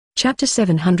Chapter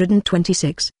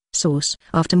 726, Source.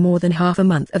 After more than half a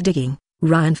month of digging,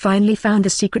 Ryan finally found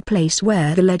the secret place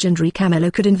where the legendary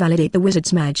Camello could invalidate the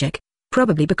wizard's magic,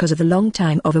 probably because of the long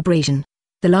time of abrasion.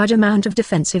 The large amount of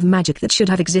defensive magic that should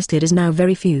have existed is now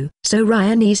very few. So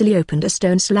Ryan easily opened a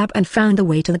stone slab and found the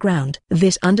way to the ground.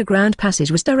 This underground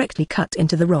passage was directly cut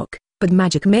into the rock, but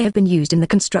magic may have been used in the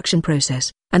construction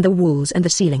process, and the walls and the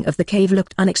ceiling of the cave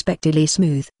looked unexpectedly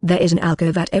smooth. There is an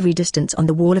alcove at every distance on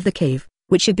the wall of the cave,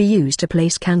 which should be used to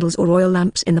place candles or oil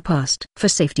lamps in the past. For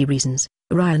safety reasons,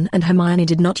 Ryan and Hermione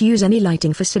did not use any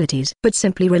lighting facilities but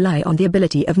simply rely on the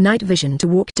ability of night vision to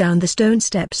walk down the stone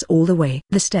steps all the way.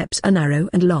 The steps are narrow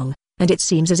and long, and it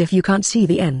seems as if you can't see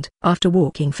the end. After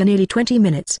walking for nearly 20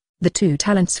 minutes, the two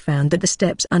talents found that the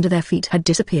steps under their feet had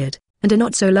disappeared, and a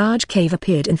not-so-large cave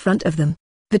appeared in front of them.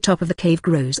 The top of the cave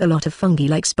grows a lot of fungi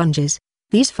like sponges.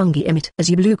 These fungi emit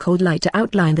a blue cold light to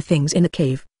outline the things in the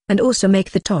cave, and also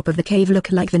make the top of the cave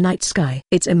look like the night sky.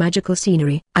 It's a magical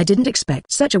scenery. I didn't expect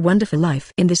such a wonderful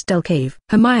life in this dull cave.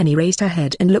 Hermione raised her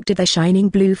head and looked at the shining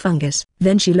blue fungus.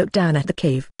 Then she looked down at the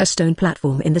cave. A stone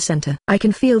platform in the center. I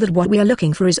can feel that what we are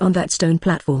looking for is on that stone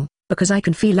platform, because I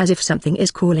can feel as if something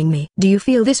is calling me. Do you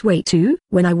feel this way too?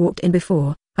 When I walked in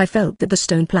before, I felt that the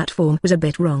stone platform was a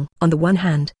bit wrong. On the one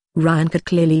hand, Ryan could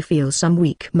clearly feel some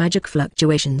weak magic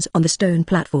fluctuations on the stone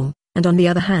platform, and on the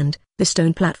other hand, the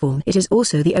stone platform it is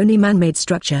also the only man-made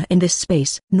structure in this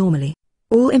space. Normally,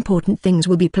 all important things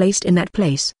will be placed in that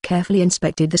place. Carefully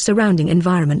inspected the surrounding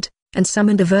environment, and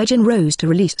summoned the Virgin Rose to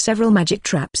release several magic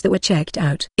traps that were checked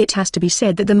out. It has to be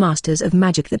said that the masters of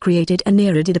magic that created an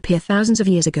era did appear thousands of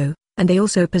years ago, and they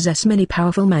also possess many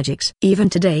powerful magics. Even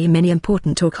today many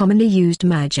important or commonly used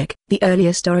magic. The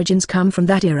earliest origins come from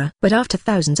that era. But after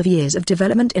thousands of years of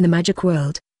development in the magic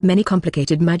world, many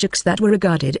complicated magics that were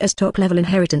regarded as top-level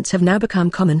inheritance have now become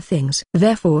common things.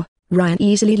 Therefore, Ryan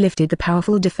easily lifted the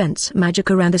powerful defense magic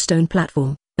around the stone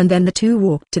platform, and then the two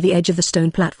walked to the edge of the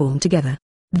stone platform together.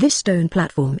 This stone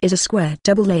platform is a square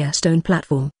double-layer stone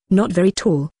platform, not very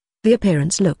tall. The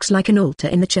appearance looks like an altar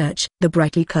in the church. The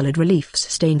brightly colored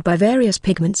reliefs stained by various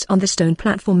pigments on the stone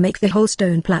platform make the whole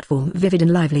stone platform vivid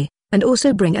and lively, and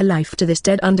also bring a life to this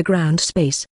dead underground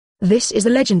space. This is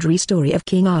the legendary story of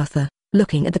King Arthur.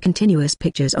 Looking at the continuous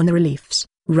pictures on the reliefs,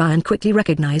 Ryan quickly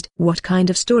recognized what kind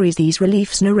of stories these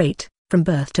reliefs narrate, from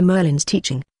birth to Merlin's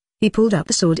teaching. He pulled up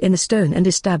the sword in the stone and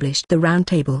established the round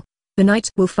table. The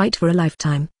knights will fight for a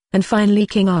lifetime, and finally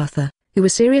King Arthur, who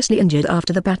was seriously injured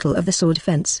after the Battle of the Sword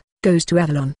Fence, goes to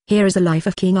Avalon. Here is the life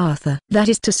of King Arthur. That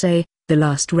is to say, the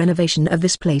last renovation of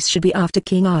this place should be after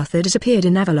King Arthur disappeared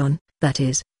in Avalon, that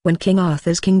is, when King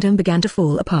Arthur's kingdom began to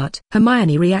fall apart.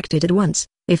 Hermione reacted at once.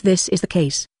 If this is the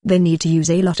case, they need to use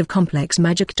a lot of complex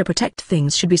magic to protect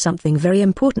things should be something very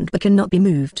important but cannot be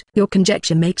moved. Your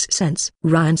conjecture makes sense,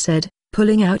 Ryan said,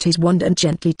 pulling out his wand and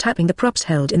gently tapping the props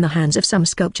held in the hands of some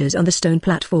sculptures on the stone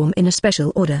platform in a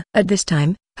special order. At this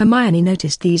time, Hermione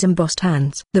noticed these embossed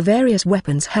hands. The various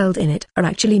weapons held in it are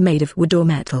actually made of wood or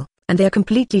metal, and they are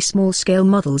completely small-scale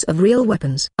models of real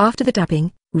weapons. After the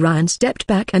tapping, Ryan stepped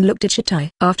back and looked at Shatai.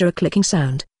 After a clicking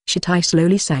sound, Shatai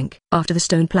slowly sank. After the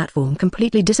stone platform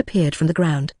completely disappeared from the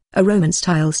ground, a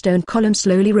Roman-style stone column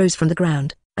slowly rose from the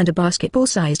ground, and a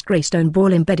basketball-sized grey stone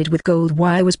ball embedded with gold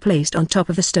wire was placed on top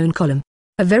of the stone column.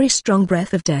 A very strong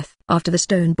breath of death. After the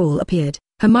stone ball appeared,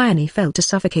 Hermione felt a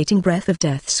suffocating breath of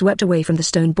death swept away from the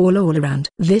stone ball all around.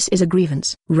 This is a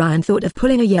grievance. Ryan thought of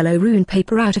pulling a yellow rune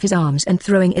paper out of his arms and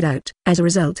throwing it out. As a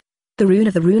result, the rune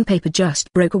of the rune paper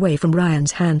just broke away from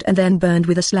Ryan's hand and then burned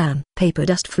with a slam. Paper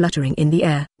dust fluttering in the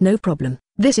air. No problem.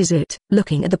 This is it.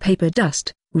 Looking at the paper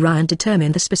dust, Ryan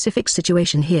determined the specific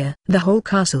situation here. The whole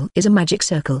castle is a magic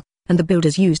circle, and the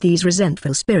builders used these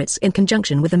resentful spirits in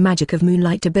conjunction with the magic of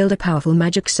moonlight to build a powerful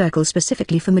magic circle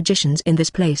specifically for magicians in this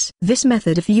place. This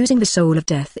method of using the soul of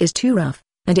death is too rough,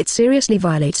 and it seriously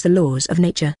violates the laws of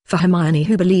nature. For Hermione,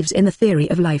 who believes in the theory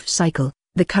of life cycle,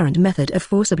 the current method of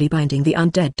forcibly binding the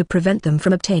undead to prevent them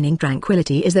from obtaining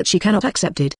tranquility is that she cannot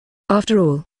accept it. After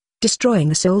all, destroying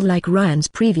the soul like Ryan's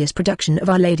previous production of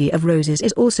Our Lady of Roses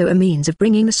is also a means of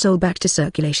bringing the soul back to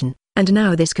circulation, and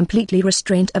now this completely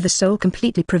restraint of the soul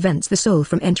completely prevents the soul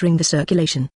from entering the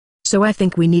circulation. So I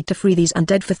think we need to free these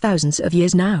undead for thousands of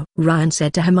years now, Ryan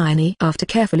said to Hermione after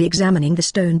carefully examining the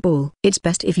stone ball. It's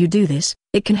best if you do this,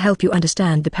 it can help you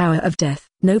understand the power of death.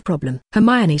 No problem.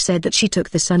 Hermione said that she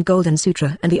took the Sun Golden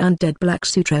Sutra and the Undead Black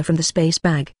Sutra from the space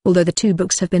bag. Although the two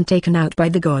books have been taken out by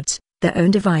the gods, their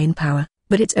own divine power,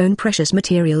 but its own precious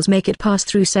materials make it pass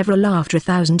through several after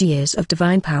 1,000 years of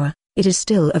divine power, it is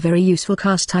still a very useful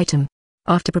cast item.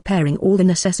 After preparing all the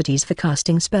necessities for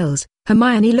casting spells,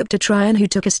 Hermione looked at Ryan, who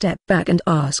took a step back and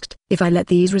asked, "If I let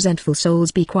these resentful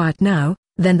souls be quiet now,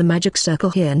 then the magic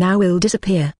circle here now will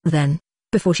disappear." Then,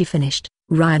 before she finished,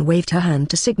 Ryan waved her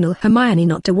hand to signal Hermione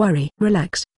not to worry.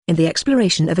 "Relax. In the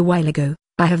exploration of a while ago,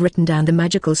 I have written down the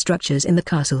magical structures in the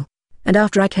castle. And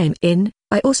after I came in,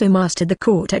 I also mastered the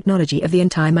core technology of the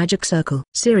entire magic circle."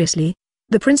 "Seriously?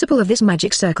 The principle of this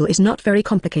magic circle is not very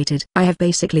complicated. I have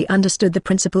basically understood the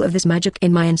principle of this magic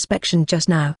in my inspection just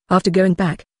now. After going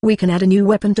back, we can add a new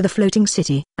weapon to the floating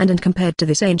city. And compared to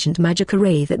this ancient magic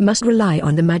array that must rely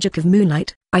on the magic of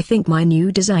moonlight, I think my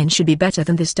new design should be better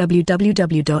than this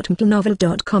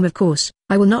www.mtlnovel.com. Of course,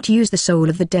 I will not use the soul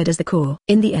of the dead as the core."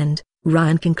 In the end,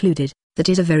 Ryan concluded, that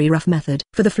is a very rough method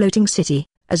for the floating city,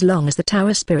 as long as the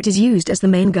tower spirit is used as the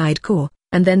main guide core,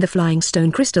 and then the flying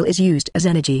stone crystal is used as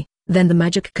energy. Then the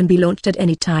magic can be launched at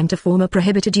any time to form a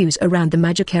prohibited use around the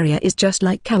magic area is just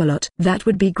like Camelot. "That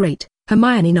would be great."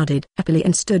 Hermione nodded happily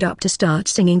and stood up to start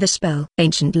singing the spell.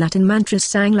 Ancient Latin mantras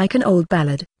sang like an old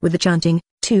ballad. With the chanting,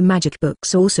 2 magic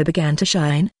books also began to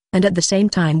shine, and at the same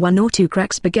time 1 or 2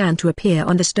 cracks began to appear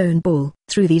on the stone ball.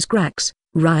 Through these cracks,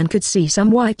 Ryan could see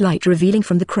some white light revealing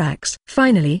from the cracks.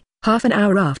 Finally, half an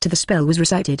hour after the spell was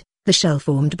recited, the shell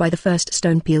formed by the first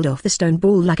stone peeled off the stone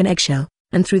ball like an eggshell,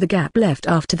 and through the gap left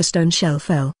after the stone shell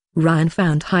fell, Ryan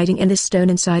found hiding in this stone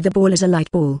inside the ball as a light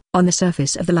ball. On the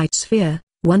surface of the light sphere,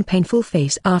 one painful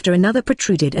face after another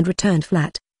protruded and returned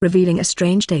flat, revealing a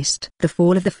strange taste. The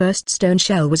fall of the first stone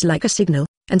shell was like a signal,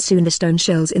 and soon the stone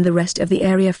shells in the rest of the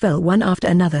area fell one after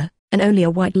another, and only a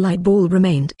white light ball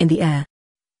remained in the air.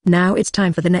 "Now it's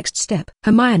time for the next step."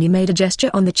 Hermione made a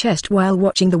gesture on the chest while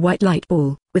watching the white light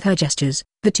ball. With her gestures,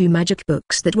 the 2 magic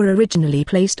books that were originally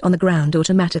placed on the ground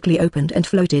automatically opened and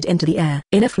floated into the air.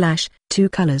 In a flash, 2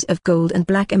 colors of gold and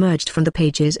black emerged from the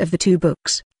pages of the 2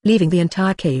 books, leaving the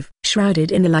entire cave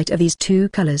shrouded in the light of these 2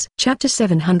 colors. Chapter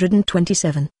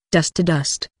 727, Dust to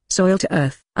Dust, Soil to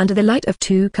Earth. Under the light of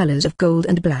 2 colors of gold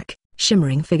and black,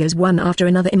 shimmering figures one after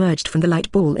another emerged from the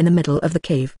light ball in the middle of the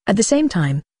cave. At the same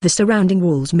time, the surrounding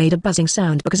walls made a buzzing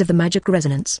sound because of the magic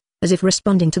resonance, as if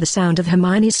responding to the sound of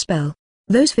Hermione's spell.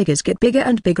 Those figures get bigger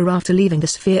and bigger after leaving the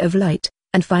sphere of light,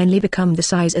 and finally become the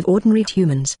size of ordinary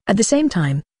humans. At the same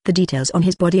time, the details on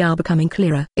his body are becoming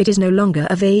clearer. It is no longer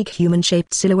a vague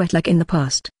human-shaped silhouette like in the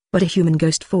past, but a human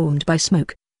ghost formed by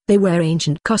smoke. They wear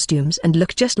ancient costumes and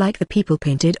look just like the people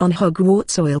painted on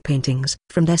Hogwarts oil paintings.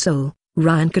 From their soul,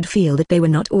 Ryan could feel that they were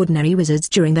not ordinary wizards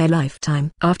during their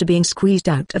lifetime. After being squeezed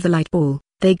out of the light ball,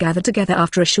 they gathered together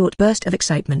after a short burst of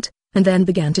excitement, and then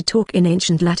began to talk in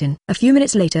ancient Latin. A few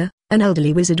minutes later, an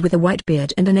elderly wizard with a white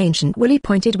beard and an ancient woolly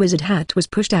pointed wizard hat was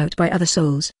pushed out by other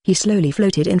souls. He slowly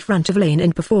floated in front of Lane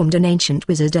and performed an ancient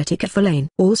wizard etiquette for Lane.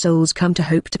 All souls come to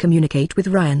hope to communicate with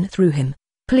Ryan through him.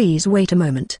 "Please wait a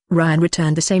moment." Ryan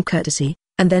returned the same courtesy,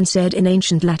 and then said in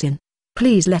ancient Latin,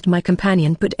 "Please let my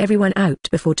companion put everyone out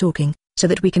before talking, so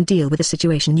that we can deal with the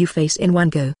situation you face in one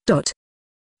go."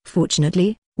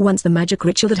 Fortunately, once the magic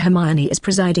ritual that Hermione is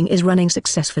presiding is running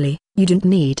successfully, you don't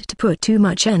need to put too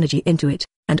much energy into it,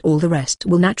 and all the rest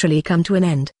will naturally come to an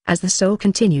end. As the soul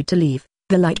continued to leave,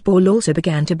 the light ball also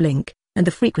began to blink, and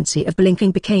the frequency of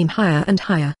blinking became higher and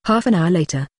higher. Half an hour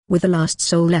later, with the last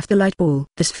soul left the light ball,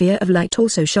 the sphere of light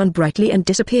also shone brightly and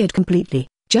disappeared completely,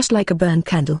 just like a burned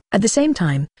candle. At the same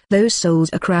time, those souls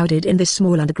are crowded in this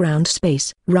small underground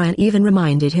space. Ryan even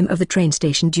reminded him of the train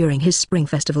station during his spring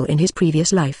festival in his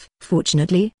previous life.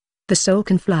 Fortunately, the soul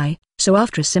can fly, so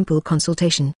after a simple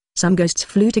consultation, some ghosts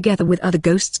flew together with other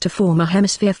ghosts to form a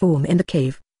hemisphere form in the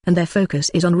cave, and their focus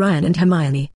is on Ryan and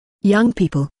Hermione. Young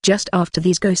people. Just after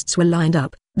these ghosts were lined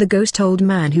up, the ghost old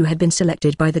man who had been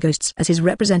selected by the ghosts as his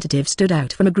representative stood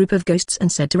out from a group of ghosts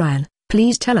and said to Ryan,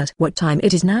 "Please tell us what time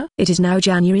it is now." "It is now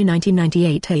January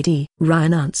 1998 AD.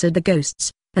 Ryan answered the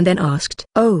ghosts, and then asked,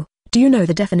 "Oh, do you know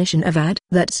the definition of AD?"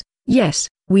 "That's, yes,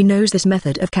 we knows this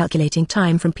method of calculating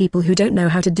time from people who don't know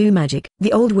how to do magic."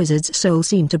 The old wizard's soul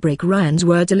seemed to break Ryan's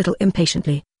words a little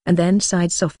impatiently, and then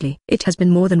sighed softly. "It has been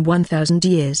more than 1,000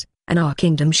 years, and our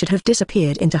kingdom should have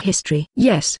disappeared into history."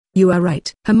 "Yes, you are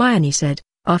right," Hermione said.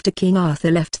 "After King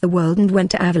Arthur left the world and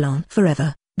went to Avalon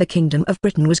forever, the kingdom of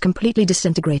Britain was completely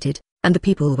disintegrated, and the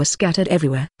people were scattered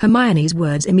everywhere." Hermione's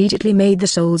words immediately made the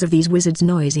souls of these wizards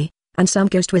noisy, and some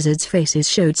ghost wizards' faces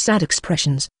showed sad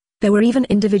expressions. There were even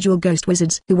individual ghost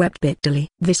wizards who wept bitterly.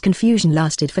 This confusion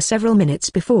lasted for several minutes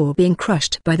before being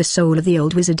crushed by the soul of the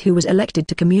old wizard who was elected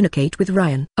to communicate with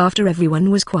Ryan. After everyone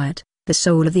was quiet, the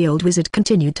soul of the old wizard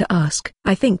continued to ask,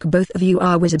 "I think both of you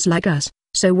are wizards like us,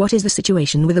 so what is the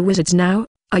situation with the wizards now?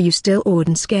 Are you still awed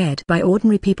and scared by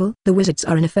ordinary people?" "The wizards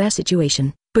are in a fair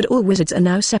situation, but all wizards are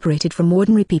now separated from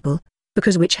ordinary people,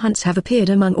 because witch hunts have appeared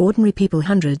among ordinary people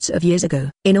hundreds of years ago.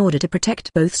 In order to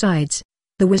protect both sides,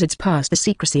 the wizards passed the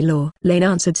secrecy law. Lane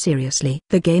answered seriously.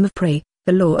 The game of prey,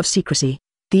 the law of secrecy.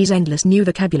 These endless new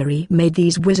vocabulary made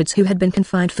these wizards who had been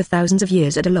confined for thousands of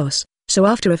years at a loss. So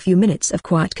after a few minutes of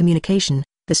quiet communication,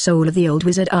 the soul of the old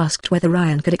wizard asked whether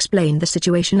Ryan could explain the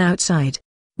situation outside.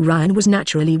 Ryan was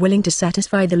naturally willing to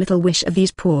satisfy the little wish of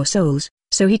these poor souls,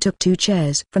 so he took 2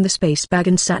 chairs from the space bag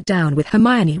and sat down with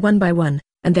Hermione one by one,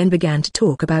 and then began to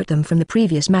talk about them from the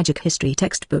previous magic history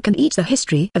textbook and each the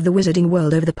history of the wizarding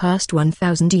world over the past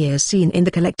 1,000 years seen in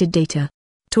the collected data.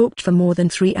 Talked for more than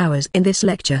 3 hours in this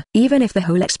lecture. Even if the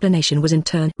whole explanation was in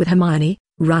turn with Hermione,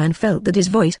 Ryan felt that his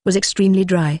voice was extremely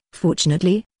dry.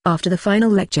 Fortunately, after the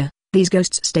final lecture, these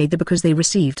ghosts stayed there because they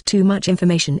received too much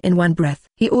information in one breath.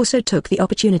 He also took the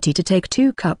opportunity to take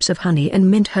 2 cups of honey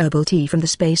and mint herbal tea from the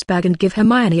space bag and give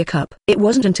Hermione a cup. It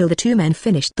wasn't until the 2 men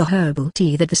finished the herbal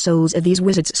tea that the souls of these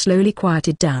wizards slowly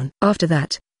quieted down. After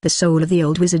that, the soul of the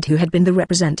old wizard who had been the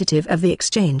representative of the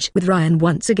exchange with Ryan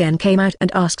once again came out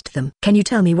and asked them, "Can you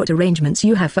tell me what arrangements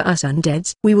you have for us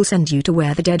undeads? We will send you to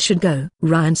where the dead should go."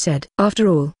 Ryan said, "After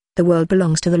all, the world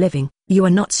belongs to the living. You are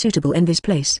not suitable in this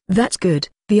place." "That's good."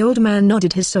 The old man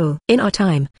nodded his soul. "In our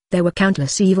time, there were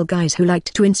countless evil guys who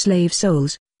liked to enslave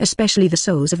souls, especially the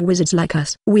souls of wizards like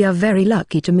us. We are very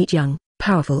lucky to meet young,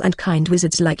 powerful and kind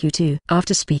wizards like you too."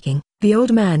 After speaking, the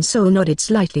old man's soul nodded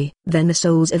slightly. Then the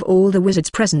souls of all the wizards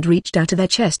present reached out to their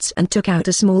chests and took out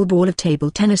a small ball of table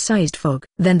tennis-sized fog.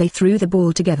 Then they threw the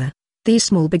ball together. These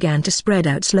small began to spread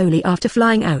out slowly after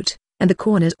flying out, and the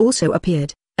corners also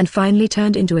appeared, and finally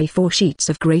turned into A4 sheets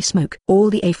of grey smoke.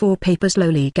 All the A4 paper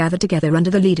slowly gathered together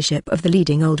under the leadership of the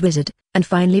leading old wizard, and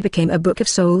finally became a book of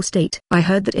soul state. I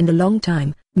heard that in the long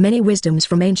time, many wisdoms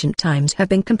from ancient times have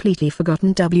been completely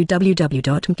forgotten.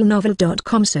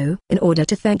 www.mtlnovel.com. So, in order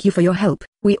to thank you for your help,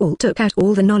 we all took out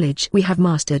all the knowledge we have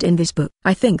mastered in this book.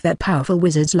 I think that powerful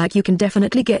wizards like you can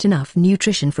definitely get enough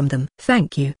nutrition from them.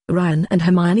 Thank you. Ryan and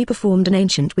Hermione performed an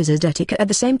ancient wizard etiquette at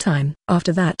the same time.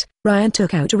 After that, Ryan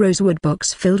took out a rosewood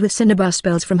box filled with cinnabar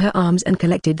spells from her arms and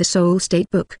collected the soul state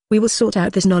book. We will sort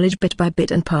out this knowledge bit by bit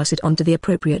and pass it on to the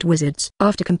appropriate wizards.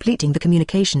 After completing the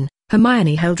communication,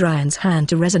 Hermione held Ryan's hand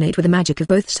to resonate with the magic of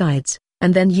both sides,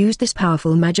 and then used this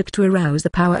powerful magic to arouse the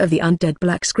power of the undead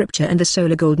black scripture and the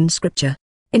solar golden scripture.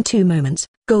 In 2 moments,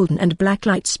 golden and black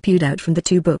light spewed out from the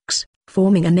 2 books,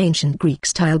 forming an ancient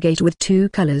Greek-style gate with 2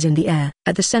 colors in the air.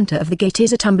 At the center of the gate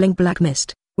is a tumbling black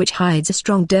mist, which hides a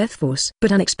strong death force.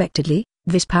 But unexpectedly,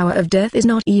 this power of death is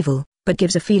not evil, but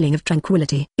gives a feeling of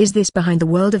tranquility. Is this behind the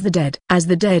world of the dead? As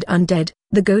the dead undead,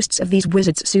 the ghosts of these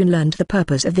wizards soon learned the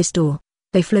purpose of this door.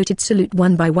 They floated salute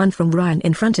one by one from Ryan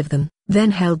in front of them,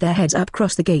 then held their heads up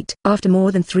across the gate. After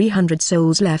more than 300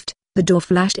 souls left, the door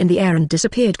flashed in the air and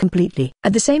disappeared completely.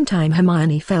 At the same time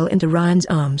Hermione fell into Ryan's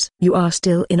arms. "You are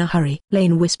still in a hurry,"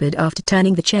 Lane whispered after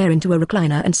turning the chair into a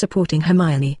recliner and supporting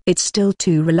Hermione. "It's still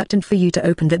too reluctant for you to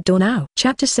open that door now."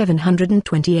 Chapter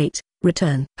 728,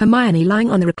 Return. Hermione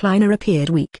lying on the recliner appeared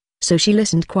weak, so she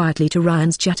listened quietly to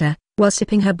Ryan's chatter, while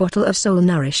sipping her bottle of soul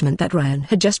nourishment that Ryan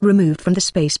had just removed from the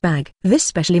space bag. This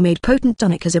specially made potent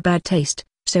tonic has a bad taste,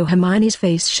 so Hermione's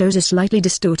face shows a slightly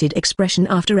distorted expression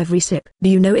after every sip. "Do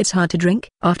you know it's hard to drink?"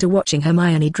 After watching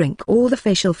Hermione drink all the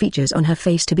facial features on her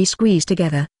face to be squeezed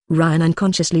together, Ryan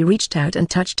unconsciously reached out and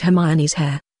touched Hermione's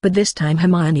hair, but this time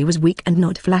Hermione was weak and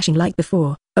not flashing like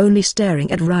before, only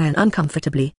staring at Ryan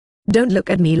uncomfortably. "Don't look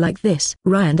at me like this,"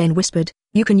 Ryan then whispered.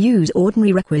 "You can use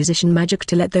ordinary requisition magic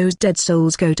to let those dead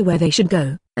souls go to where they should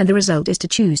go, and the result is to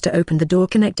choose to open the door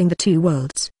connecting the 2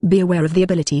 worlds. Be aware of the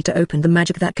ability to open the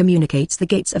magic that communicates the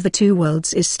gates of the 2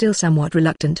 worlds is still somewhat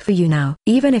reluctant for you now.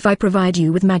 Even if I provide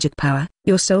you with magic power,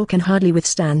 your soul can hardly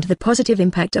withstand the positive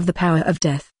impact of the power of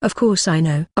death." "Of course I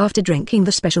know." After drinking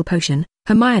the special potion,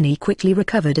 Hermione quickly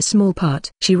recovered a small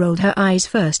part. She rolled her eyes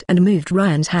first and moved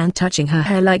Ryan's hand touching her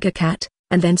hair like a cat,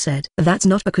 and then said, "That's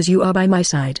not because you are by my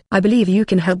side. I believe you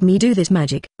can help me do this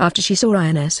magic." After she saw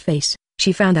Ryan's face,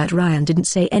 she found out Ryan didn't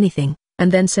say anything,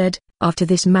 and then said, "After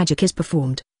this magic is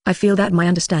performed, I feel that my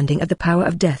understanding of the power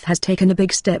of death has taken a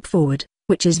big step forward,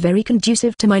 which is very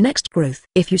conducive to my next growth."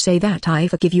 "If you say that, I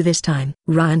forgive you this time,"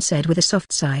 Ryan said with a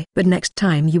soft sigh. "But next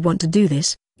time you want to do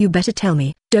this, you better tell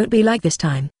me. Don't be like this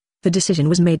time." The decision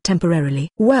was made temporarily.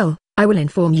 "Well, I will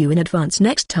inform you in advance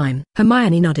next time."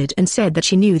 Hermione nodded and said that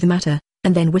she knew the matter,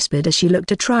 and then whispered as she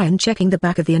looked at Ryan checking the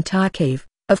back of the entire cave.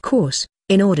 "Of course,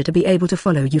 in order to be able to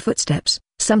follow your footsteps,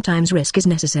 sometimes risk is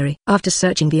necessary." After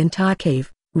searching the entire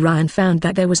cave, Ryan found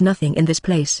that there was nothing in this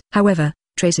place. However,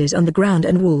 traces on the ground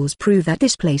and walls prove that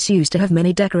this place used to have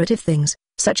many decorative things,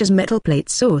 such as metal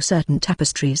plates or certain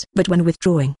tapestries. But when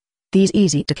withdrawing These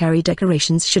easy-to-carry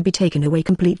decorations should be taken away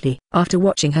completely. After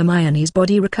watching Hermione's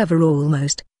body recover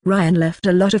almost, Ryan left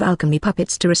a lot of alchemy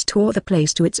puppets to restore the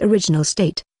place to its original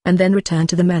state, and then returned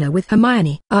to the manor with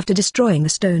Hermione. After destroying the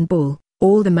stone ball,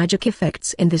 all the magic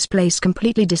effects in this place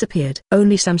completely disappeared.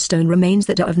 Only some stone remains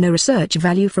that are of no research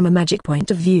value from a magic point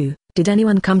of view. Did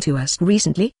anyone come to us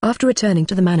recently? After returning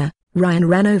to the manor, Ryan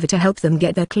ran over to help them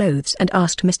get their clothes and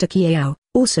asked Mr. Kiao,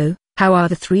 also, how are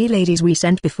the 3 ladies we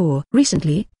sent before?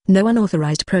 Recently, no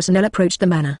unauthorized personnel approached the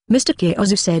manor. Mr.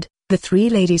 Kiaozu said, the 3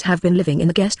 ladies have been living in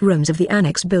the guest rooms of the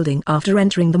annex building after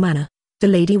entering the manor. The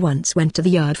lady once went to the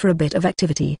yard for a bit of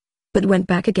activity, but went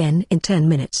back again in 10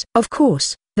 minutes. Of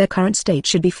course, their current state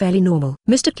should be fairly normal.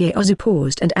 Mr. Kiaozu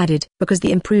paused and added, because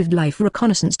the improved life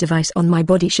reconnaissance device on my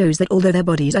body shows that although their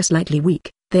bodies are slightly weak,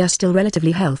 they are still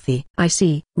relatively healthy. I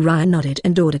see. Ryan nodded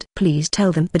and ordered, please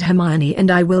tell them that Hermione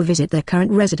and I will visit their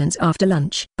current residence after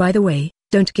lunch. By the way,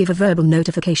 don't give a verbal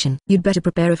notification. You'd better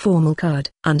prepare a formal card.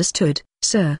 Understood,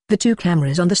 sir. The 2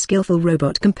 cameras on the skillful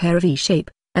robot compare a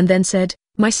V-shape, and then said,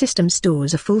 my system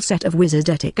stores a full set of wizard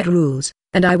etiquette rules,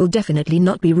 and I will definitely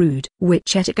not be rude.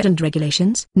 Which etiquette and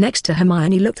regulations? Next to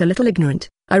Hermione looked a little ignorant.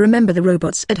 I remember the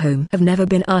robots at home have never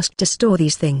been asked to store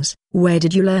these things. Where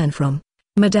did you learn from?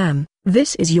 Madame,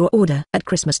 this is your order. At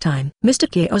Christmas time, Mr.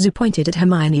 Kiaozu pointed at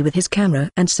Hermione with his camera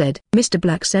and said, Mr.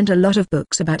 Black sent a lot of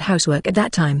books about housework at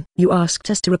that time. You asked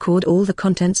us to record all the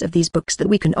contents of these books that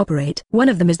we can operate. One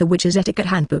of them is the Witch's Etiquette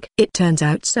Handbook. It turns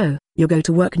out so. You go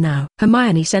to work now.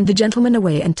 Hermione sent the gentleman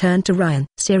away and turned to Ryan.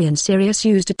 Siri and Sirius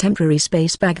used a temporary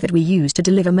space bag that we used to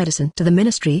deliver medicine to the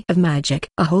Ministry of Magic.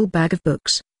 A whole bag of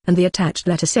books, and the attached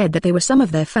letter said that they were some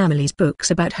of their family's books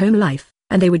about home life,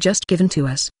 and they were just given to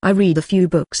us. I read a few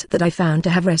books that I found to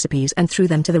have recipes and threw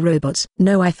them to the robots.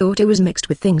 No, I thought it was mixed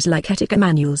with things like etiquette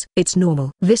manuals. It's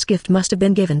normal. This gift must have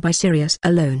been given by Sirius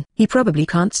alone. He probably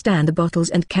can't stand the bottles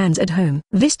and cans at home.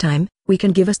 This time, we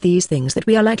can give us these things that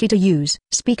we are likely to use.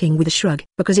 Speaking with a shrug,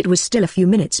 because it was still a few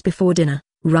minutes before dinner,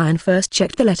 Ryan first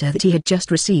checked the letter that he had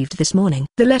just received this morning.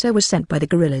 The letter was sent by the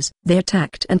guerrillas. They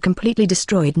attacked and completely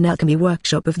destroyed an alchemy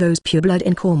workshop of those pureblood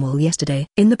in Cornwall yesterday.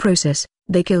 In the process,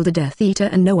 they killed a Death Eater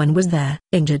and no one was there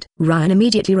injured. Ryan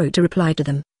immediately wrote a reply to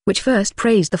them, which first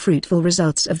praised the fruitful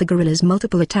results of the guerrillas'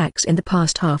 multiple attacks in the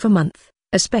past half a month,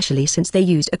 especially since they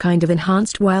used a kind of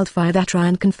enhanced wildfire that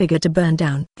Ryan configured to burn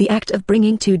down. The act of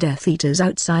bringing 2 Death Eaters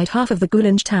outside half of the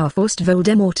Goulange Tower forced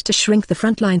Voldemort to shrink the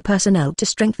frontline personnel to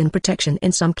strengthen protection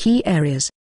in some key areas.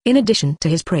 In addition to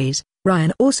his praise,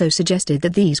 Ryan also suggested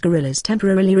that these guerrillas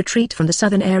temporarily retreat from the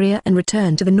southern area and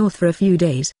return to the north for a few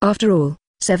days. After all,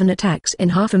 7 attacks in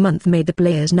half a month made the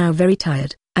players now very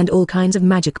tired, and all kinds of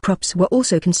magic props were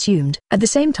also consumed. At the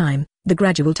same time, the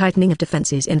gradual tightening of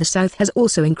defenses in the south has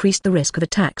also increased the risk of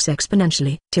attacks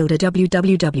exponentially.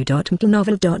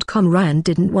 www.mtlnovel.com Ryan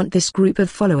didn't want this group of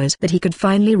followers that he could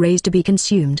finally raise to be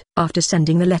consumed. After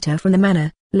sending the letter from the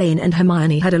manor, Lane and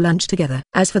Hermione had a lunch together.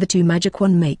 As for the 2 magic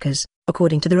wand makers,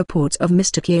 according to the reports of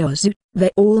Mr. Kiaozu, they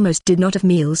almost did not have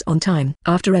meals on time.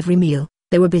 After every meal,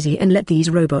 they were busy and let these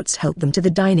robots help them to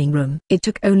the dining room. It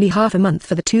took only half a month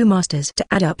for the 2 masters to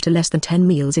add up to less than 10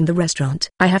 meals in the restaurant.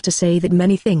 I have to say that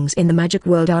many things in the magic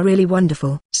world are really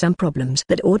wonderful. Some problems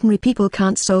that ordinary people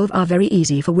can't solve are very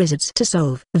easy for wizards to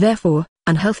solve. Therefore,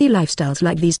 unhealthy lifestyles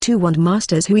like these 2 wand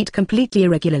masters who eat completely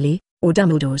irregularly, or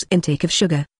Dumbledore's intake of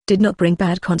sugar, did not bring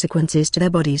bad consequences to their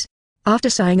bodies. After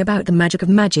sighing about the magic of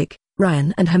magic,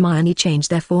 Ryan and Hermione changed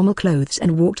their formal clothes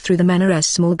and walked through the manor's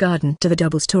small garden to the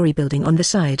double-story building on the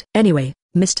side. Anyway,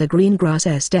 Mr.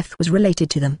 Greengrass's death was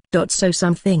related to them. So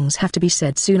some things have to be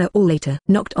said sooner or later.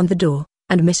 Knocked on the door,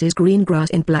 and Mrs. Greengrass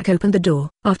in black opened the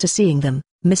door. After seeing them,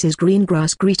 Mrs.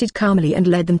 Greengrass greeted calmly and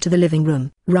led them to the living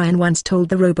room. Ryan once told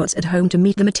the robots at home to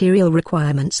meet the material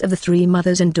requirements of the 3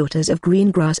 mothers and daughters of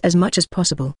Greengrass as much as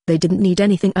possible. They didn't need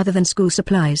anything other than school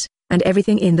supplies, and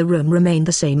everything in the room remained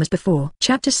the same as before.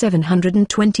 Chapter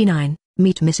 729,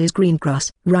 Meet Mrs. Greengrass.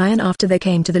 Ryan. After they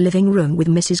came to the living room with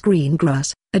Mrs.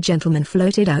 Greengrass, a gentleman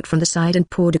floated out from the side and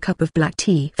poured a cup of black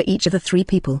tea for each of the 3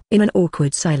 people. In an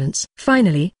awkward silence,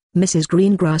 finally, Mrs.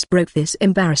 Greengrass broke this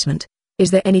embarrassment.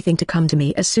 Is there anything to come to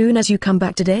me as soon as you come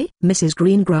back today? Mrs.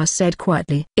 Greengrass said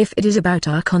quietly. If it is about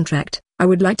our contract, I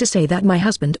would like to say that my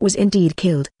husband was indeed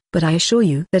killed, but I assure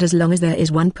you that as long as there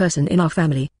is one person in our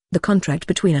family, the contract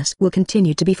between us will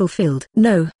continue to be fulfilled.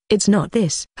 No, it's not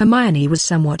this. Hermione was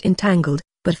somewhat entangled,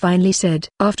 but finally said,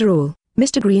 after all,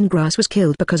 Mr. Greengrass was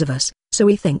killed because of us, so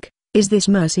we think, is this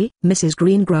mercy? Mrs.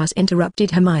 Greengrass interrupted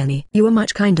Hermione. You are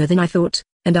much kinder than I thought,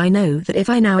 and I know that if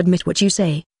I now admit what you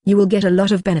say, you will get a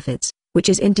lot of benefits, which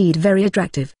is indeed very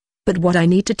attractive. But what I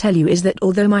need to tell you is that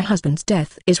although my husband's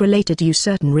death is related to your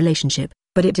certain relationship,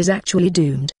 but it is actually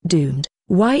doomed. Doomed?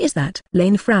 Why is that?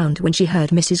 Lane frowned when she heard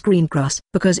Mrs. Greengrass,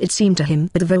 because it seemed to him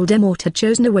that Voldemort had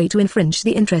chosen a way to infringe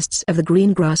the interests of the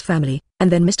Greengrass family,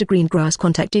 and then Mr. Greengrass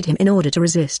contacted him in order to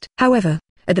resist. However,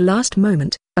 at the last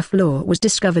moment, a flaw was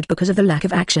discovered because of the lack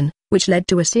of action, which led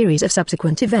to a series of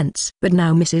subsequent events. But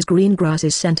now Mrs.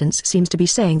 Greengrass's sentence seems to be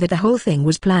saying that the whole thing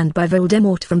was planned by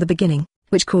Voldemort from the beginning,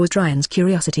 which caused Ryan's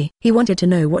curiosity. He wanted to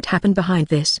know what happened behind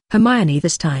this. Hermione,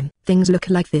 this time, things look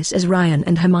like this. As Ryan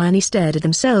and Hermione stared at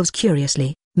themselves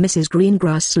curiously, Mrs.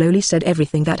 Greengrass slowly said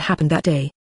everything that happened that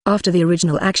day. After the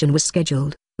original action was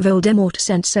scheduled, Voldemort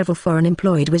sent several foreign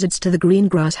employed wizards to the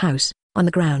Greengrass house, on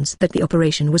the grounds that the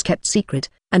operation was kept secret,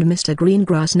 and Mr.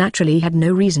 Greengrass naturally had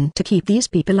no reason to keep these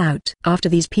people out. After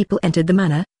these people entered the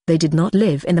manor, they did not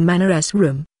live in the manor's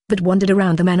room, but wandered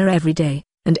around the manor every day,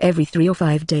 and every 3 or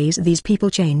 5 days these people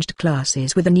changed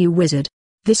classes with a new wizard.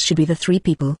 This should be the 3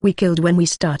 people we killed when we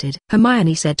started,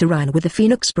 Hermione said to Ryan with the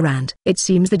Phoenix brand. It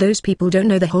seems that those people don't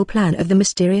know the whole plan of the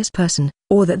mysterious person,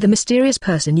 or that the mysterious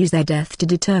person used their death to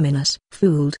determine us.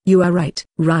 Fooled. You are right,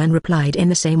 Ryan replied in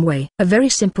the same way. A very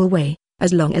simple way,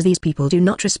 as long as these people do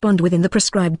not respond within the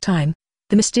prescribed time.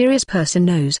 The mysterious person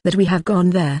knows that we have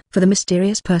gone there. For the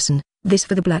mysterious person, this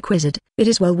for the Black Wizard, it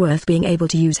is well worth being able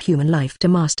to use human life to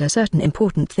master certain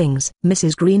important things.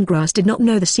 Mrs. Greengrass did not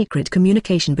know the secret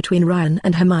communication between Ryan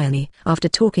and Hermione. After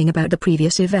talking about the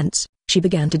previous events, she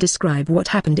began to describe what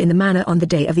happened in the manor on the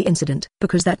day of the incident.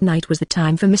 Because that night was the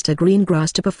time for Mr.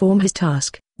 Greengrass to perform his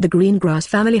task, the Greengrass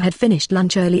family had finished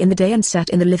lunch early in the day and sat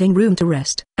in the living room to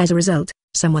rest. As a result,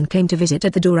 someone came to visit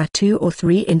at the door at 2 or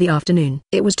 3 in the afternoon.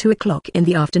 It was 2 o'clock in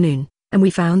the afternoon, and we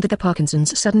found that the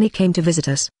Parkinsons suddenly came to visit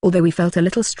us. Although we felt a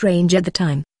little strange at the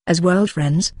time, as world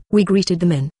friends, we greeted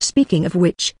them in. Speaking of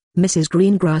which, Mrs.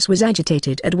 Greengrass was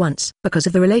agitated at once. Because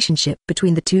of the relationship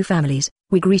between the 2 families,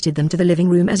 we greeted them to the living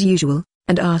room as usual,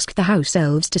 and asked the house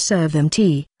elves to serve them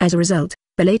tea. As a result,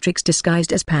 Bellatrix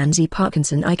disguised as Pansy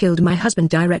Parkinson I killed my husband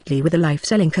directly with a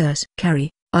life-selling curse.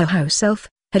 Carrie, our house elf,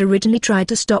 had originally tried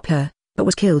to stop her, but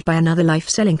was killed by another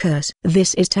life-selling curse.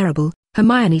 This is terrible,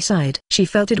 Hermione sighed. She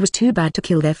felt it was too bad to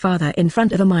kill their father in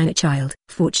front of a minor child.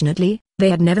 Fortunately, they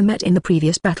had never met in the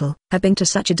previous battle, having to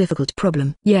such a difficult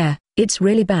problem. Yeah, it's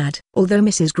really bad. Although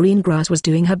Mrs. Greengrass was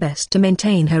doing her best to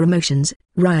maintain her emotions,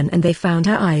 Ryan and they found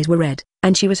her eyes were red,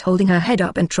 and she was holding her head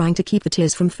up and trying to keep the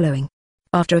tears from flowing.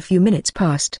 After a few minutes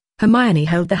passed, Hermione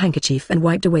held the handkerchief and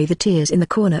wiped away the tears in the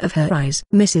corner of her eyes.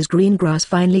 Mrs. Greengrass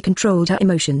finally controlled her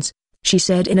emotions. She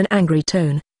said in an angry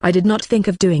tone, I did not think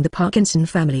of doing the Parkinson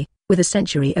family, with a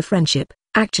century of friendship,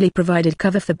 actually provided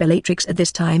cover for Bellatrix at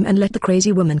this time and let the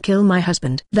crazy woman kill my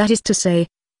husband. That is to say,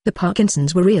 the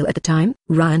Parkinsons were real at the time?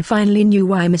 Ryan finally knew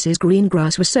why Mrs.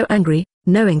 Greengrass was so angry,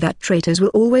 knowing that traitors will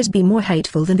always be more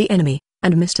hateful than the enemy,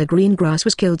 and Mr. Greengrass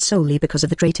was killed solely because of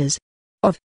the traitors.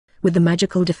 With the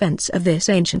magical defense of this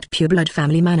ancient pureblood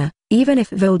family manor, even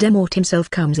if Voldemort himself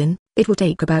comes in, it will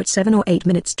take about 7 or 8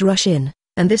 minutes to rush in,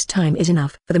 and this time is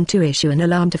enough for them to issue an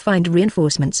alarm to find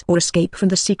reinforcements or escape from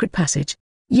the secret passage.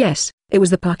 Yes, it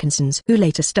was the Parkinsons who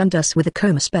later stunned us with a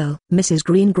coma spell, Mrs.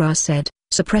 Greengrass said,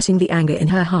 suppressing the anger in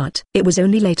her heart. It was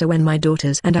only later when my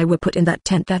daughters and I were put in that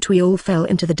tent that we all fell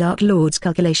into the Dark Lord's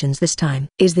calculations this time.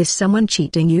 Is this someone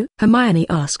cheating you? Hermione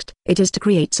asked. It is to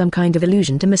create some kind of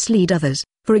illusion to mislead others.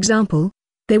 For example,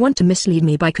 they want to mislead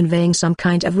me by conveying some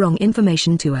kind of wrong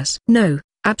information to us. No,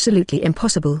 absolutely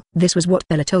impossible. This was what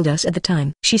Bella told us at the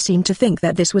time. She seemed to think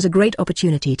that this was a great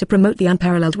opportunity to promote the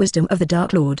unparalleled wisdom of the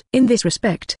Dark Lord. In this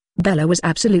respect, Bella was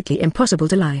absolutely impossible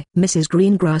to lie. Mrs.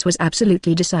 Greengrass was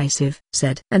absolutely decisive,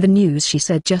 said. And the news she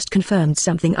said just confirmed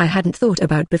something I hadn't thought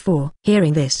about before.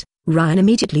 Hearing this, Ryan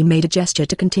immediately made a gesture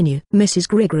to continue. Mrs.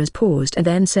 Greengrass paused and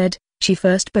then said, she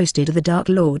first boasted of the Dark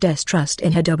Lord's trust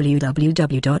in her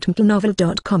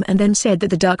www.mplnovel.com and then said that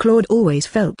the Dark Lord always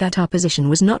felt that our position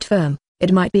was not firm.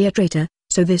 It might be a traitor,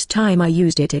 so this time I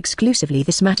used it exclusively.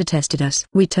 This matter tested us.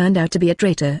 We turned out to be a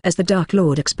traitor as the Dark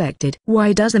Lord expected.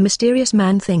 Why does the mysterious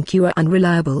man think you are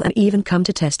unreliable and even come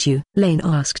to test you? Lane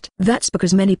asked. That's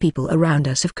because many people around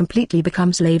us have completely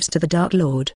become slaves to the Dark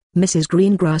Lord, Mrs.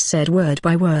 Greengrass said word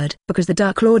by word. Because the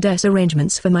Dark Lord's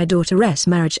arrangements for my daughter's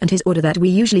marriage and his order that we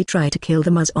usually try to kill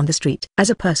them on the street. As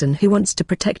a person who wants to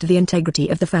protect the integrity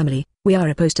of the family, we are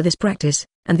opposed to this practice,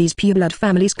 and these pureblood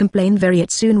families complain very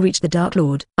it soon reached the Dark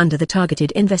Lord. Under the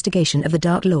targeted investigation of the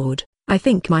Dark Lord, I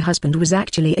think my husband was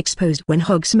actually exposed when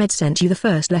Hogsmeade sent you the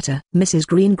first letter. Mrs.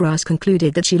 Greengrass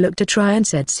concluded that she looked at Ryan and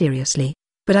said seriously,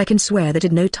 but I can swear that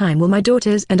at no time will my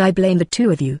daughters and I blame the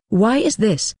two of you. Why is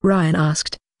this? Ryan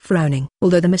asked, frowning.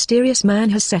 Although the mysterious man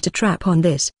has set a trap on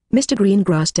this, Mr.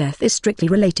 Greengrass' death is strictly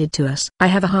related to us. I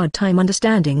have a hard time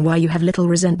understanding why you have little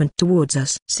resentment towards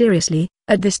us. Seriously,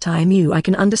 at this time I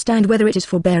can understand whether it is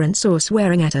forbearance or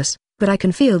swearing at us, but I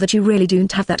can feel that you really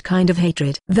don't have that kind of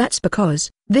hatred. That's because,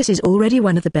 this is already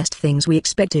one of the best things we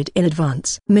expected in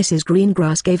advance. Mrs.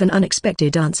 Greengrass gave an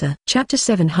unexpected answer. Chapter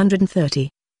 730.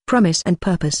 Promise and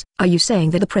Purpose. Are you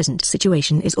saying that the present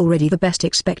situation is already the best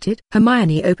expected?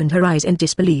 Hermione opened her eyes in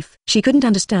disbelief. She couldn't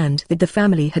understand that the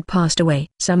family had passed away.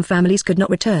 Some families could not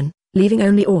return, leaving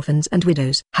only orphans and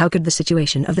widows. How could the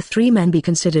situation of the three men be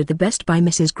considered the best by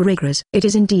Mrs. Greengrass? It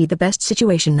is indeed the best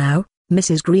situation now.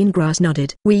 Mrs. Greengrass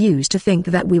nodded. We used to think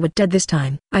that we were dead this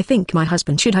time. I think my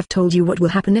husband should have told you what will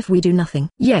happen if we do nothing.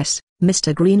 Yes,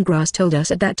 Mr. Greengrass told us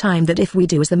at that time that if we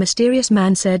do as the mysterious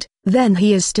man said, then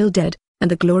he is still dead, and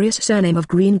the glorious surname of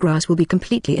Greengrass will be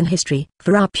completely in history.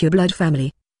 For our pure-blood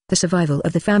family, the survival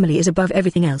of the family is above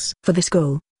everything else. For this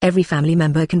goal, every family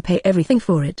member can pay everything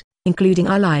for it, including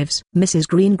our lives. Mrs.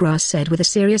 Greengrass said with a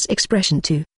serious expression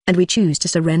too, and we choose to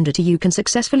surrender to you can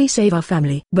successfully save our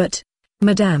family. But,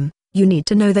 Madame, you need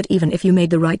to know that even if you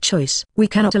made the right choice, we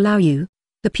cannot allow you,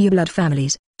 the pure-blood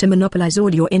families, to monopolize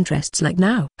all your interests like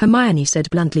now. Hermione said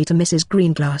bluntly to Mrs.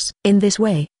 Greengrass. In this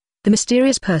way, the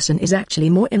mysterious person is actually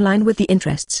more in line with the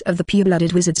interests of the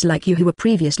pure-blooded wizards like you who were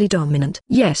previously dominant.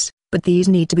 Yes, but these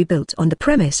need to be built on the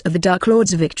premise of the Dark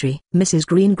Lord's victory, Mrs.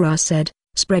 Greengrass said,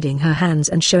 spreading her hands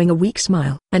and showing a weak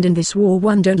smile. And in this war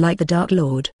one don't like the Dark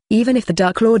Lord, even if the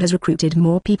Dark Lord has recruited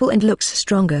more people and looks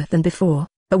stronger than before,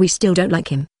 but we still don't like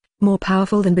him. More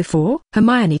powerful than before?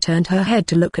 Hermione turned her head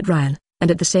to look at Ryan,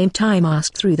 and at the same time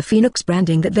asked through the Phoenix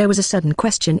branding that there was a sudden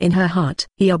question in her heart.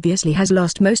 He obviously has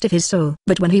lost most of his soul,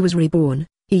 but when he was reborn,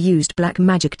 he used black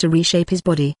magic to reshape his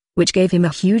body, which gave him a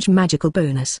huge magical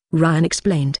bonus. Ryan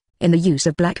explained, in the use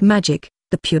of black magic,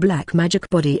 the pure black magic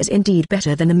body is indeed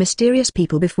better than the mysterious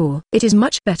people before. It is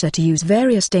much better to use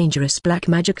various dangerous black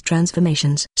magic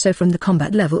transformations. So from the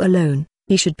combat level alone,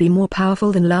 he should be more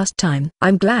powerful than last time.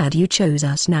 I'm glad you chose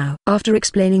us now. After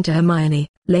explaining to Hermione,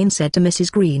 Lane said to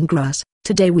Mrs. Greengrass,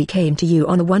 today we came to you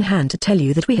on the one hand to tell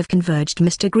you that we have converged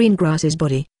Mr. Greengrass's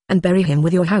body, and bury him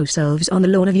with your house elves on the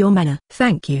lawn of your manor.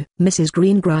 Thank you. Mrs.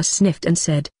 Greengrass sniffed and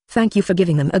said, thank you for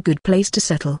giving them a good place to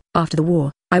settle. After the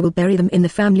war, I will bury them in the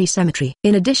family cemetery.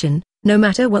 In addition, no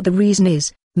matter what the reason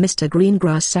is, Mr.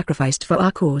 Greengrass sacrificed for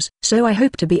our cause. So I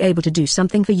hope to be able to do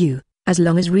something for you, as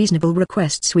long as reasonable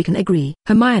requests we can agree.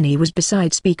 Hermione was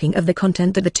beside speaking of the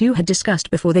content that the two had discussed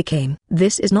before they came.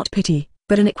 This is not pity,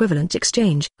 but an equivalent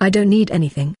exchange. I don't need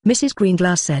anything, Mrs.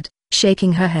 Greengrass said,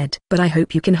 shaking her head. But I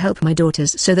hope you can help my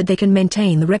daughters so that they can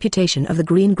maintain the reputation of the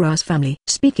Greengrass family.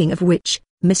 Speaking of which,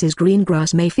 Mrs.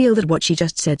 Greengrass may feel that what she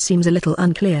just said seems a little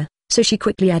unclear, so she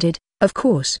quickly added, of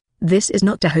course, this is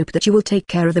not to hope that you will take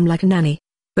care of them like a nanny,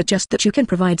 but just that you can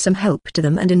provide some help to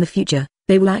them, and in the future,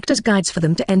 they will act as guides for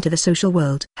them to enter the social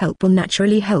world. Help will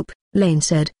naturally help, Lane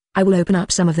said. I will open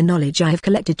up some of the knowledge I have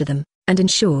collected to them, and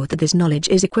ensure that this knowledge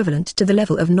is equivalent to the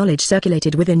level of knowledge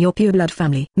circulated within your pure-blood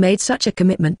family. Made such a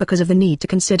commitment because of the need to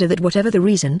consider that whatever the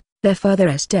reason, their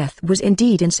father's death was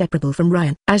indeed inseparable from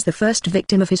Ryan. As the first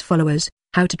victim of his followers,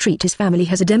 how to treat his family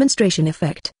has a demonstration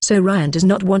effect. So Ryan does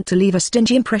not want to leave a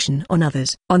stingy impression on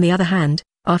others. On the other hand,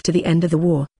 after the end of the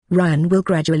war, Ryan will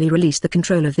gradually release the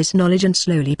control of this knowledge and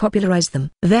slowly popularize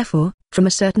them. Therefore, from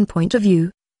a certain point of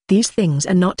view, these things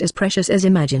are not as precious as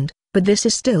imagined, but this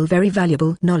is still very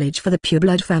valuable knowledge for the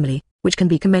pure-blood family, which can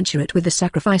be commensurate with the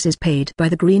sacrifices paid by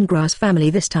the Greengrass family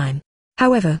this time.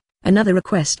 However, another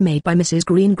request made by Mrs.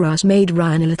 Greengrass made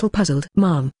Ryan a little puzzled.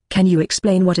 Mom, can you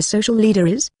explain what a social leader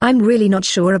is? I'm really not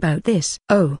sure about this.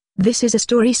 Oh, this is a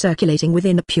story circulating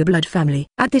within the pure-blood family.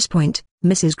 At this point,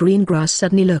 Mrs. Greengrass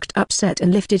suddenly looked upset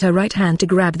and lifted her right hand to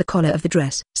grab the collar of the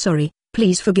dress. Sorry,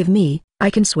 please forgive me. I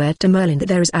can swear to Merlin that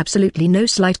there is absolutely no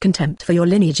slight contempt for your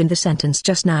lineage in the sentence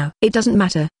just now. It doesn't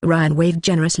matter. Ryan waved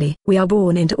generously. We are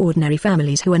born into ordinary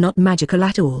families who are not magical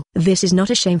at all. This is not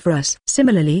a shame for us.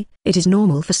 Similarly, it is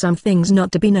normal for some things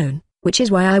not to be known, which is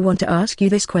why I want to ask you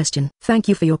this question. Thank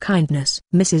you for your kindness.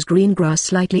 Mrs. Greengrass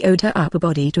slightly owed her upper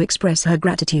body to express her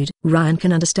gratitude. Ryan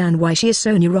can understand why she is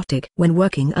so neurotic. When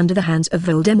working under the hands of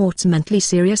Voldemort's mentally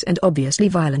serious and obviously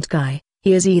violent guy,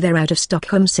 he is either out of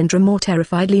Stockholm Syndrome or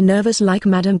terrifiedly nervous like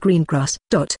Madame Greengrass.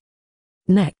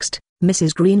 Next,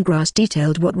 Mrs. Greengrass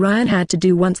detailed what Ryan had to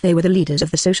do once they were the leaders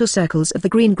of the social circles of the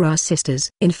Greengrass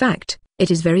sisters. In fact, it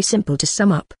is very simple to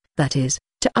sum up, that is,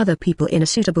 to other people in a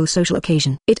suitable social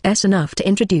occasion. It's enough to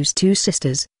introduce two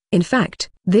sisters, In fact,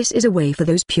 this is a way for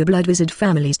those pureblood wizard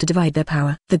families to divide their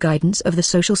power. The guidance of the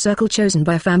social circle chosen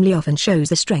by a family often shows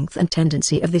the strength and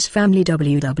tendency of this family.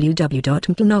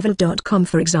 www.mplnovel.com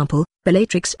For example,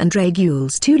 Bellatrix and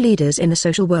Dragule's two leaders in the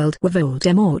social world were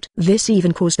Voldemort. This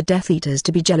even caused the Death Eaters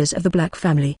to be jealous of the Black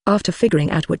family. After figuring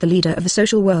out what the leader of the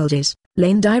social world is,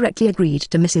 Lane directly agreed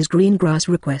to Mrs. Greengrass'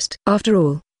 request. After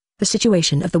all, the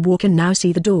situation of the war can now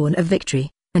see the dawn of victory,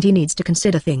 and he needs to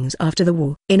consider things after the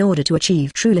war. In order to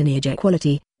achieve true lineage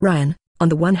equality, Ryan, on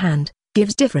the one hand,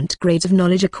 gives different grades of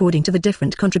knowledge according to the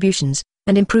different contributions,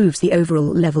 and improves the overall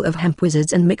level of hemp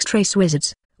wizards and mixed-race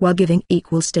wizards, while giving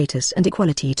equal status and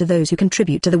equality to those who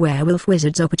contribute to the werewolf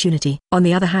wizard's opportunity. On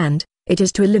the other hand, it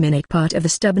is to eliminate part of the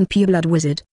stubborn pureblood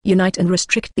wizard, unite and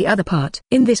restrict the other part.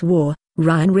 In this war,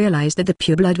 Ryan realized that the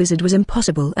pureblood wizard was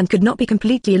impossible and could not be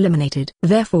completely eliminated.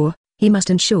 Therefore, he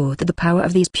must ensure that the power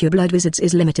of these pureblood wizards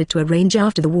is limited to a range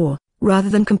after the war, rather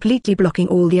than completely blocking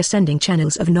all the ascending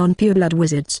channels of non-pureblood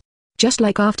wizards. Just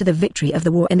like after the victory of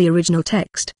the war in the original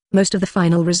text, most of the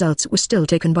final results were still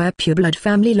taken by a pureblood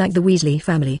family like the Weasley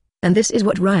family, and this is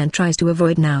what Ryan tries to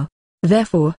avoid now.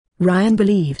 Therefore, Ryan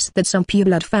believes that some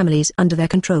pureblood families under their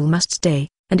control must stay,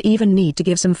 and even need to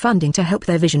give some funding to help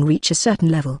their vision reach a certain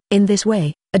level. In this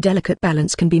way, a delicate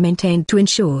balance can be maintained to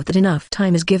ensure that enough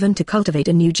time is given to cultivate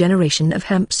a new generation of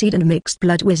hemp seed and mixed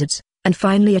blood wizards, and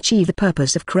finally achieve the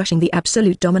purpose of crushing the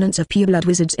absolute dominance of pureblood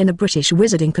wizards in the British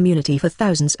wizarding community for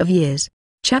thousands of years.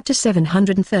 Chapter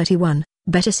 731,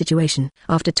 Better Situation.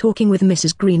 After talking with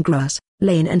Mrs. Greengrass,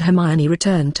 Lane and Hermione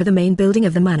returned to the main building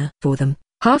of the manor. For them,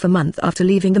 half a month after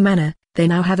leaving the manor, they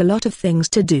now have a lot of things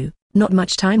to do, not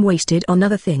much time wasted on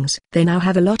other things. They now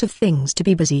have a lot of things to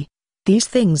be busy. These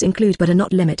things include but are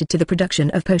not limited to the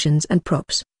production of potions and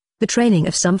props, the training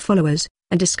of some followers,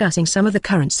 and discussing some of the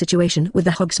current situation with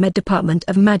the Hogsmeade Department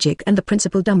of Magic and the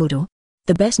Principal Dumbledore.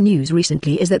 The best news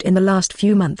recently is that in the last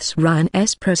few months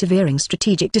Ryan's persevering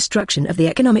strategic destruction of the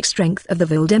economic strength of the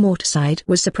Voldemort side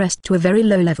was suppressed to a very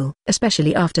low level,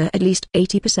 especially after at least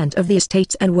 80% of the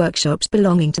estates and workshops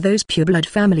belonging to those pureblood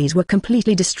families were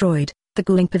completely destroyed. The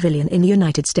Ghouling Pavilion in the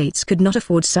United States could not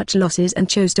afford such losses and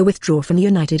chose to withdraw from the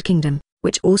United Kingdom,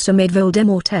 which also made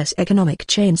Voldemort's economic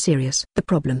chain serious. The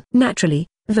problem. Naturally,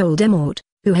 Voldemort,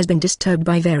 who has been disturbed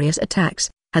by various attacks,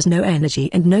 has no energy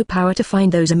and no power to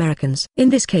find those Americans. In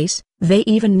this case, they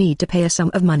even need to pay a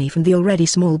sum of money from the already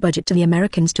small budget to the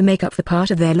Americans to make up for part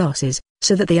of their losses,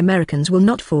 so that the Americans will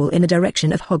not fall in the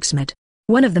direction of Hogsmeade.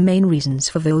 One of the main reasons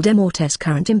for Voldemort's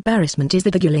current embarrassment is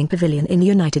that the Ghouling Pavilion in the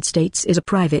United States is a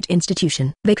private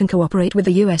institution. They can cooperate with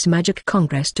the U.S. Magic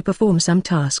Congress to perform some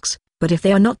tasks, but if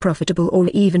they are not profitable or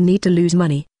even need to lose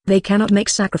money, they cannot make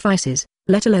sacrifices,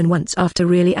 let alone once after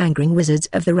really angering wizards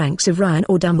of the ranks of Ryan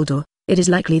or Dumbledore. It is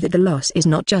likely that the loss is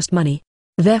not just money.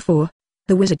 Therefore,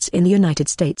 the wizards in the United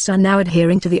States are now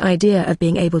adhering to the idea of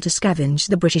being able to scavenge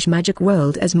the British magic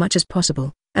world as much as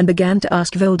possible, and began to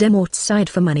ask Voldemort's side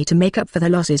for money to make up for their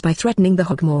losses by threatening the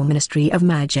Hogwarts Ministry of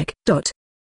Magic.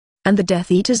 And the Death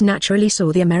Eaters naturally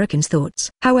saw the Americans' thoughts.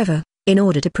 However, in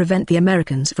order to prevent the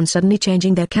Americans from suddenly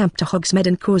changing their camp to Hogsmeade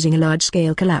and causing a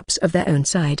large-scale collapse of their own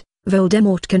side,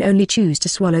 Voldemort can only choose to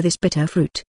swallow this bitter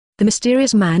fruit. The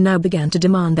mysterious man now began to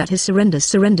demand that his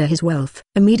surrender his wealth.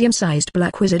 A medium-sized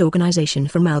black wizard organization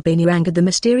from Albania angered the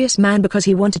mysterious man because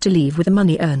he wanted to leave with the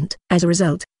money earned. As a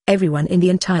result, everyone in the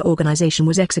entire organization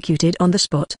was executed on the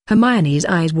spot. Hermione's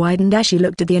eyes widened as she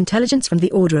looked at the intelligence from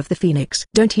the Order of the Phoenix.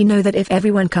 Don't he know that if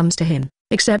everyone comes to him,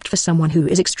 except for someone who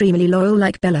is extremely loyal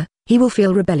like Bella, he will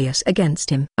feel rebellious against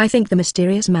him? I think the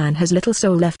mysterious man has little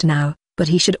soul left now, but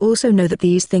he should also know that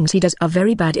these things he does are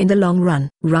very bad in the long run.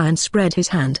 Ryan spread his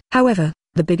hand. However,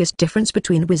 the biggest difference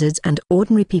between wizards and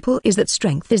ordinary people is that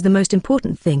strength is the most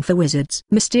important thing for wizards.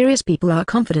 Mysterious people are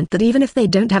confident that even if they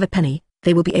don't have a penny,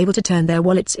 they will be able to turn their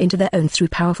wallets into their own through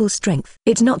powerful strength.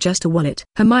 It's not just a wallet.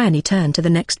 Hermione turned to the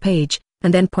next page,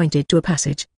 and then pointed to a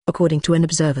passage. According to an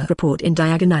observer report in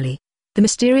Diagon Alley, the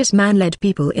mysterious man led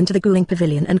people into the Ghouling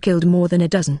Pavilion and killed more than a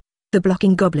dozen. The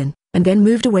blocking goblin, and then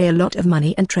moved away a lot of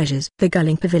money and treasures. The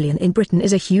Ghouling Pavilion in Britain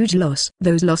is a huge loss.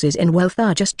 Those losses in wealth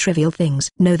are just trivial things.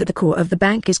 Know that the core of the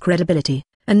bank is credibility,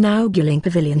 and now Ghouling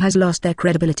Pavilion has lost their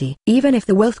credibility. Even if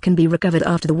the wealth can be recovered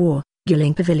after the war,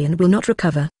 Ghouling Pavilion will not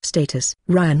recover. Status.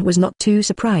 Ryan was not too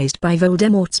surprised by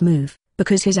Voldemort's move,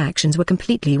 because his actions were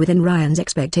completely within Ryan's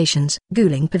expectations.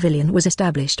 Ghouling Pavilion was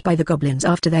established by the goblins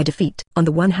after their defeat. On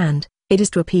the one hand, it is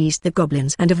to appease the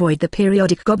goblins and avoid the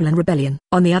periodic goblin rebellion.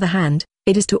 On the other hand,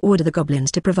 it is to order the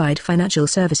goblins to provide financial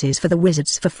services for the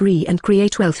wizards for free and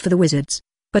create wealth for the wizards.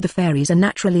 But the fairies are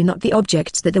naturally not the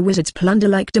objects that the wizards plunder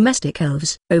like domestic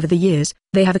elves. Over the years,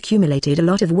 they have accumulated a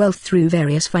lot of wealth through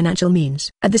various financial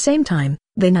means. At the same time,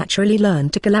 They naturally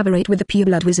learned to collaborate with the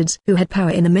pureblood wizards who had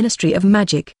power in the Ministry of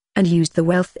Magic, and used the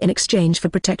wealth in exchange for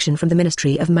protection from the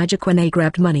Ministry of Magic when they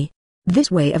grabbed money.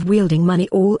 This way of wielding money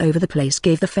all over the place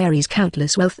gave the fairies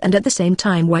countless wealth and at the same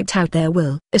time wiped out their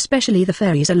will. Especially the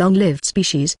fairies are long-lived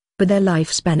species, but their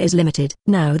lifespan is limited.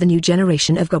 Now the new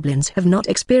generation of goblins have not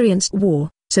experienced war,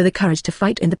 so the courage to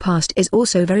fight in the past is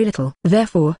also very little.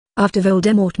 Therefore, after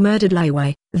Voldemort murdered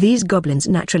Laiwai, these goblins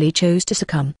naturally chose to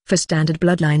succumb. For standard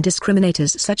bloodline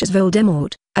discriminators such as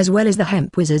Voldemort, as well as the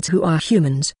hemp wizards who are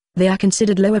humans, they are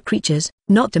considered lower creatures,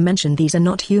 not to mention these are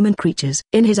not human creatures.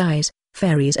 In his eyes,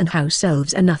 fairies and house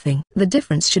elves are nothing. The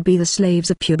difference should be the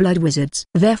slaves of pureblood wizards.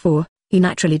 Therefore, he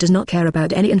naturally does not care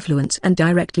about any influence and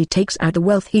directly takes out the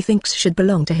wealth he thinks should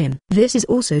belong to him. This is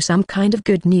also some kind of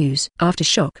good news. After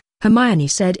shock, Hermione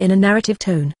said in a narrative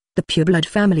tone, the pureblood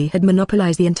family had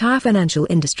monopolized the entire financial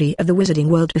industry of the wizarding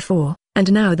world before,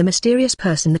 and now the mysterious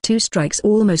person the two strikes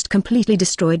almost completely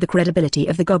destroyed the credibility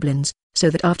of the goblins, so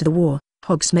that after the war,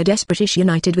 Hogsmeade's British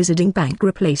United Wizarding Bank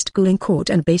replaced Cooling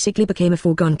Court and basically became a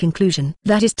foregone conclusion.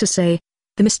 That is to say,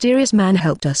 the mysterious man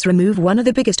helped us remove one of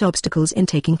the biggest obstacles in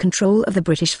taking control of the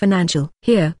British financial.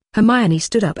 Here, Hermione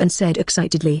stood up and said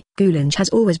excitedly, Goulange has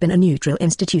always been a neutral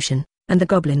institution, and the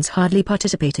goblins hardly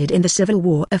participated in the civil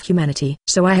war of humanity.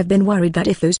 So I have been worried that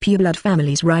if those pureblood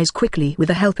families rise quickly with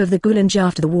the help of the Goulange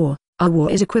after the war, our war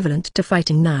is equivalent to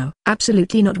fighting now.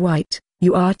 Absolutely not, White.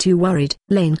 You are too worried.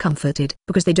 Lane comforted.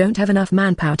 Because they don't have enough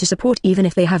manpower to support even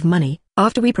if they have money.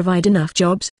 After we provide enough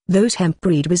jobs, those hemp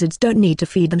breed wizards don't need to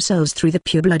feed themselves through the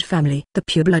pureblood family. The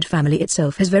pureblood family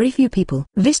itself has very few people.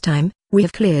 This time, we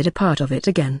have cleared a part of it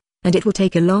again, and it will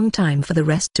take a long time for the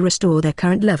rest to restore their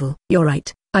current level. You're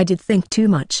right. I did think too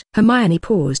much. Hermione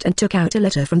paused and took out a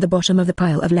letter from the bottom of the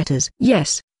pile of letters.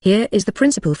 Yes, here is the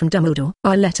principal from Dumbledore.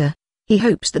 Our letter. He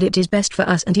hopes that it is best for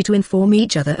us and he to inform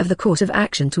each other of the course of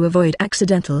action to avoid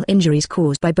accidental injuries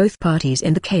caused by both parties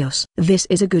in the chaos. This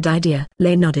is a good idea.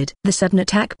 Lane nodded. The sudden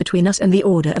attack between us and the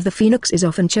Order of the Phoenix is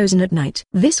often chosen at night.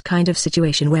 This kind of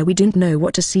situation where we don't know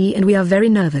what to see and we are very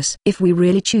nervous. If we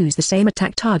really choose the same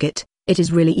attack target, it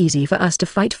is really easy for us to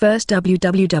fight first.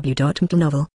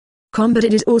 www.mtlnovel.com. But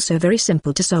it is also very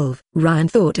simple to solve. Ryan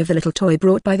thought of the little toy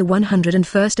brought by the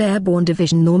 101st Airborne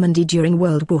Division Normandy during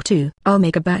World War II. I'll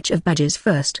make a batch of badges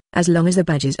first. As long as the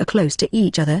badges are close to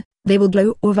each other, they will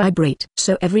glow or vibrate.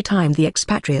 So every time the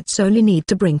expatriates only need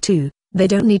to bring two, they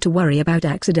don't need to worry about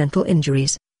accidental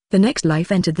injuries. The next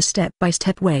life entered the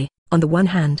step-by-step way. On the one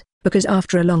hand, because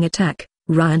after a long attack,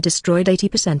 Ryan destroyed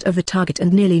 80% of the target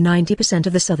and nearly 90%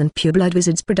 of the Southern Pureblood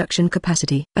Wizards' production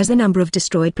capacity. As the number of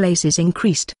destroyed places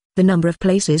increased, the number of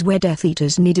places where Death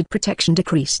Eaters needed protection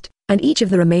decreased, and each of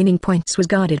the remaining points was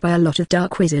guarded by a lot of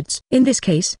dark wizards. In this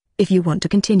case, if you want to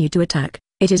continue to attack,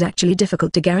 it is actually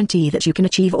difficult to guarantee that you can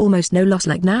achieve almost no loss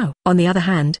like now. On the other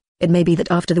hand, it may be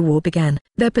that after the war began,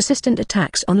 their persistent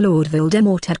attacks on Lord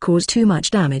Voldemort had caused too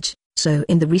much damage, so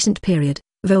in the recent period,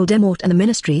 Voldemort and the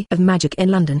Ministry of Magic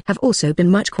in London have also been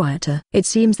much quieter. It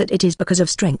seems that it is because of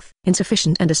strength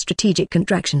insufficient and a strategic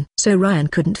contraction. So Ryan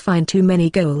couldn't find too many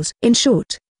goals. In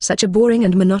short, such a boring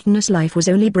and monotonous life was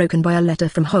only broken by a letter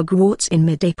from Hogwarts in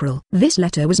mid-April. This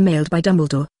letter was mailed by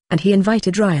Dumbledore, and he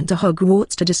invited Ryan to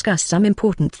Hogwarts to discuss some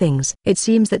important things. It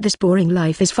seems that this boring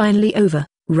life is finally over,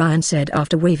 Ryan said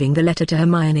after waving the letter to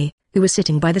Hermione, who was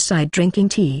sitting by the side drinking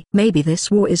tea. Maybe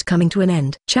this war is coming to an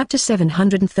end. Chapter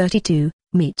 732,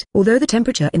 Meet. Although the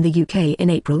temperature in the UK in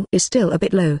April is still a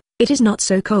bit low, it is not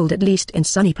so cold, at least in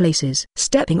sunny places.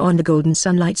 Stepping on the golden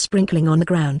sunlight sprinkling on the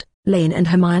ground, Lane and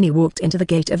Hermione walked into the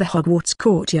gate of the Hogwarts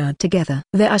courtyard together.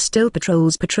 There are still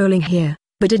patrols patrolling here,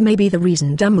 but it may be the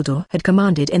reason Dumbledore had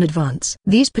commanded in advance.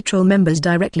 These patrol members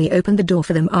directly opened the door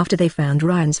for them after they found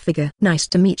Ryan's figure. Nice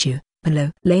to meet you,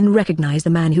 Hello. Lane recognized the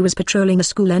man who was patrolling the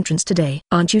school entrance today.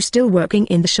 Aren't you still working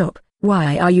in the shop?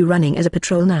 Why are you running as a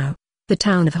patrol now? The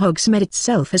town of Hogsmeade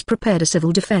itself has prepared a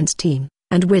civil defense team,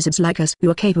 and wizards like us who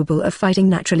are capable of fighting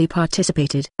naturally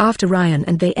participated. After Ryan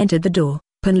and they entered the door,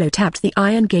 Punlo tapped the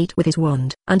iron gate with his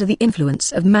wand. Under the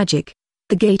influence of magic,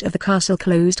 the gate of the castle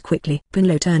closed quickly.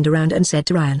 Punlo turned around and said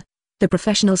to Ryan, "The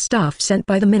professional staff sent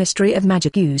by the Ministry of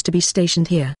Magic used to be stationed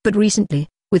here. But recently,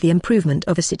 with the improvement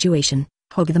of the situation,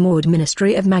 the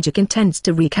Ministry of Magic intends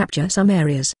to recapture some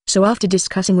areas." So after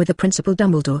discussing with the Principal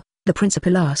Dumbledore, the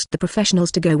principal asked the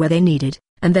professionals to go where they needed,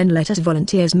 and then let us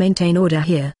volunteers maintain order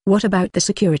here. What about the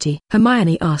security?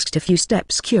 Hermione asked a few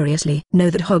steps curiously. Know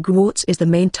that Hogwarts is the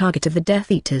main target of the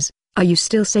Death Eaters. Are you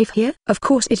still safe here? Of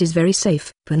course it is very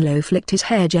safe. Punlo flicked his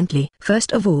hair gently.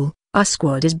 First of all, our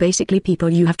squad is basically people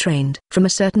you have trained. From a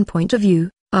certain point of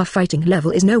view, our fighting level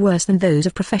is no worse than those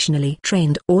of professionally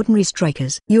trained ordinary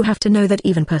strikers. You have to know that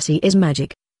even Percy is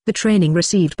magic. The training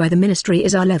received by the Ministry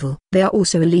is our level. They are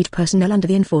also elite personnel under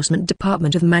the Enforcement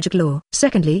Department of Magic Law.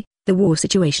 Secondly, the war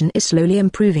situation is slowly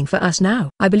improving for us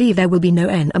now. I believe there will be no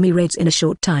enemy raids in a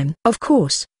short time. Of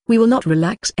course, we will not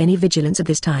relax any vigilance at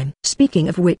this time. Speaking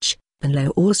of which,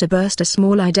 Penlo also burst a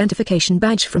small identification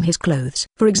badge from his clothes.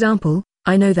 For example,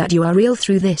 I know that you are real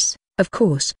through this. Of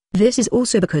course, this is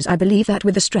also because I believe that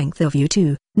with the strength of you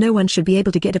two, no one should be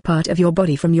able to get a part of your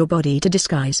body from your body to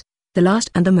disguise. The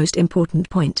last and the most important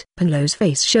point. Penlo's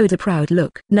face showed a proud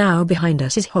look. Now behind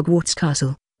us is Hogwarts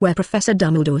Castle, where Professor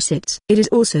Dumbledore sits. It is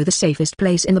also the safest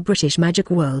place in the British magic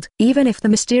world. Even if the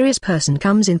mysterious person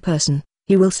comes in person,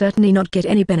 he will certainly not get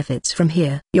any benefits from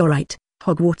here. You're right,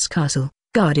 Hogwarts Castle,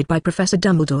 guarded by Professor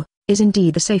Dumbledore, is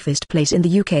indeed the safest place in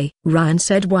the UK, Ryan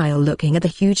said while looking at the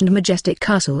huge and majestic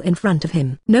castle in front of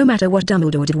him. No matter what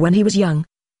Dumbledore did when he was young,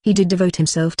 he did devote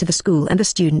himself to the school and the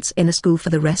students in the school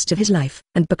for the rest of his life.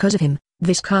 And because of him,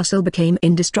 this castle became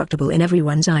indestructible in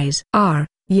everyone's eyes.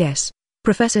 Yes.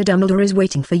 Professor Dumbledore is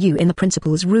waiting for you in the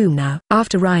principal's room now.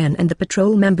 After Ryan and the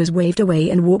patrol members waved away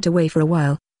and walked away for a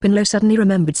while, Penlo suddenly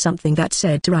remembered something that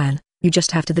said to Ryan, "You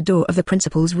just have to the door of the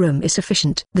principal's room is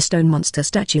sufficient. The stone monster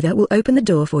statue there will open the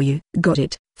door for you." Got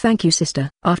it. Thank you, sister.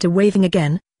 After waving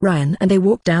again, Ryan and they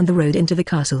walked down the road into the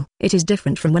castle. It is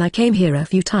different from when I came here a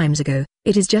few times ago.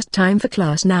 It is just time for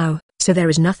class now, so there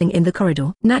is nothing in the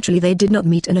corridor. Naturally they did not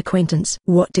meet an acquaintance.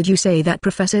 What did you say that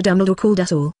Professor Dumbledore called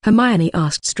us all? Hermione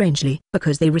asked strangely.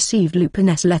 Because they received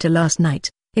Lupin's letter last night,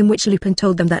 in which Lupin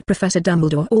told them that Professor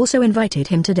Dumbledore also invited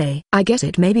him today. I guess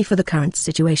it may be for the current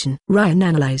situation. Ryan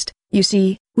analyzed. You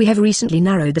see, we have recently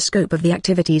narrowed the scope of the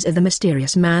activities of the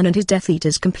mysterious man and his Death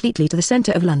Eaters completely to the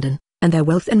center of London, and their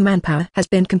wealth and manpower has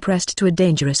been compressed to a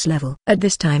dangerous level. At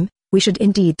this time, we should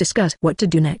indeed discuss what to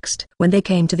do next. When they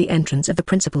came to the entrance of the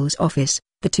principal's office,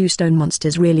 the two stone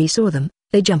monsters really saw them.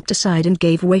 They jumped aside and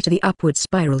gave way to the upward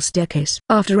spiral staircase.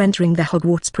 After entering the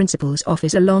Hogwarts principal's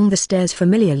office along the stairs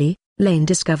familiarly, Lane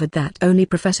discovered that only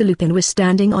Professor Lupin was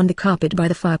standing on the carpet by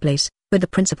the fireplace, but the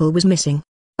principal was missing.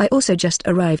 I also just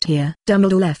arrived here.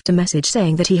 Dumbledore left a message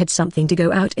saying that he had something to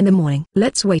go out in the morning.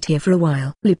 Let's wait here for a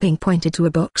while. Lupin pointed to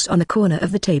a box on the corner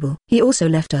of the table. He also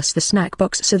left us the snack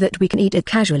box so that we can eat it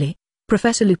casually.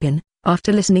 Professor Lupin,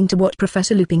 after listening to what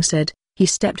Professor Lupin said, he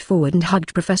stepped forward and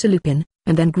hugged Professor Lupin,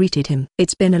 and then greeted him.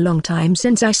 It's been a long time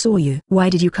since I saw you. Why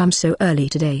did you come so early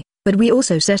today? But we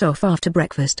also set off after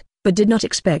breakfast, but did not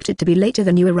expect it to be later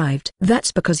than you arrived.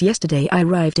 That's because yesterday I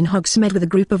arrived in Hogsmeade with a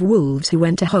group of wolves who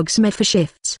went to Hogsmeade for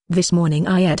shifts. This morning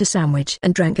I ate a sandwich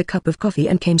and drank a cup of coffee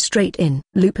and came straight in.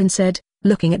 Lupin said,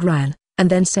 looking at Ryan, and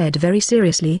then said very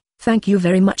seriously, thank you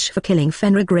very much for killing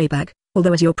Fenrir Greyback,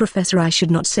 although as your professor I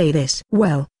should not say this.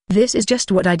 Well, this is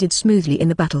just what I did smoothly in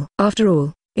the battle. After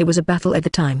all, it was a battle at the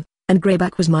time, and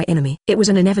Greyback was my enemy. It was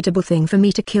an inevitable thing for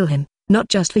me to kill him, not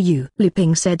just for you.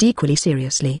 Lupin said equally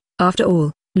seriously. After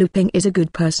all, Lupin is a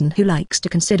good person who likes to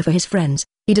consider for his friends.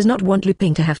 He does not want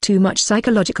Lupin to have too much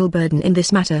psychological burden in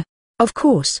this matter. Of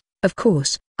course,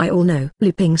 I all know.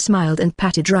 Lupin smiled and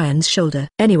patted Ryan's shoulder.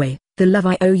 Anyway, the love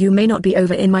I owe you may not be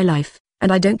over in my life, and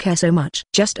I don't care so much.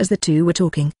 Just as the two were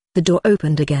talking, the door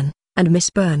opened again, and Miss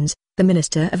Burns, the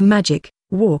Minister of Magic,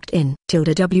 walked in.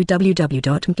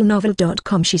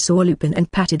 www.mplnovel.com. She saw Lupin and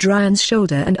patted Ryan's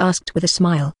shoulder and asked with a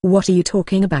smile, what are you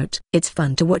talking about? It's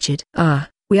fun to watch it.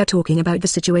 We are talking about the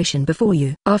situation before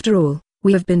you. After all,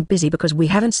 we have been busy because we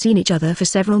haven't seen each other for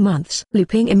several months.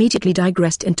 Lupin immediately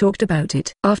digressed and talked about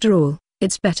it. After all,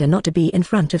 it's better not to be in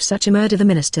front of such a murder, the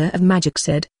Minister of Magic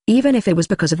said, even if it was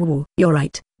because of war. You're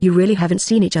right, you really haven't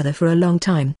seen each other for a long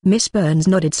time. Miss Burns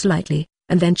nodded slightly,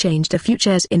 and then changed a few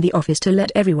chairs in the office to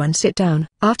let everyone sit down.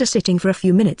 After sitting for a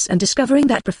few minutes and discovering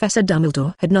that Professor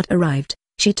Dumbledore had not arrived,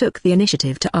 she took the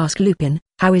initiative to ask Lupin,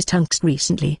 how is Tonks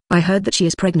recently? I heard that she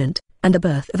is pregnant, and the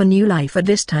birth of a new life at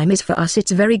this time is for us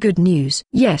it's very good news.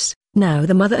 Yes, now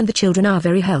the mother and the children are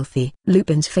very healthy.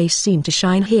 Lupin's face seemed to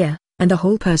shine here, and the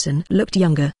whole person looked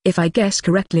younger. If I guess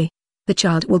correctly, the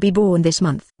child will be born this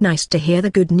month. Nice to hear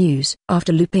the good news.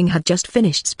 After Lupin had just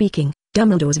finished speaking,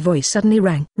 Dumbledore's voice suddenly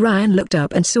rang. Ryan looked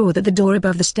up and saw that the door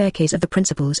above the staircase of the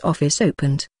principal's office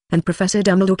opened, and Professor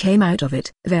Dumbledore came out of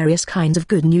it. Various kinds of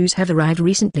good news have arrived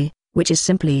recently, which is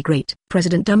simply great.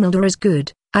 President Dumbledore is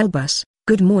good. Albus,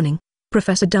 good morning.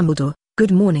 Professor Dumbledore,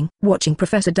 good morning. Watching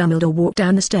Professor Dumbledore walk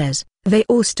down the stairs, they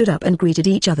all stood up and greeted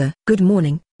each other. Good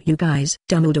morning, you guys,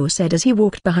 Dumbledore said as he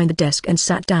walked behind the desk and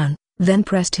sat down, then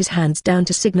pressed his hands down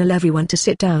to signal everyone to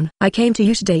sit down. I came to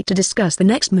you today to discuss the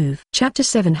next move. Chapter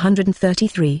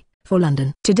 733, for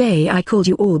London. Today I called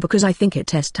you all because I think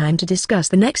it is time to discuss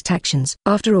the next actions.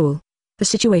 After all, The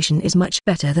situation is much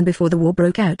better than before the war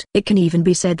broke out. It can even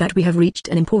be said that we have reached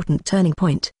an important turning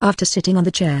point. After sitting on the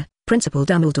chair, Principal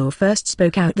Dumbledore first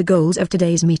spoke out the goals of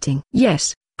today's meeting.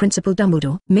 Yes, Principal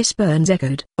Dumbledore, Miss Burns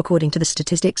echoed. According to the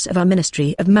statistics of our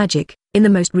Ministry of Magic, in the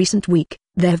most recent week,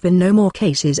 there have been no more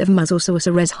cases of muzzle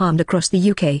sorcerers harmed across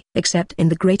the UK, except in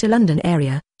the Greater London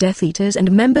area. Death Eaters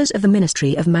and members of the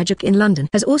Ministry of Magic in London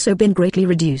has also been greatly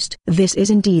reduced. This is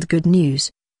indeed good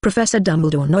news. Professor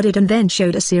Dumbledore nodded and then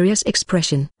showed a serious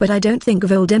expression. But I don't think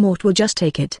Voldemort will just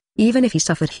take it, even if he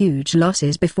suffered huge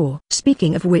losses before.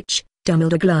 Speaking of which,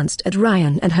 Dumbledore glanced at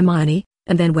Ryan and Hermione,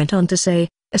 and then went on to say,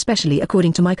 especially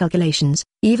according to my calculations,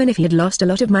 even if he had lost a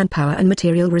lot of manpower and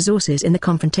material resources in the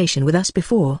confrontation with us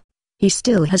before, he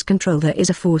still has control. There is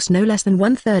a force no less than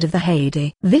 1/3 of the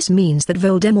heyday. This means that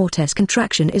Voldemort's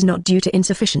contraction is not due to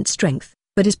insufficient strength,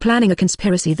 but is planning a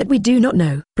conspiracy that we do not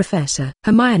know. Professor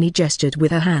Hermione gestured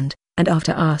with her hand, and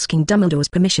after asking Dumbledore's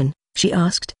permission, she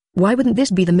asked, why wouldn't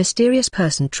this be the mysterious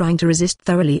person trying to resist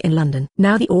thoroughly in London?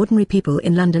 Now the ordinary people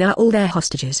in London are all their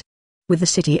hostages. With the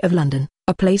City of London,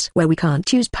 a place where we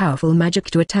can't use powerful magic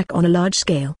to attack on a large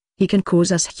scale, he can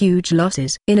cause us huge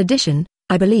losses. In addition,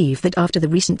 I believe that after the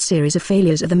recent series of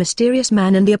failures of the mysterious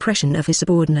man and the oppression of his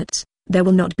subordinates, there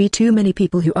will not be too many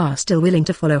people who are still willing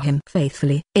to follow him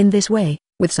faithfully. In this way,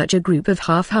 with such a group of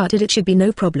half-hearted, it should be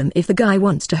no problem if the guy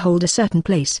wants to hold a certain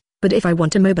place, but if I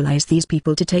want to mobilize these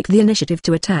people to take the initiative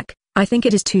to attack, I think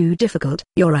it is too difficult.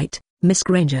 You're right, Miss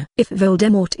Granger. If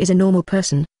Voldemort is a normal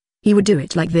person, he would do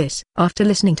it like this. After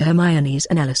listening to Hermione's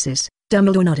analysis,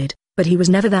 Dumbledore nodded, but he was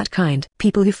never that kind.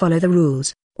 People who follow the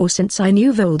rules, or since I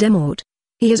knew Voldemort,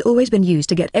 he has always been used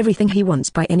to get everything he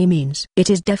wants by any means. It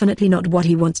is definitely not what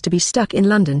he wants to be stuck in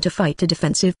London to fight a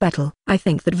defensive battle. I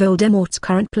think that Voldemort's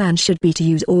current plan should be to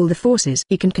use all the forces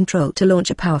he can control to launch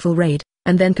a powerful raid,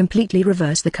 and then completely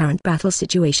reverse the current battle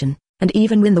situation, and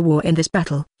even win the war in this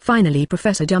battle. Finally,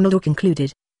 Professor Dumbledore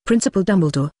concluded, Principal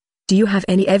Dumbledore, do you have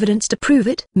any evidence to prove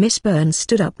it? Miss Burns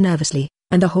stood up nervously,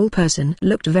 and the whole person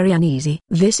looked very uneasy.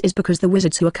 This is because the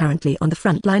wizards who are currently on the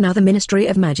front line are the Ministry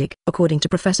of Magic. According to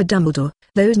Professor Dumbledore,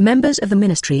 those members of the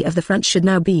Ministry of the Front should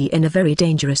now be in a very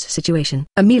dangerous situation.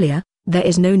 Amelia, there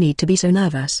is no need to be so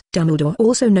nervous. Dumbledore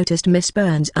also noticed Miss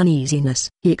Burns' uneasiness.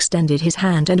 He extended his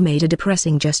hand and made a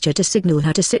depressing gesture to signal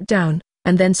her to sit down,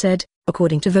 and then said,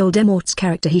 according to Voldemort's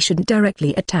character, he shouldn't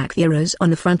directly attack the Aurors on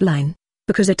the front line,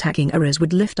 because attacking Aurors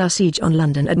would lift our siege on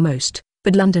London at most.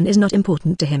 But London is not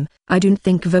important to him. I don't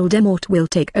think Voldemort will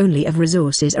take only if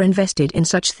resources are invested in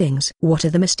such things. What are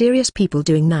the mysterious people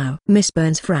doing now? Miss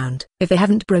Burns frowned. If they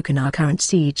haven't broken our current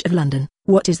siege of London,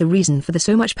 what is the reason for the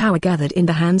so much power gathered in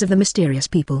the hands of the mysterious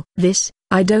people? This,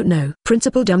 I don't know.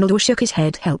 Principal Dumbledore shook his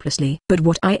head helplessly. But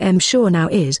what I am sure now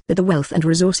is that the wealth and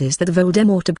resources that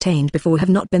Voldemort obtained before have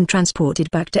not been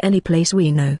transported back to any place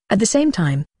we know. At the same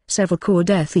time, several core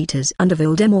Death Eaters under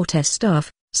Voldemort's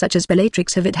staff, such as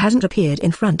Bellatrix hasn't appeared in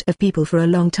front of people for a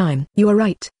long time. You are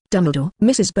right, Dumbledore.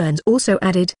 Mrs. Burns also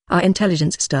added, our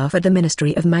intelligence staff at the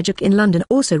Ministry of Magic in London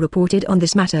also reported on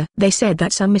this matter. They said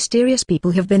that some mysterious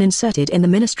people have been inserted in the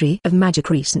Ministry of Magic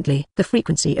recently. The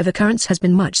frequency of occurrence has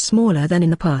been much smaller than in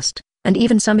the past, and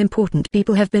even some important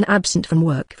people have been absent from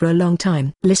work for a long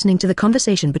time. Listening to the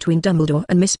conversation between Dumbledore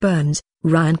and Miss Burns,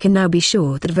 Ryan can now be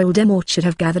sure that Voldemort should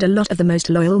have gathered a lot of the most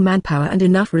loyal manpower and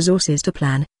enough resources to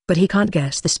plan, but he can't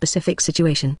guess the specific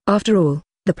situation. After all,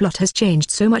 the plot has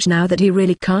changed so much now that he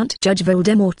really can't judge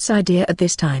Voldemort's idea at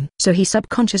this time. So he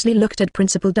subconsciously looked at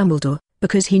Principal Dumbledore,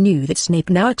 because he knew that Snape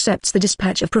now accepts the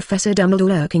dispatch of Professor Dumbledore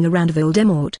lurking around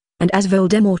Voldemort, and as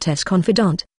Voldemort's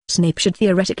confidant, Snape should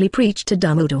theoretically preach to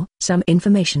Dumbledore some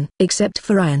information. Except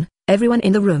for Ryan, everyone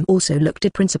in the room also looked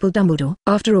at Principal Dumbledore.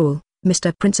 After all,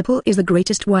 Mr. Principal is the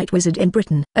greatest white wizard in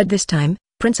Britain. At this time,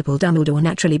 Principal Dumbledore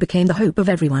naturally became the hope of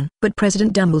everyone. But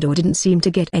President Dumbledore didn't seem to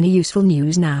get any useful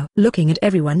news now. Looking at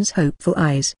everyone's hopeful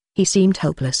eyes, he seemed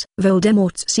helpless.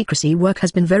 Voldemort's secrecy work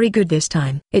has been very good this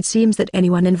time. It seems that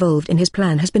anyone involved in his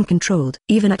plan has been controlled.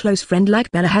 Even a close friend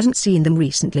like Bella hasn't seen them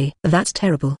recently. That's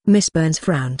terrible. Miss Burns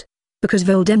frowned, because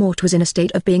Voldemort was in a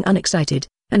state of being unexcited,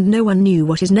 and no one knew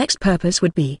what his next purpose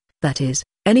would be. That is,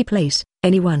 any place,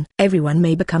 anyone, everyone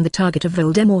may become the target of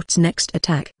Voldemort's next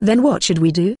attack. Then what should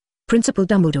we do? Principal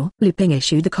Dumbledore. Lupin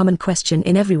issued the common question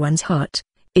in everyone's heart.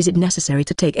 Is it necessary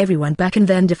to take everyone back and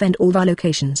then defend all our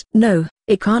locations? No,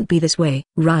 it can't be this way.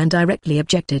 Ryan directly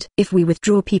objected. If we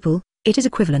withdraw people, it is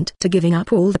equivalent to giving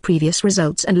up all the previous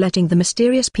results and letting the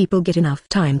mysterious people get enough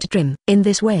time to trim. In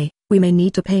this way, we may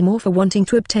need to pay more for wanting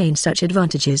to obtain such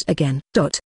advantages again.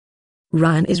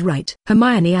 Ryan is right,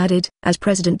 Hermione added. As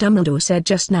President Dumbledore said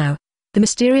just now, The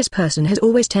mysterious person has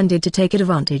always tended to take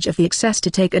advantage of the excess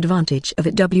to take advantage of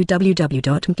it.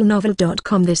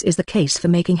 www.mplnovel.com. This is the case for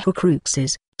making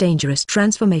Horcrux's dangerous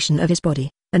transformation of his body,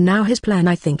 and now his plan.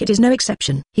 I think it is no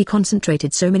exception. He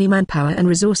concentrated so many manpower and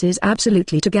resources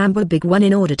absolutely to gamble big one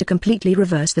in order to completely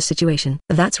reverse the situation.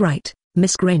 That's right,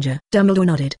 Miss Granger. Dumbledore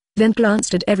nodded, then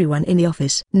glanced at everyone in the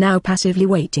office. Now passively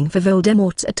waiting for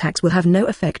Voldemort's attacks will have no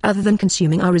effect other than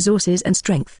consuming our resources and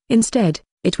strength. Instead,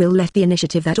 it will let the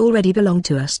initiative that already belonged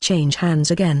to us change hands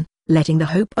again, letting the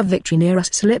hope of victory near us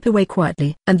slip away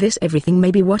quietly. And this everything may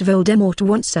be what Voldemort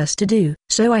wants us to do.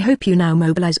 So I hope you now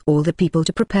mobilize all the people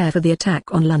to prepare for the attack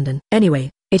on London. Anyway,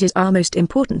 it is our most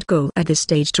important goal at this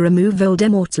stage to remove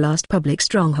Voldemort's last public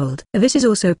stronghold. This is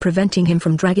also preventing him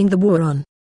from dragging the war on.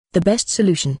 The best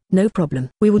solution. No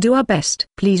problem. We will do our best.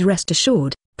 Please rest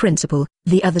assured, Principal.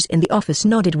 The others in the office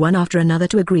nodded one after another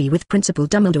to agree with Principal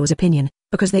Dumbledore's opinion,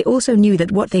 because they also knew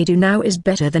that what they do now is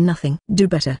better than nothing. Do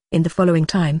better. In the following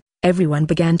time, everyone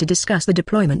began to discuss the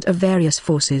deployment of various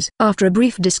forces. After a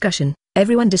brief discussion,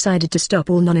 everyone decided to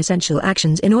stop all non-essential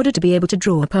actions in order to be able to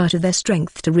draw a part of their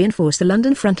strength to reinforce the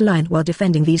London front line while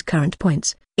defending these current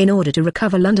points, in order to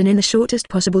recover London in the shortest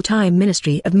possible time.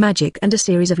 Ministry of Magic and a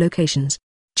series of locations.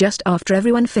 Just after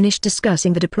everyone finished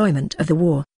discussing the deployment of the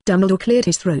war, Dumbledore cleared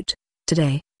his throat.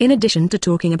 Today, in addition to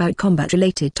talking about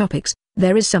combat-related topics,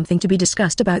 there is something to be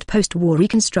discussed about post-war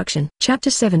reconstruction. Chapter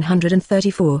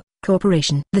 734,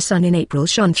 Corporation. The sun in April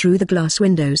shone through the glass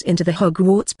windows into the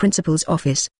Hogwarts principal's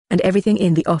office, and everything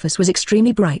in the office was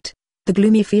extremely bright. The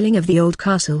gloomy feeling of the old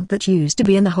castle that used to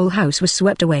be in the whole house was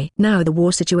swept away. Now the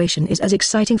war situation is as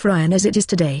exciting for Ian as it is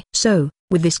today. So,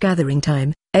 with this gathering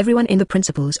time, everyone in the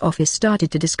principal's office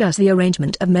started to discuss the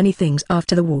arrangement of many things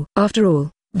after the war. After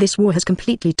all, this war has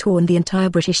completely torn the entire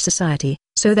British society,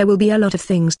 so there will be a lot of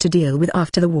things to deal with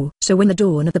after the war. So when the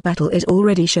dawn of the battle is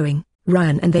already showing,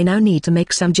 Ryan and they now need to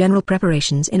make some general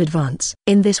preparations in advance.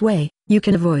 In this way, you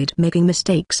can avoid making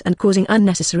mistakes and causing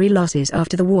unnecessary losses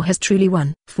after the war has truly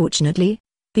won. Fortunately,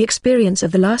 the experience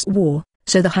of the last war,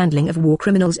 so the handling of war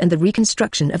criminals and the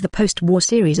reconstruction of the post-war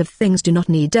series of things do not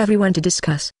need everyone to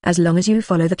discuss. As long as you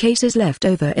follow the cases left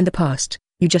over in the past,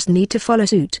 you just need to follow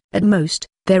suit. At most,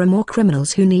 there are more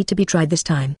criminals who need to be tried this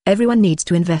time. Everyone needs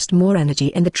to invest more energy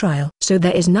in the trial. So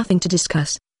there is nothing to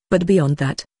discuss. But beyond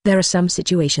that, there are some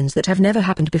situations that have never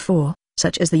happened before,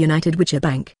 such as the United Witcher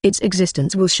Bank. Its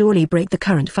existence will surely break the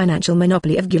current financial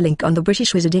monopoly of Gilink on the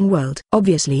British wizarding world.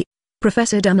 Obviously,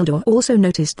 Professor Dumbledore also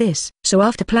noticed this. So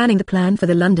after planning the plan for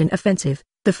the London offensive,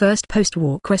 the first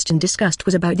post-war question discussed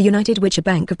was about the United Witcher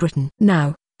Bank of Britain.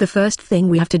 Now, the first thing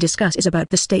we have to discuss is about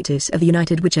the status of the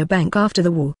United Witcher Bank after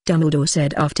the war, Dumbledore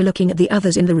said after looking at the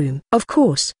others in the room. Of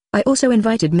course, I also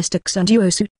invited Mr.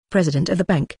 Xanduosu, president of the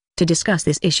bank, to discuss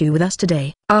this issue with us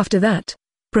today. After that,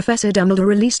 Professor Dumbledore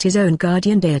released his own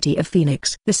guardian deity of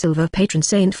Phoenix. The silver patron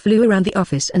saint flew around the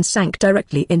office and sank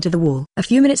directly into the wall. A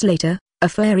few minutes later, a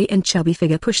furry and chubby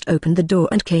figure pushed open the door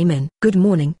and came in. Good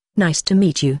morning, nice to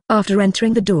meet you. After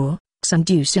entering the door,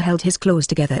 Xanduosu held his claws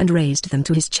together and raised them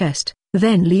to his chest,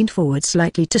 then leaned forward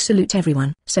slightly to salute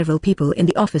everyone. Several people in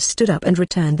the office stood up and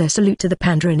returned their salute to the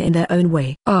Pandaren in their own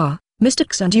way. Ah, Mr.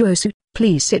 Xanduosu,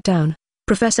 please sit down.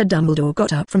 Professor Dumbledore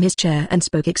got up from his chair and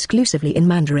spoke exclusively in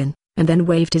Mandarin, and then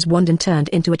waved his wand and turned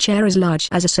into a chair as large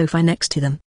as a sofa next to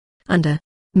them.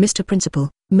 Mr. Principal,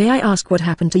 may I ask what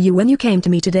happened to you when you came to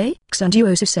me today?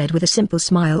 Xanduosu said with a simple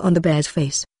smile on the bear's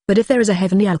face. But if there is a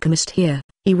heavenly alchemist here,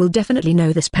 he will definitely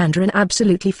know this Pandaren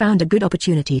absolutely found a good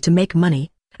opportunity to make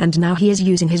money, and now he is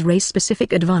using his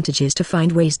race-specific advantages to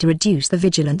find ways to reduce the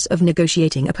vigilance of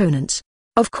negotiating opponents.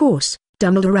 Of course,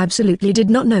 Dumbledore absolutely did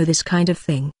not know this kind of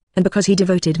thing, and because he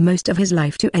devoted most of his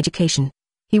life to education,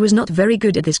 he was not very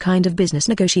good at this kind of business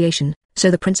negotiation,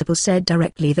 so the principal said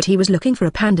directly that he was looking for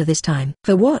a panda this time.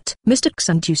 For what? Mr.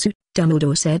 Xanduosu,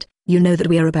 Dumbledore said, you know that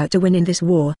we are about to win in this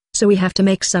war, so we have to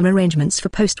make some arrangements for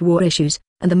post-war issues,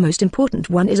 and the most important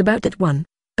one is about that one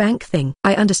bank thing.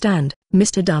 I understand,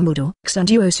 Mr. Dumbledore.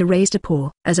 Xanduosu raised a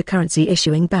paw. As a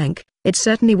currency-issuing bank, it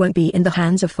certainly won't be in the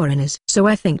hands of foreigners. So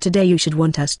I think today you should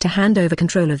want us to hand over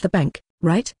control of the bank,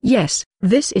 right? Yes,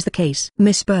 this is the case,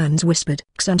 Miss Burns whispered.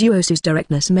 Xanduosu's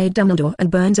directness made Dumbledore and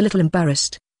Burns a little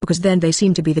embarrassed, because then they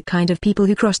seemed to be the kind of people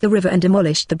who crossed the river and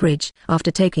demolished the bridge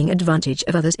after taking advantage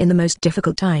of others in the most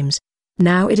difficult times.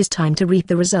 Now it is time to reap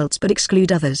the results but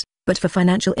exclude others. But for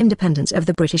financial independence of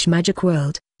the British magic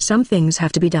world, some things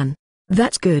have to be done.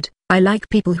 That's good. I like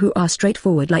people who are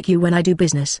straightforward like you when I do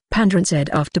business, Pandaren said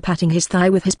after patting his thigh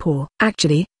with his paw.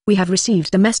 Actually, we have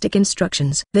received domestic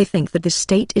instructions. They think that this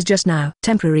state is just now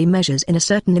temporary measures in a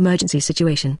certain emergency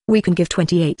situation. We can give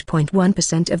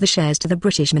 28.1% of the shares to the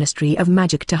British Ministry of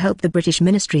Magic to help the British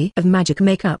Ministry of Magic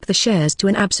make up the shares to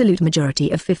an absolute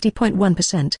majority of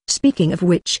 50.1%. Speaking of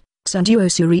which,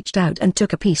 Sanduosu reached out and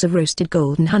took a piece of roasted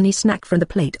golden honey snack from the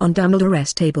plate on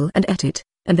Dumbledore's table and ate it,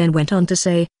 and then went on to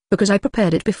say, because I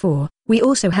prepared it before, we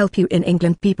also help you in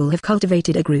England. People have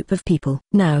cultivated a group of people.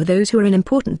 Now those who are in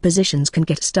important positions can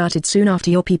get started soon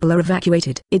after your people are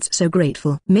evacuated. It's so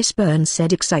grateful, Miss Burns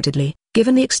said excitedly.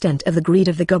 Given the extent of the greed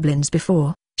of the goblins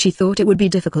before, she thought it would be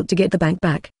difficult to get the bank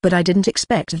back. But I didn't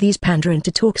expect these Pandaren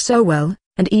to talk so well,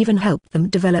 and even help them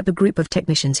develop a group of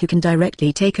technicians who can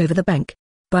directly take over the bank.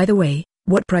 By the way,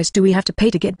 what price do we have to pay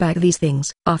to get back these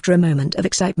things? After a moment of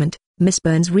excitement, Miss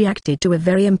Burns reacted to a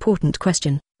very important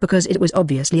question, because it was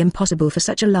obviously impossible for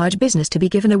such a large business to be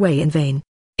given away in vain.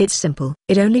 It's simple.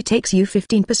 It only takes you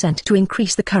 15% to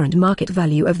increase the current market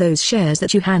value of those shares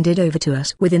that you handed over to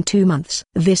us within 2 months.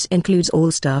 This includes all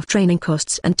staff training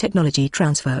costs and technology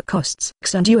transfer costs.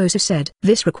 Sanduosu said,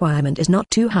 this requirement is not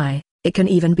too high. It can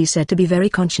even be said to be very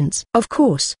conscious. Of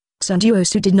course,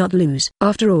 Sanduosu did not lose.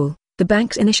 After all, the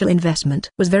bank's initial investment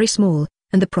was very small,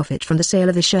 and the profit from the sale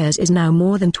of the shares is now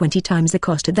more than 20 times the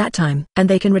cost at that time. And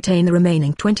they can retain the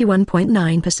remaining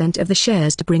 21.9% of the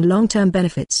shares to bring long-term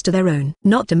benefits to their own.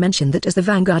 Not to mention that as the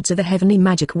vanguards of the heavenly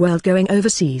magic world going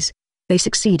overseas, they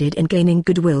succeeded in gaining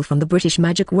goodwill from the British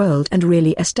magic world and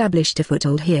really established a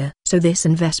foothold here. So this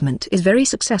investment is very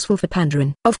successful for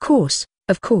Pandaren. Of course,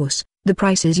 the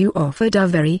prices you offered are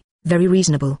very, very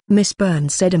reasonable, Miss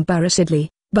Burns said embarrassedly,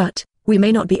 but we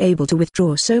may not be able to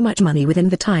withdraw so much money within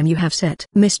the time you have set.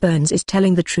 Miss Burns is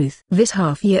telling the truth. This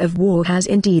half year of war has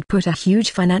indeed put a huge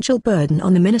financial burden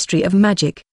on the Ministry of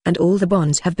Magic, and all the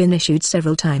bonds have been issued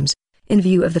several times. In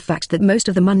view of the fact that most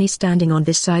of the money standing on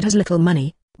this side has little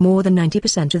money, more than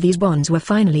 90% of these bonds were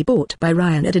finally bought by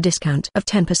Ryan at a discount of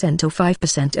 10% or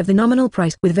 5% of the nominal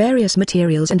price with various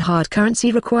materials and hard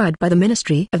currency required by the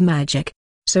Ministry of Magic.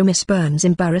 So Miss Burns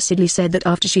embarrassedly said that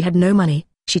after she had no money,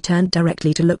 she turned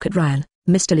directly to look at Ryan.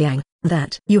 Mr. Liang,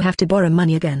 that you have to borrow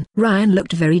money again. Ryan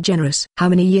looked very generous. How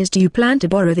many years do you plan to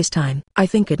borrow this time? I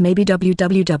think it may be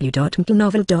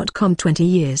www.mtlnovel.com 20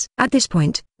 years. At this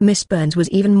point, Miss Burns was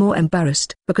even more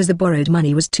embarrassed because the borrowed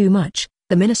money was too much.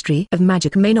 The Ministry of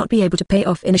Magic may not be able to pay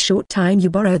off in a short time you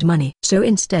borrowed money. So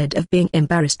instead of being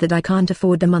embarrassed that I can't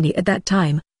afford the money at that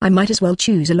time, I might as well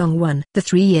choose a long one. The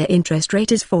 3-year interest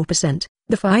rate is 4%,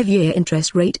 the 5-year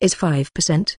interest rate is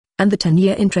 5%. And the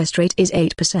 10-year interest rate is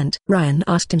 8%. Ryan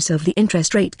asked himself the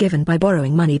interest rate given by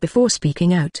borrowing money before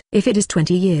speaking out. If it is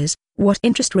 20 years, what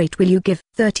interest rate will you give?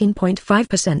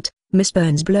 13.5%, Miss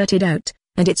Burns blurted out,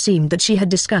 and it seemed that she had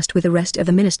discussed with the rest of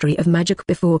the Ministry of Magic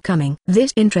before coming.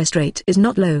 This interest rate is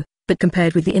not low, but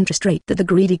compared with the interest rate that the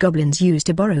greedy goblins used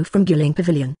to borrow from Gilling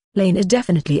Pavilion, Lane is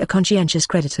definitely a conscientious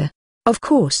creditor. Of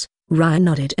course, Ryan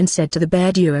nodded and said to the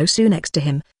bear Duo-su next to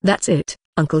him, that's it.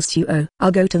 Uncle Suo. I'll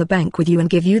go to the bank with you and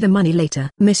give you the money later.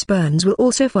 Miss Burns will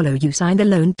also follow you sign the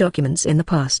loan documents in the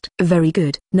past. Very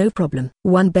good. No problem.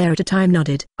 One bear at a time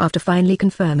nodded. After finally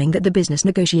confirming that the business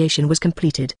negotiation was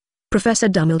completed, Professor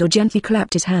Dumbledore gently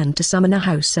clapped his hand to summon a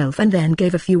house elf and then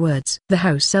gave a few words. The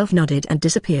house elf nodded and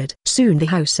disappeared. Soon the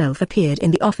house elf appeared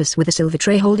in the office with a silver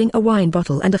tray holding a wine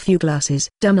bottle and a few glasses.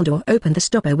 Dumbledore opened the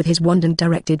stopper with his wand and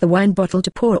directed the wine bottle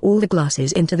to pour all the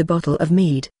glasses into the bottle of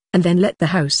mead, and then let the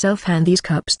house elf hand these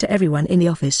cups to everyone in the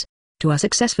office. To our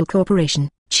successful cooperation,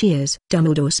 cheers.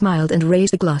 Dumbledore smiled and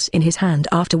raised the glass in his hand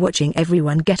after watching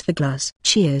everyone get the glass.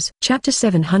 Cheers. Chapter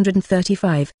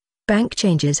 735. Bank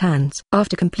changes hands.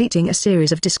 After completing a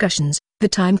series of discussions, the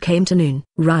time came to noon.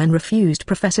 Ryan refused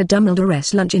Professor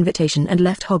Dumbledore's lunch invitation and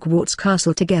left Hogwarts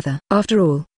Castle together. After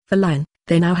all, for Lion,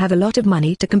 they now have a lot of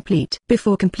money to complete.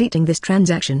 Before completing this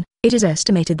transaction, it is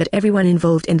estimated that everyone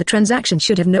involved in the transaction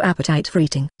should have no appetite for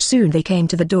eating. Soon they came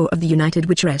to the door of the United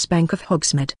Witcheress Bank of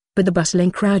Hogsmeade, but the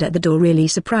bustling crowd at the door really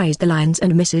surprised the Lions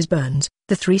and Mrs. Burns.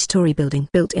 The 3-story building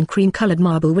built in cream-colored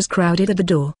marble was crowded at the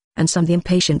door, and the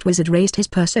impatient wizard raised his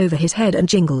purse over his head and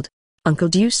jingled. Uncle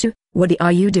Duo-su, what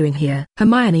are you doing here?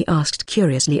 Hermione asked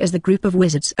curiously as the group of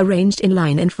wizards arranged in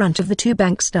line in front of the 2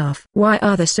 bank staff. Why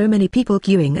are there so many people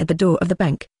queuing at the door of the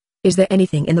bank? Is there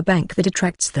anything in the bank that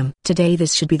attracts them? Today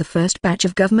this should be the first batch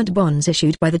of government bonds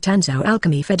issued by the Tanzhou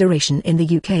Alchemy Federation in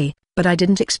the UK, but I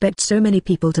didn't expect so many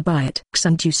people to buy it.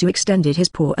 Xandusu extended his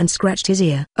paw and scratched his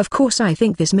ear. Of course I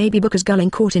think this may be because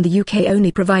Gulling Court in the UK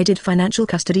only provided financial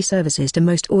custody services to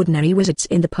most ordinary wizards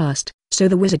in the past, so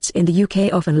the wizards in the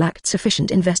UK often lacked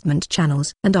sufficient investment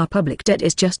channels. And our public debt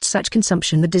is just such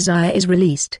consumption the desire is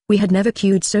released. We had never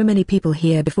queued so many people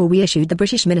here before we issued the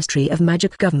British Ministry of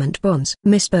Magic government bonds.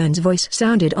 Miss Burns' voice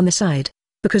sounded on the side.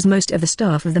 Because most of the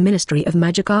staff of the Ministry of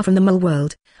Magic are from the Mole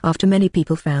world, after many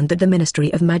people found that the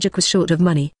Ministry of Magic was short of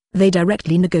money, they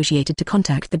directly negotiated to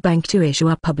contact the bank to issue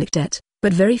our public debt,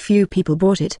 but very few people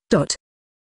bought it.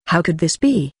 How could this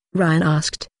be? Ryan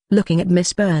asked, looking at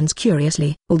Miss Burns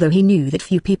curiously. Although he knew that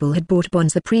few people had bought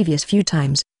bonds the previous few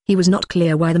times, he was not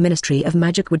clear why the Ministry of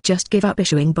Magic would just give up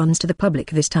issuing bonds to the public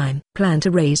this time. Plan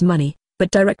to raise money, but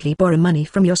directly borrow money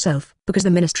from yourself, because the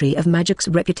Ministry of Magic's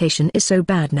reputation is so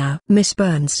bad now. Miss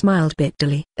Burns smiled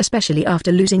bitterly. Especially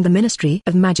after losing the Ministry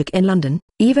of Magic in London,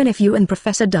 even if you and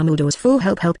Professor Dumbledore's full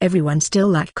help everyone still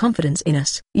lack confidence in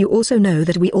us. You also know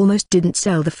that we almost didn't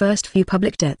sell the first few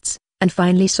public debts, and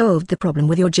finally solved the problem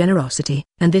with your generosity.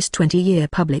 And this 20-year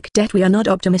public debt we are not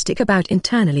optimistic about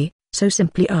internally, so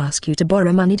simply ask you to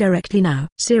borrow money directly now.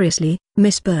 Seriously,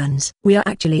 Miss Burns, we are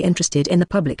actually interested in the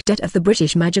public debt of the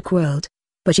British magic world.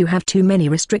 But you have too many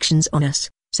restrictions on us,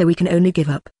 so we can only give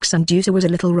up. Xandusa was a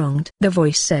little wronged. The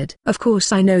voice said, of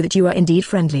course I know that you are indeed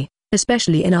friendly,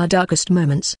 especially in our darkest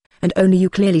moments, and only you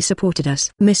clearly supported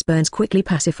us. Miss Burns quickly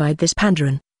pacified this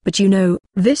pandarin. But you know,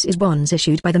 this is bonds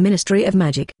issued by the Ministry of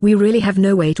Magic. We really have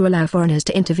no way to allow foreigners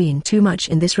to intervene too much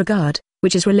in this regard,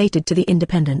 which is related to the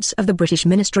independence of the British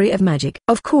Ministry of Magic.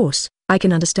 Of course, I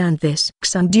can understand this.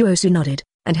 Xanduosu nodded,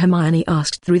 and Hermione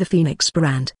asked through the Phoenix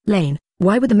brand. Lane,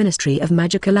 why would the Ministry of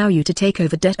Magic allow you to take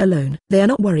over debt alone? They are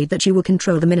not worried that you will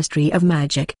control the Ministry of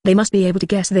Magic. They must be able to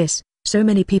guess this. So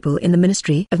many people in the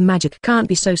Ministry of Magic can't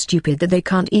be so stupid that they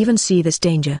can't even see this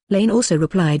danger. Lane also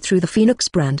replied through the Phoenix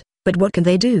brand. But what can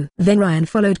they do? Then Ryan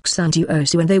followed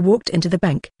Xanduosu and they walked into the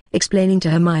bank, explaining to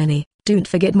Hermione, don't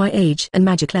forget my age and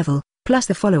magic level, plus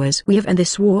the followers we have and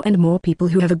this war and more people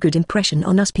who have a good impression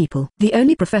on us people. The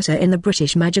only professor in the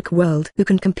British magic world who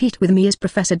can compete with me is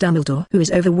Professor Dumbledore, who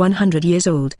is over 100 years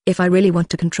old. If I really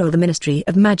want to control the Ministry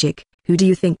of Magic, who do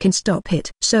you think can stop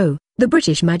it? So, the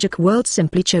British magic world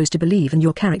simply chose to believe in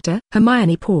your character?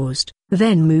 Hermione paused,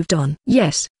 then moved on.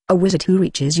 Yes. A wizard who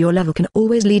reaches your level can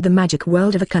always lead the magic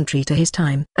world of a country to his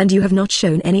time. And you have not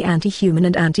shown any anti-human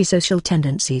and anti-social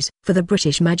tendencies. For the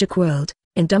British magic world,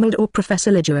 in Dumbledore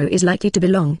Professor Leguo is likely to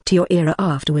belong to your era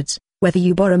afterwards, whether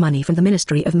you borrow money from the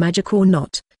Ministry of Magic or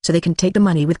not, so they can take the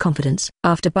money with confidence.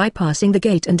 After bypassing the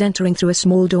gate and entering through a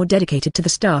small door dedicated to the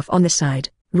staff on the side,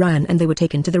 Ryan and they were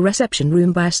taken to the reception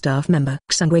room by a staff member.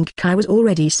 Xanwink Kai was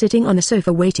already sitting on the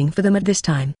sofa waiting for them at this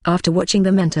time. After watching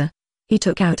them enter, he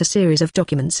took out a series of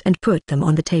documents and put them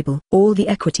on the table. All the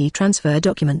equity transfer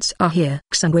documents are here.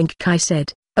 Xanwink Kai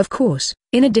said, of course,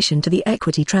 in addition to the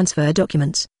equity transfer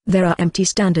documents, there are empty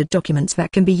standard documents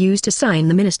that can be used to sign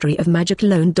the Ministry of Magic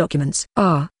loan documents.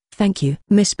 Ah, thank you.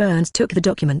 Miss Burns took the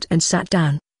document and sat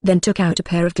down, then took out a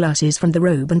pair of glasses from the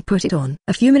robe and put it on.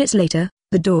 A few minutes later,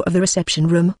 the door of the reception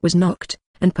room was knocked,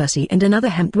 and Percy and another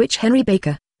hemp witch Henry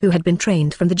Baker, who had been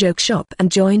trained from the joke shop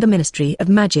and joined the Ministry of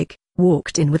Magic,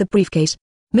 walked in with a briefcase.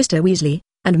 Mr. Weasley,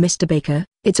 and Mr. Baker,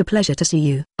 it's a pleasure to see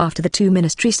you. After the two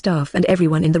ministry staff and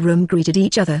everyone in the room greeted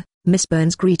each other, Miss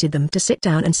Burns greeted them to sit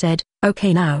down and said,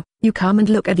 okay now, you come and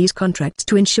look at these contracts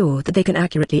to ensure that they can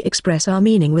accurately express our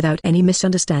meaning without any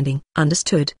misunderstanding.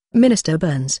 Understood, Minister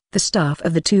Burns. The staff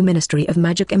of the two Ministry of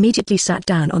Magic immediately sat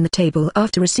down on the table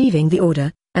after receiving the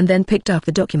order, and then picked up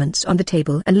the documents on the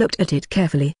table and looked at it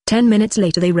carefully. 10 minutes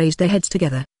later they raised their heads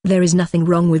together. There is nothing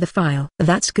wrong with the file.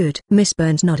 That's good. Miss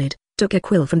Burns nodded, took a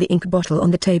quill from the ink bottle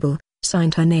on the table,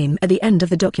 signed her name at the end of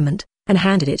the document, and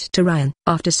handed it to Ryan.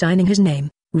 After signing his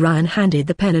name, Ryan handed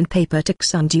the pen and paper to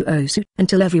Xanduosu.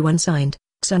 Until everyone signed,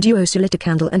 Xanduosu lit a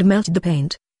candle and melted the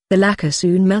paint. The lacquer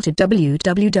soon melted.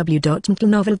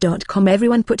 www.mtlnovel.com.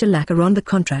 Everyone put a lacquer on the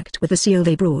contract with the seal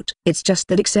they brought. It's just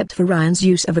that except for Ryan's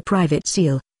use of a private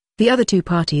seal, the other two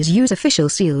parties use official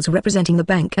seals representing the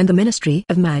bank and the Ministry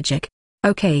of Magic.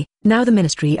 Okay, now the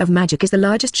Ministry of Magic is the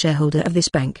largest shareholder of this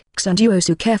bank.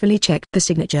 Xanduosu carefully checked the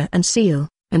signature and seal,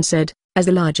 and said, as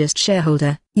the largest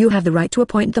shareholder, you have the right to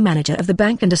appoint the manager of the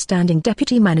bank and a standing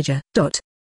deputy manager.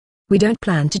 We don't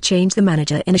plan to change the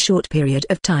manager in a short period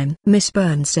of time. Miss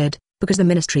Burns said, because the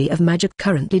Ministry of Magic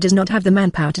currently does not have the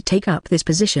manpower to take up this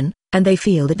position, and they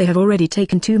feel that they have already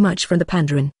taken too much from the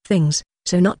Pandaren things,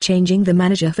 so not changing the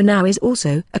manager for now is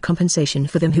also a compensation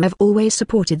for them who have always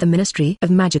supported the Ministry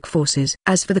of Magic forces.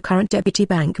 As for the current deputy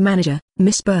bank manager,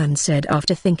 Miss Burns said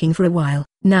after thinking for a while,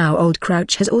 now old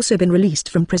Crouch has also been released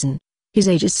from prison. His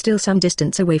age is still some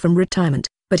distance away from retirement,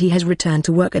 but he has returned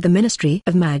to work at the Ministry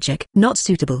of Magic. Not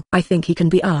suitable. I think he can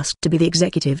be asked to be the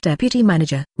executive deputy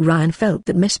manager. Ryan felt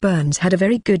that Miss Burns had a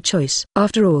very good choice.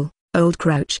 After all, old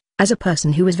Crouch, as a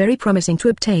person who was very promising to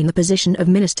obtain the position of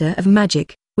Minister of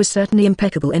Magic, was certainly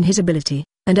impeccable in his ability,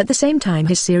 and at the same time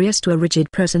his serious to a rigid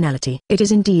personality. It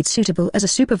is indeed suitable as a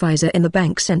supervisor in the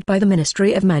bank sent by the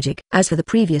Ministry of Magic. As for the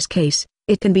previous case,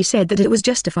 it can be said that it was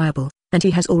justifiable, and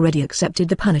he has already accepted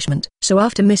the punishment. So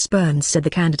after Miss Burns said the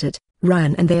candidate,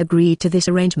 Ryan and they agreed to this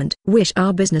arrangement. Wish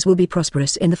our business will be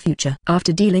prosperous in the future.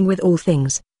 After dealing with all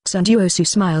things, Sun Duosu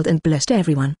smiled and blessed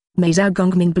everyone. May Zhao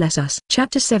Gongming bless us.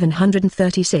 Chapter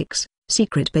 736,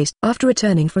 Secret Base. After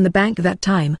returning from the bank that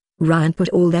time, Ryan put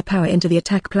all their power into the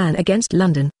attack plan against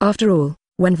London. After all,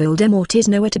 when Voldemort is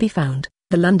nowhere to be found,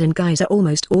 the London guys are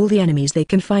almost all the enemies they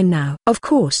can find now. Of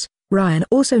course, Ryan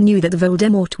also knew that the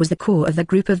Voldemort was the core of the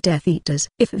group of Death Eaters.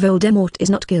 If Voldemort is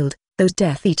not killed, those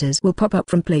Death Eaters will pop up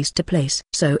from place to place.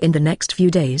 So in the next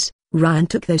few days, Ryan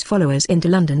took those followers into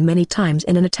London many times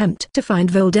in an attempt to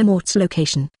find Voldemort's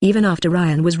location. Even after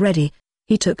Ryan was ready,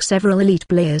 he took several elite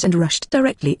players and rushed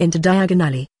directly into Diagon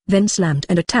Alley, then slammed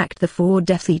and attacked the 4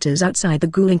 Death Eaters outside the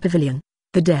Ghouling Pavilion.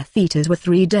 The Death Eaters were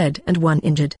 3 dead and 1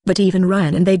 injured. But even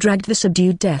Ryan and they dragged the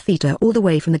subdued Death Eater all the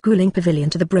way from the Ghouling Pavilion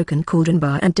to the Broken Cauldron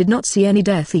Bar and did not see any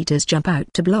Death Eaters jump out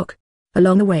to block.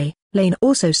 Along the way, Lane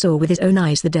also saw with his own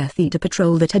eyes the Death Eater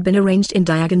patrol that had been arranged in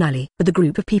Diagon Alley. But the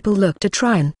group of people looked at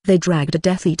Ryan. They dragged a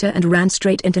Death Eater and ran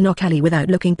straight into Knock Alley without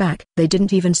looking back. They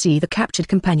didn't even see the captured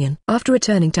companion. After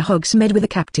returning to Hogsmeade with the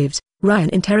captives,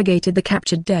 Ryan interrogated the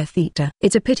captured Death Eater.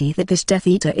 It's a pity that this Death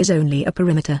Eater is only a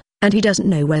perimeter, and he doesn't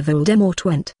know where Voldemort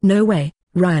went. No way,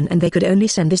 Ryan and they could only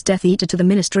send this Death Eater to the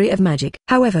Ministry of Magic.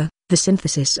 However, the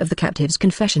synthesis of the captive's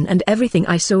confession and everything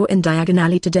I saw in Diagon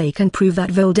Alley today can prove that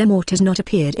Voldemort has not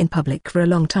appeared in public for a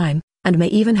long time, and may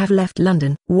even have left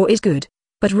London. War is good.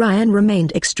 But Ryan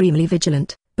remained extremely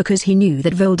vigilant, because he knew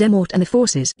that Voldemort and the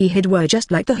forces he hid were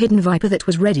just like the hidden viper that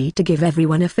was ready to give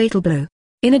everyone a fatal blow.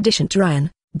 In addition to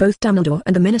Ryan, both Dumbledore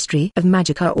and the Ministry of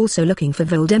Magic are also looking for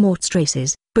Voldemort's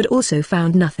traces, but also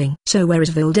found nothing. So where is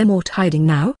Voldemort hiding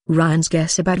now? Ryan's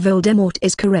guess about Voldemort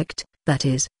is correct, that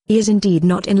is, he is indeed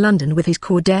not in London with his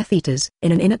core Death Eaters.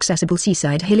 In an inaccessible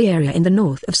seaside hilly area in the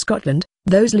north of Scotland,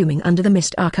 those looming under the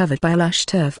mist are covered by a lush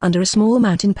turf under a small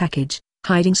mountain package,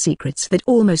 hiding secrets that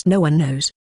almost no one knows.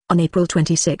 On April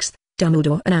 26,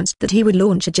 Dumbledore announced that he would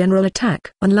launch a general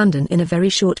attack on London in a very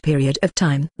short period of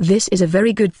time. This is a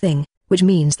very good thing, which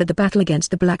means that the battle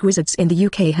against the Black Wizards in the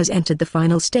UK has entered the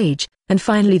final stage, and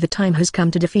finally the time has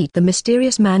come to defeat the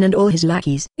mysterious man and all his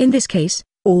lackeys. In this case,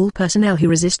 all personnel who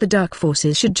resist the dark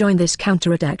forces should join this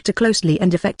counterattack to closely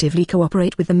and effectively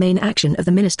cooperate with the main action of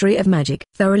the Ministry of Magic.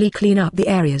 Thoroughly clean up the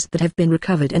areas that have been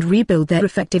recovered and rebuild their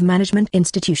effective management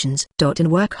institutions.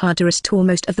 And work hard to restore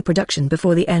most of the production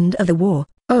before the end of the war.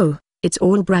 Oh, it's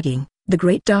all bragging. The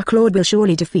Great Dark Lord will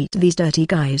surely defeat these dirty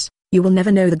guys. You will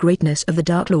never know the greatness of the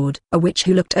Dark Lord. A witch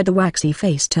who looked at the waxy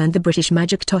face turned the British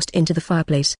magic tossed into the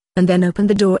fireplace, and then opened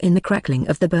the door in the crackling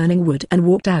of the burning wood and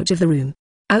walked out of the room.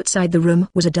 Outside the room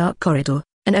was a dark corridor,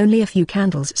 and only a few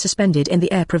candles suspended in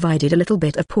the air provided a little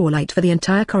bit of poor light for the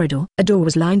entire corridor. A door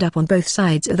was lined up on both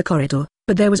sides of the corridor,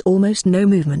 but there was almost no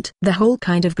movement. The whole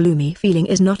kind of gloomy feeling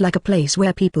is not like a place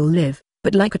where people live,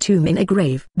 but like a tomb in a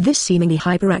grave. This seemingly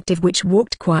hyperactive witch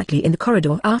walked quietly in the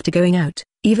corridor after going out.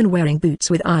 Even wearing boots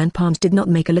with iron palms did not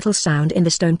make a little sound in the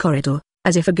stone corridor,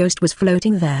 as if a ghost was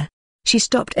floating there. She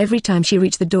stopped every time she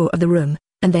reached the door of the room,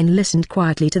 and then listened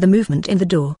quietly to the movement in the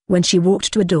door. When she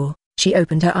walked to a door, she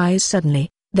opened her eyes suddenly,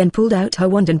 then pulled out her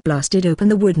wand and blasted open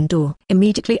the wooden door.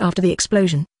 Immediately after the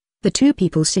explosion, the 2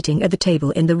 people sitting at the table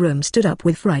in the room stood up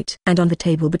with fright, and on the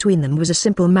table between them was a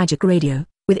simple magic radio,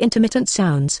 with intermittent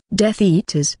sounds. Death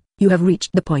Eaters, you have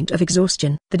reached the point of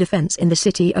exhaustion. The defense in the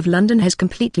city of London has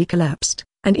completely collapsed,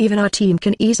 and even our team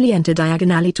can easily enter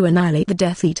Diagon Alley to annihilate the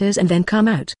Death Eaters and then come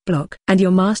out. Block. And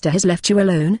your master has left you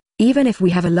alone? Even if we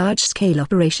have a large-scale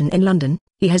operation in London,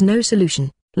 he has no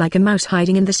solution, like a mouse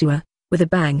hiding in the sewer. With a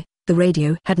bang, the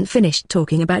radio hadn't finished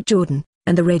talking about Jordan,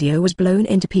 and the radio was blown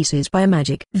into pieces by a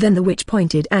magic. Then the witch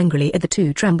pointed angrily at the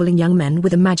 2 trembling young men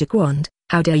with a magic wand.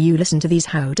 How dare you listen to these?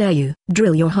 How dare you?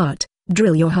 Drill your heart,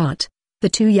 drill your heart. The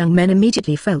 2 young men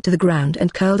immediately fell to the ground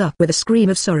and curled up with a scream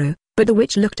of sorrow, but the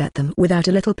witch looked at them without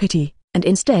a little pity, and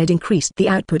instead increased the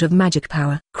output of magic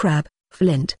power. Crab.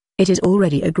 Flint, it is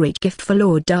already a great gift for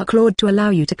Lord Darklord to allow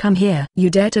you to come here. You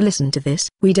dare to listen to this?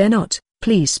 We dare not.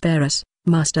 Please spare us,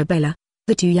 Master Bella.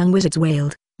 The two young wizards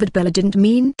wailed, but Bella didn't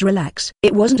mean to relax.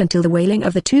 It wasn't until the wailing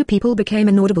of the two people became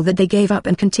inaudible that they gave up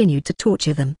and continued to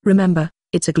torture them. Remember,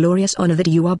 it's a glorious honor that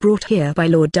you are brought here by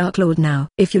Lord Darklord now.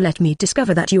 If you let me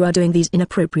discover that you are doing these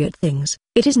inappropriate things,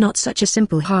 it is not such a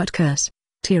simple heart curse.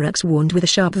 T-Rex warned with a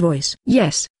sharp voice.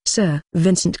 Yes, sir,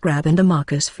 Vincent Grab and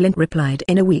Marcus Flint replied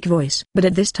in a weak voice. But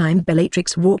at this time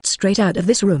Bellatrix walked straight out of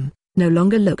this room, no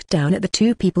longer looked down at the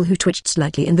two people who twitched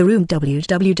slightly in the room.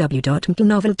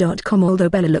 www.mtlnovel.com. Although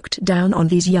Bella looked down on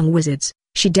these young wizards,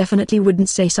 she definitely wouldn't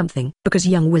say something, because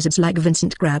young wizards like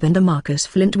Vincent Grab and Marcus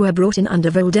Flint were brought in under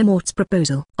Voldemort's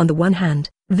proposal. On the one hand,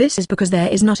 this is because there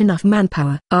is not enough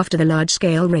manpower. After the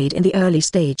large-scale raid in the early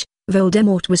stage,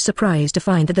 Voldemort was surprised to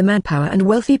find that the manpower and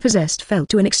wealth he possessed fell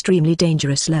to an extremely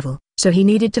dangerous level, so he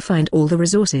needed to find all the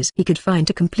resources he could find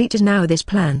to complete this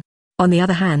plan. On the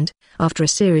other hand, after a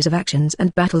series of actions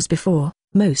and battles before,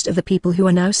 most of the people who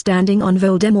are now standing on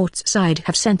Voldemort's side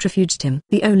have centrifuged him.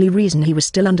 The only reason he was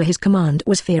still under his command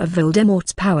was fear of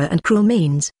Voldemort's power and cruel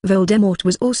means. Voldemort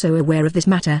was also aware of this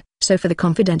matter, so for the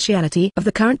confidentiality of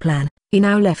the current plan, he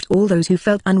now left all those who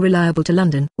felt unreliable to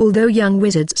London. Although young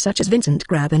wizards such as Vincent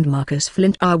Grab and Marcus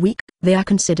Flint are weak, they are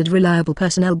considered reliable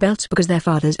personnel belts because their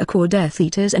fathers are core Death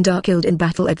Eaters and are killed in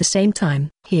battle at the same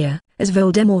time. Here, as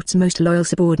Voldemort's most loyal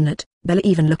subordinate, Bella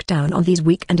even looked down on these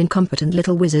weak and incompetent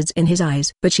little wizards in his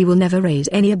eyes. But she will never raise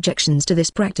any objections to this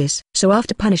practice. So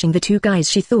after punishing the two guys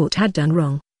she thought had done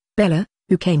wrong, Bella,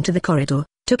 who came to the corridor,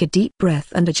 took a deep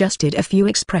breath and adjusted a few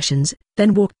expressions,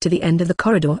 then walked to the end of the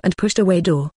corridor and pushed away a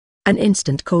door. An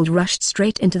instant cold rushed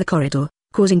straight into the corridor,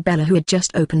 causing Bella, who had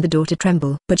just opened the door, to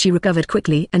tremble. But she recovered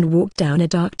quickly and walked down a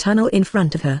dark tunnel in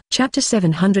front of her. Chapter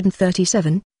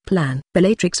 737, Plan.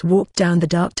 Bellatrix walked down the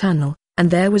dark tunnel, and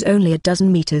there was only a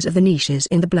dozen meters of the niches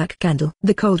in the black candle.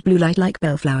 The cold blue light like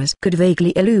bellflowers could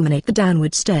vaguely illuminate the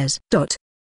downward stairs. But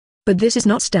this is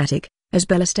not static. As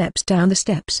Bella steps down the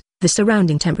steps, the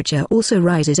surrounding temperature also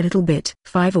rises a little bit.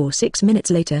 5 or 6 minutes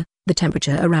later, the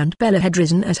temperature around Bella had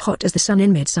risen as hot as the sun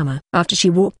in midsummer. After she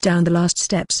walked down the last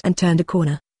steps and turned a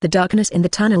corner, the darkness in the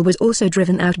tunnel was also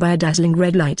driven out by a dazzling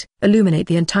red light, illuminate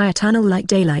the entire tunnel like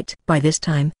daylight. By this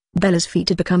time, Bella's feet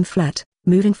had become flat,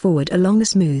 moving forward along the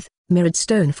smooth, mirrored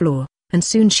stone floor, and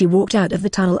soon she walked out of the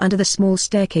tunnel under the small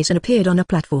staircase and appeared on a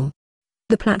platform.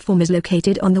 The platform is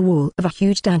located on the wall of a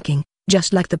huge dunking,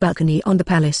 just like the balcony on the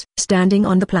palace. Standing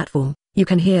on the platform, you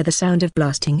can hear the sound of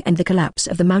blasting and the collapse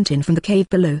of the mountain from the cave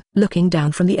below. Looking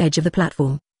down from the edge of the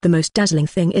platform, the most dazzling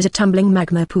thing is a tumbling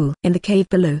magma pool in the cave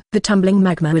below. The tumbling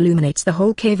magma illuminates the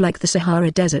whole cave like the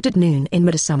Sahara Desert at noon in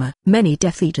midsummer. Many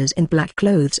Death Eaters in black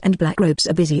clothes and black robes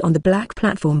are busy on the black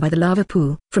platform by the lava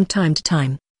pool. From time to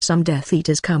time, some Death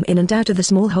Eaters come in and out of the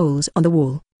small holes on the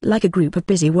wall, like a group of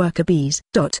busy worker bees.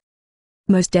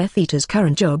 Most Death Eaters'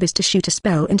 current job is to shoot a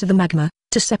spell into the magma,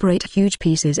 to separate huge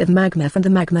pieces of magma from the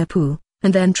magma pool,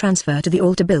 and then transfer to the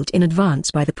altar built in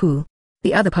advance by the pool.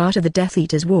 The other part of the Death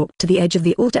Eaters walked to the edge of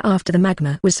the altar after the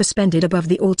magma was suspended above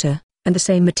the altar, and the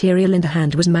same material in the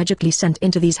hand was magically sent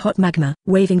into these hot magma,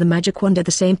 waving the magic wand at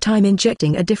the same time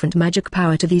injecting a different magic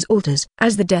power to these altars.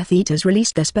 As the Death Eaters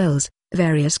released their spells,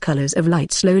 various colors of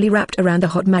light slowly wrapped around the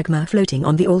hot magma floating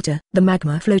on the altar. The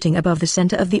magma floating above the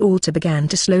center of the altar began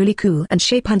to slowly cool and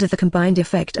shape under the combined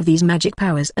effect of these magic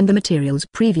powers and the materials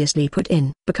previously put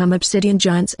in, become obsidian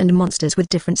giants and monsters with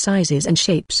different sizes and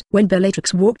shapes. When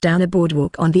Bellatrix walked down a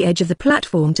boardwalk on the edge of the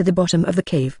platform to the bottom of the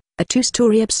cave, a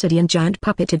 2-story obsidian giant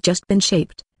puppet had just been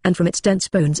shaped, and from its dense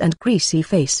bones and greasy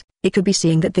face, it could be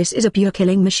seen that this is a pure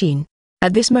killing machine.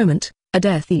 At this moment, a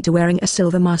Death Eater wearing a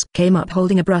silver mask came up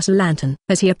holding a brass lantern.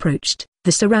 As he approached,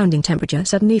 the surrounding temperature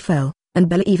suddenly fell, and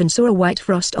Bella even saw a white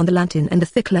frost on the lantern and the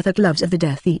thick leather gloves of the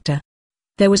Death Eater.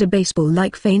 There was a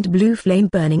baseball-like faint blue flame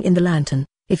burning in the lantern.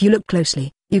 If you look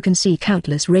closely, you can see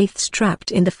countless wraiths trapped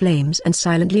in the flames and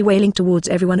silently wailing towards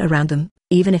everyone around them,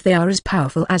 even if they are as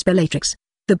powerful as Bellatrix.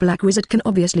 The Black Wizard can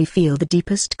obviously feel the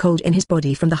deepest cold in his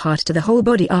body from the heart to the whole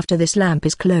body after this lamp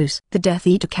is close. The Death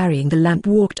Eater carrying the lamp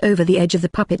walked over the edge of the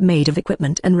puppet made of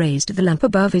equipment and raised the lamp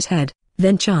above his head,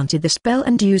 then chanted the spell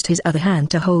and used his other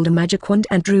hand to hold a magic wand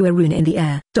and drew a rune in the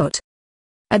air.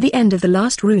 At the end of the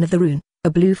last rune of the rune, a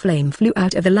blue flame flew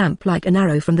out of the lamp like an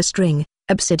arrow from the string,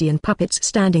 obsidian puppets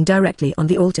standing directly on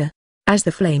the altar. As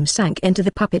the flame sank into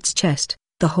the puppet's chest,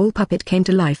 the whole puppet came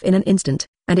to life in an instant,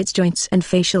 and its joints and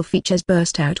facial features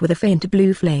burst out with a faint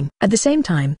blue flame. At the same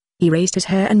time, he raised his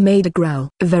hair and made a growl.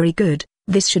 Very good,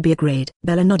 this should be a grade.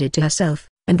 Bella nodded to herself,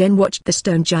 and then watched the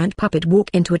stone giant puppet walk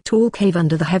into a tall cave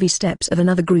under the heavy steps of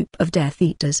another group of Death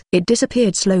Eaters. It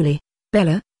disappeared slowly.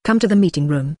 Bella, Come to the meeting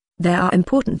room. There are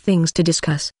important things to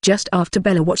discuss. Just after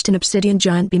Bella watched an obsidian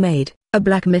giant be made, a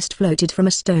black mist floated from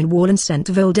a stone wall and sent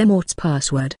Voldemort's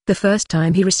password. The first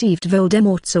time he received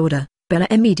Voldemort's order, Bella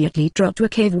immediately dropped to a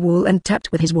cave wall and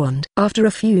tapped with his wand. After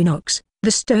a few knocks, the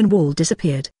stone wall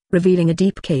disappeared, revealing a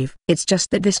deep cave. It's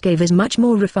just that this cave is much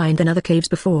more refined than other caves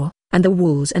before, and the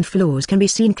walls and floors can be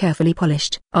seen carefully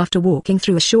polished. After walking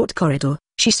through a short corridor,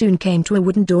 she soon came to a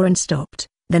wooden door and stopped,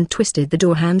 then twisted the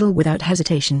door handle without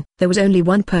hesitation. There was only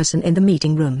one person in the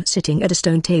meeting room sitting at a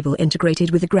stone table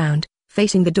integrated with the ground,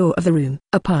 facing the door of the room.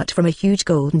 Apart from a huge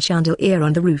golden chandelier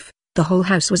on the roof, the whole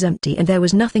house was empty and there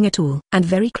was nothing at all. And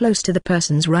very close to the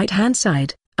person's right-hand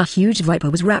side, a huge viper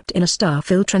was wrapped in a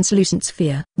star-filled translucent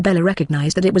sphere. Bella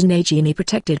recognized that it was Nagini,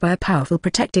 protected by a powerful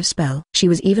protective spell. She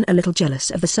was even a little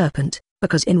jealous of the serpent,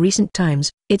 because in recent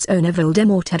times, its owner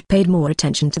Voldemort had paid more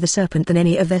attention to the serpent than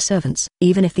any of their servants.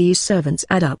 Even if these servants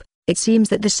add up, it seems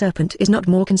that the serpent is not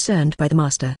more concerned by the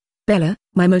master. Bella,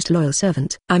 my most loyal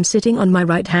servant. I'm sitting on my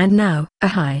right hand now. A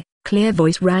high, clear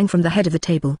voice rang from the head of the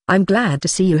table. I'm glad to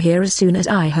see you here. As soon as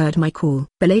I heard my call,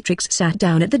 Bellatrix sat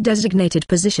down at the designated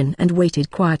position and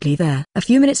waited quietly there. A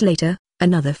few minutes later,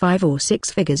 another 5 or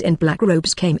 6 figures in black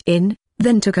robes came in,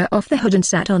 then took her off the hood and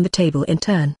sat on the table in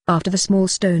turn. After the small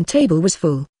stone table was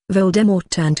full, Voldemort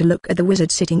turned to look at the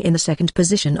wizard sitting in the second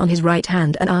position on his right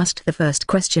hand and asked the first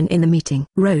question in the meeting.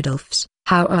 Rodolphus,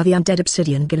 how are the undead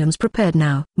obsidian golems prepared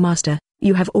now? Master,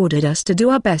 you have ordered us to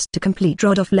do our best to complete.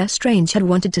 Rodolphe Lestrange had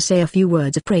wanted to say a few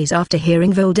words of praise after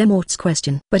hearing Voldemort's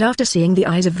question, but after seeing the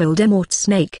eyes of Voldemort's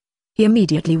snake, he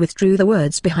immediately withdrew the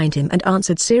words behind him and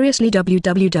answered seriously.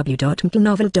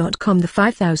 www.mtlnovel.com. The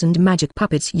 5,000 magic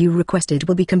puppets you requested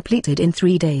will be completed in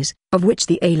 3 days, of which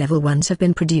the A-level ones have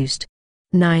been produced.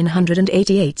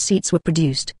 988 seats were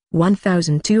produced,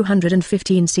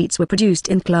 1,215 seats were produced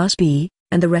in Class B,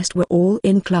 and the rest were all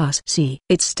in Class C.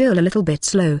 It's still a little bit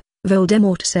slow,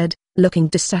 Voldemort said, looking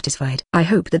dissatisfied. I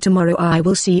hope that tomorrow I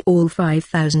will see all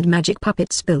 5,000 magic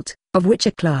puppets built, of which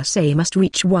a Class A must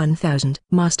reach 1,000.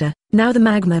 Master, now the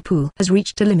magma pool has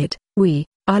reached a limit.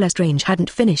 Lestrange hadn't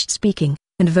finished speaking,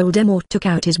 and Voldemort took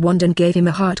out his wand and gave him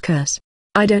a hard curse.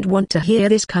 I don't want to hear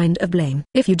this kind of blame.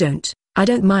 If you don't, I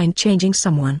don't mind changing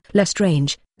someone.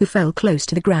 Lestrange, who fell close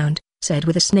to the ground, said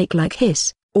with a snake-like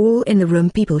hiss. All in the room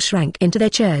people shrank into their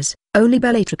chairs. Only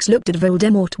Bellatrix looked at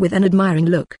Voldemort with an admiring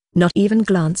look, not even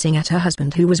glancing at her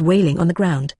husband who was wailing on the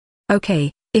ground.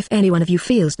 Okay, if any one of you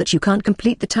feels that you can't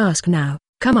complete the task now,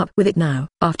 come up with it now.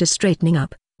 After straightening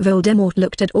up, Voldemort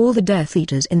looked at all the Death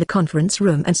Eaters in the conference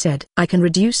room and said, I can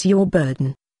reduce your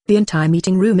burden. The entire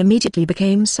meeting room immediately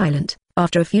became silent.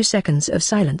 After a few seconds of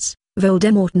silence,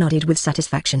 Voldemort nodded with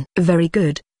satisfaction. Very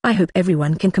good. I hope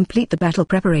everyone can complete the battle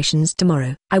preparations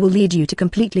tomorrow. I will lead you to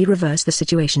completely reverse the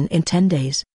situation in 10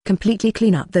 days, completely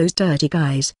clean up those dirty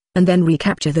guys, and then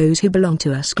recapture those who belong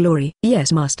to us. Glory.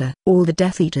 Yes, Master. All the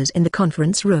Death Eaters in the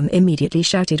conference room immediately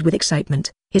shouted with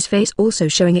excitement, his face also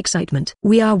showing excitement.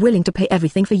 We are willing to pay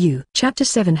everything for you. Chapter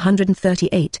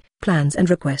 738, Plans and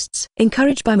Requests.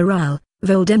 Encouraged by morale,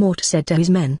 Voldemort said to his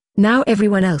men, now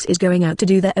everyone else is going out to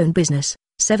do their own business.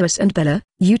 Severus and Bella,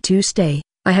 you two stay.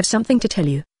 I have something to tell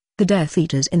you. The Death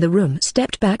Eaters in the room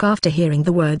stepped back after hearing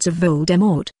the words of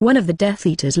Voldemort. One of the Death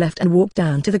Eaters left and walked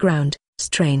down to the ground.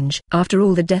 Strange. After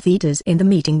all the Death Eaters in the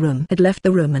meeting room had left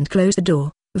the room and closed the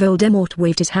door, Voldemort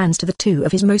waved his hands to the two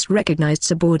of his most recognized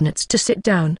subordinates to sit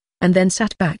down, and then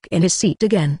sat back in his seat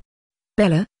again.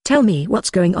 Bella, tell me what's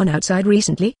going on outside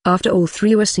recently? After all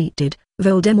three were seated,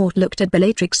 Voldemort looked at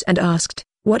Bellatrix and asked,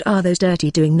 what are those dirty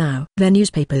doing now? Their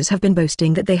newspapers have been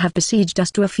boasting that they have besieged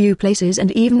us to a few places and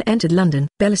even entered London.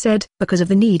 Bella said, because of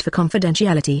the need for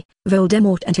confidentiality,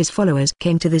 Voldemort and his followers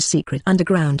came to this secret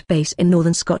underground base in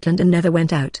northern Scotland and never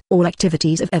went out. All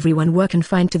activities of everyone were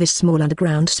confined to this small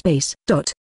underground space.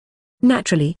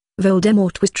 Naturally,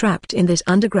 Voldemort was trapped in this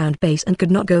underground base and could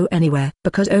not go anywhere,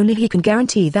 because only he can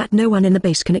guarantee that no one in the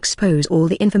base can expose all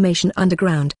the information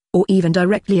underground, or even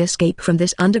directly escape from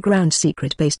this underground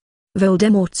secret base.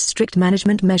 Voldemort's strict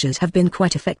management measures have been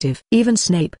quite effective. Even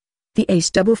Snape, the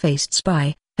ace double-faced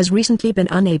spy, has recently been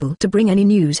unable to bring any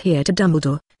news here to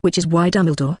Dumbledore, which is why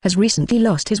Dumbledore has recently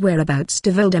lost his whereabouts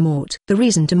to Voldemort. The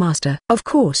reason to Master. Of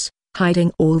course,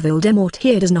 hiding all Voldemort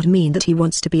here does not mean that he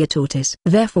wants to be a tortoise.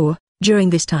 Therefore, during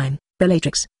this time,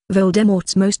 Bellatrix,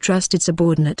 Voldemort's most trusted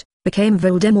subordinate, became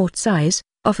Voldemort's eyes,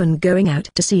 often going out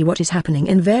to see what is happening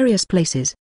in various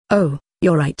places. Oh,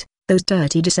 you're right. Those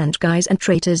dirty dissent guys and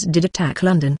traitors did attack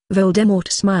London. Voldemort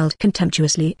smiled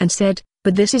contemptuously and said,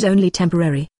 but this is only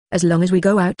temporary. As long as we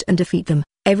go out and defeat them,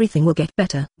 Everything will get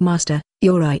better. Master,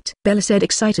 you're right, Bella said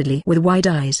excitedly with wide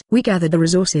eyes. We gathered the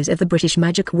resources of the British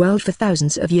magic world for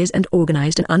thousands of years and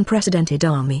organized an unprecedented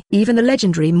army. Even the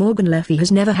legendary Morgan Le Fay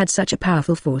has never had such a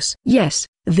powerful force. Yes,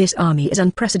 this army is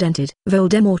unprecedented.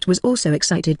 Voldemort was also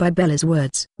excited by Bella's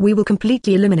words. We will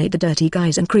completely eliminate the dirty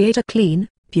guys and create a clean,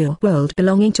 pure world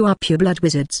belonging to our pure-blood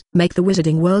wizards. Make the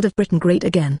wizarding world of Britain great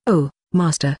again. Oh,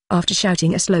 Master. After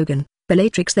shouting a slogan,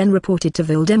 Bellatrix then reported to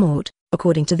Voldemort,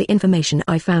 according to the information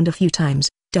I found a few times,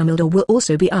 Dumbledore will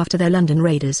also be after their London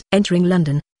raiders. Entering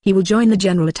London, he will join the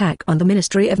general attack on the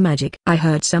Ministry of Magic. I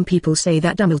heard some people say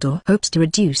that Dumbledore hopes to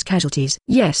reduce casualties.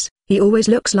 Yes, he always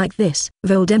looks like this.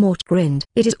 Voldemort grinned.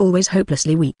 It is always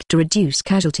hopelessly weak to reduce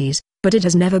casualties, but it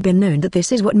has never been known that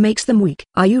this is what makes them weak.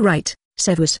 Are you right,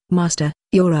 Severus? Master,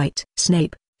 you're right.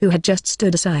 Snape, who had just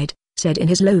stood aside, said in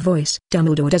his low voice.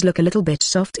 Dumbledore does look a little bit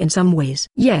soft in some ways.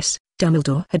 Yes,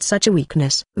 Dumbledore had such a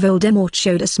weakness. Voldemort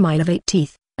showed a smile of 8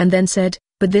 teeth, and then said,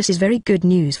 but this is very good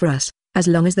news for us. As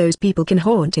long as those people can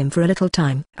haunt him for a little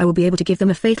time, I will be able to give them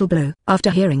a fatal blow.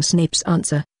 After hearing Snape's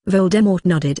answer, Voldemort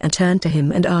nodded and turned to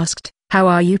him and asked, how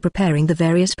are you preparing the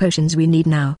various potions we need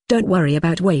now? Don't worry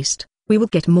about waste. We will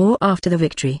get more after the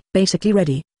victory. Basically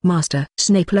ready, Master.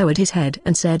 Snape lowered his head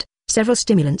and said, several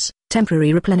stimulants,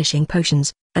 temporary replenishing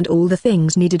potions, and all the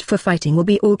things needed for fighting will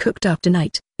be all cooked up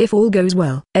tonight. If all goes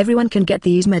well, everyone can get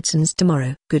these medicines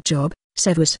tomorrow. Good job,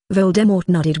 Severus. Voldemort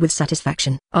nodded with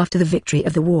satisfaction. After the victory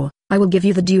of the war, I will give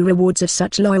you the due rewards of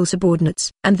such loyal subordinates,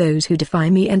 and those who defy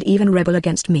me and even rebel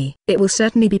against me. It will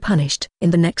certainly be punished.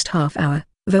 In the next half hour,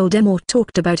 Voldemort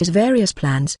talked about his various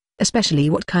plans, especially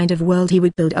what kind of world he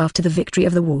would build after the victory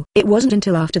of the war. It wasn't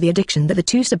until after the addiction that the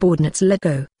two subordinates let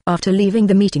go. After leaving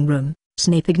the meeting room,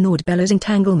 Snape ignored Bella's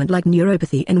entanglement like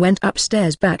neuropathy and went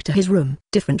upstairs back to his room.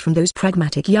 Different from those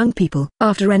pragmatic young people.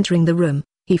 After entering the room,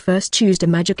 he first used a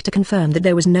magic to confirm that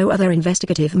there was no other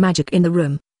investigative magic in the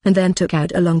room, and then took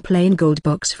out a long plain gold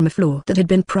box from a floor that had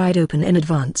been pried open in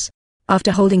advance.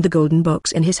 After holding the golden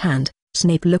box in his hand,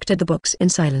 Snape looked at the box in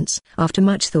silence. After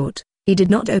much thought, he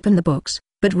did not open the box,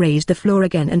 but raised the floor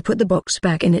again and put the box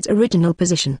back in its original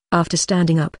position. After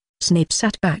standing up, Snape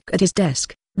sat back at his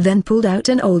desk, then pulled out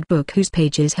an old book whose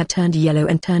pages had turned yellow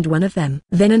and turned one of them.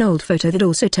 Then an old photo that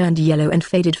also turned yellow and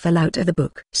faded fell out of the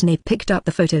book. Snape picked up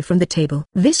the photo from the table.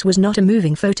 This was not a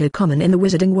moving photo common in the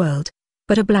wizarding world,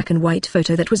 but a black and white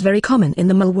photo that was very common in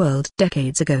the Muggle world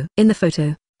decades ago. In the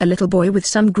photo, a little boy with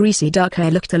some greasy dark hair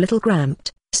looked a little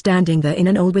cramped, standing there in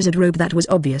an old wizard robe that was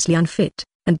obviously unfit,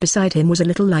 and beside him was a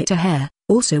little lighter hair,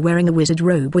 also wearing a wizard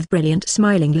robe with brilliant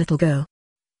smiling little girl.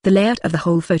 The layout of the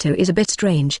whole photo is a bit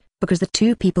strange, because the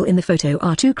two people in the photo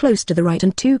are too close to the right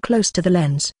and too close to the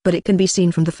lens. But it can be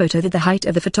seen from the photo that the height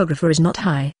of the photographer is not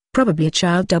high, probably a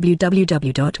child.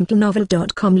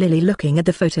 www.mcnovel.com. Lily looking at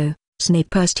the photo, Snape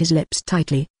pursed his lips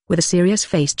tightly, with a serious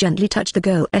face gently touched the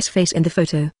girl's face in the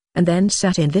photo, and then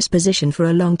sat in this position for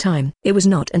a long time. It was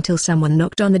not until someone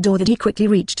knocked on the door that he quickly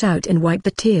reached out and wiped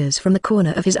the tears from the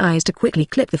corner of his eyes to quickly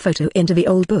clip the photo into the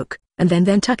old book, and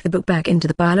then tuck the book back into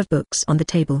the pile of books on the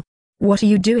table. What are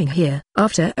you doing here?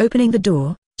 After opening the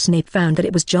door, Snape found that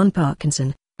it was John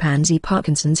Parkinson, Pansy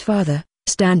Parkinson's father,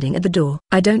 standing at the door.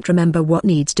 I don't remember what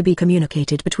needs to be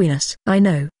communicated between us. I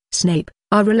know, Snape,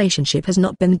 our relationship has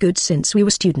not been good since we were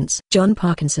students. John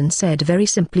Parkinson said very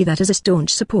simply that as a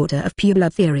staunch supporter of pure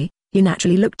blood theory, you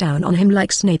naturally looked down on him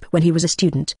like Snape when he was a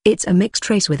student. It's a mixed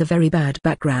race with a very bad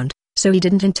background, so he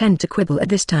didn't intend to quibble at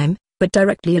this time, but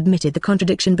directly admitted the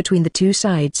contradiction between the two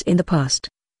sides in the past.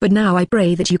 But now I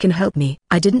pray that you can help me.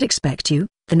 I didn't expect you,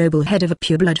 the noble head of a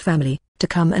pure-blood family, to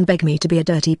come and beg me to be a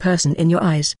dirty person in your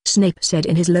eyes. Snape said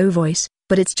in his low voice,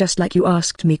 but it's just like you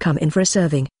asked me come in for a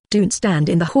serving, don't stand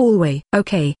in the hallway.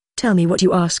 Okay, tell me what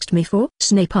you asked me for?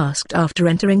 Snape asked after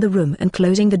entering the room and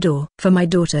closing the door. For my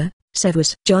daughter,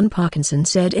 Severus. John Parkinson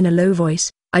said in a low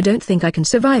voice, I don't think I can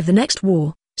survive the next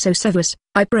war, so Severus,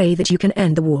 I pray that you can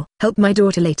end the war. Help my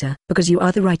daughter later. Because you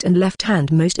are the right and left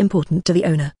hand most important to the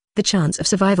owner, the chance of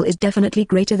survival is definitely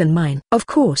greater than mine. Of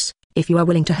course, if you are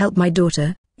willing to help my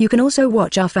daughter, you can also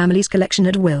watch our family's collection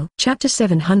at will. Chapter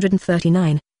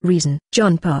 739, Reason.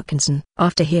 John Parkinson.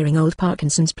 After hearing old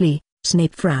Parkinson's plea,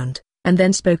 Snape frowned, and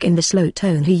then spoke in the slow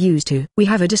tone he used to. We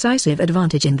have a decisive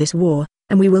advantage in this war,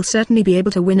 and we will certainly be able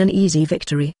to win an easy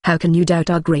victory. How can you doubt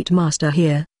our great master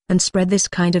here, and spread this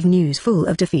kind of news full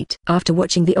of defeat? After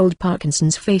watching the old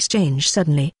Parkinson's face change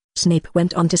suddenly, Snape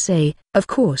went on to say, of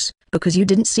course, because you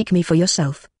didn't seek me for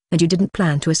yourself, and you didn't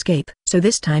plan to escape. So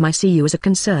this time I see you as a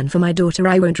concern for my daughter.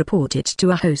 I won't report it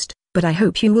to our host, but I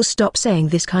hope you will stop saying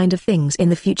this kind of things in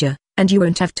the future, and you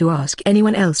won't have to ask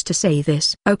anyone else to say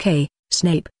this. Okay,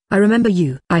 Snape, I remember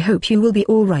you. I hope you will be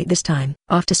alright this time."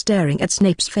 After staring at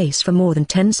Snape's face for more than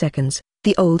 10 seconds,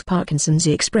 the old Parkinson's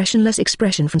expressionless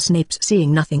expression from Snape's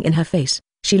seeing nothing in her face,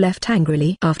 she left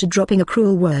angrily after dropping a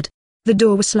cruel word. The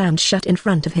door was slammed shut in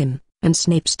front of him, and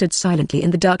Snape stood silently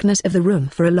in the darkness of the room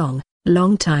for a long,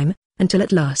 long time, until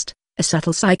at last, a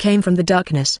subtle sigh came from the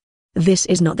darkness. This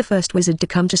is not the first wizard to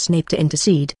come to Snape to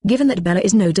intercede. Given that Bella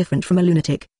is no different from a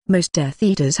lunatic, most Death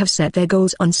Eaters have set their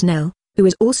goals on Snell, who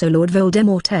is also Lord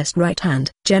Voldemort's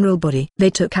right-hand general body. They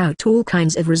took out all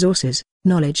kinds of resources,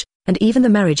 knowledge, and even the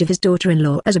marriage of his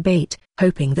daughter-in-law as a bait,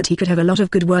 hoping that he could have a lot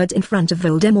of good words in front of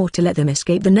Voldemort to let them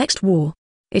escape the next war.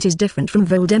 It is different from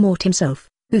Voldemort himself,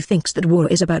 who thinks that war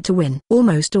is about to win.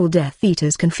 Almost all Death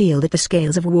Eaters can feel that the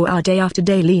scales of war are day after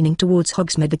day leaning towards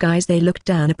Hogsmeade, the guys they looked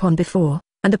down upon before,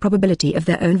 and the probability of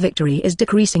their own victory is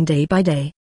decreasing day by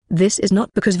day. This is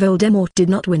not because Voldemort did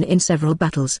not win in several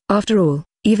battles. After all,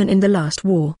 even in the last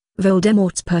war,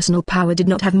 Voldemort's personal power did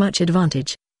not have much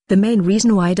advantage. The main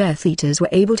reason why Death Eaters were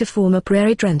able to form a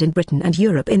prairie trend in Britain and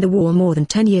Europe in the war more than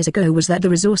 10 years ago was that the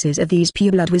resources of these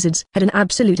pureblood wizards had an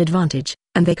absolute advantage,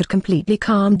 and they could completely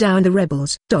calm down the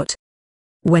rebels.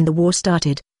 When the war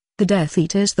started, the Death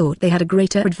Eaters thought they had a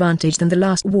greater advantage than the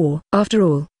last war. After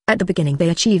all, at the beginning they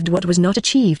achieved what was not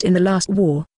achieved in the last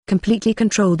war, completely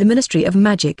controlled the Ministry of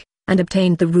Magic, and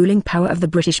obtained the ruling power of the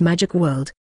British magic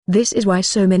world. This is why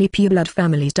so many pureblood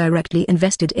families directly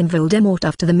invested in Voldemort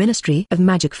after the Ministry of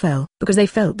Magic fell, because they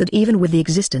felt that even with the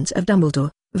existence of Dumbledore,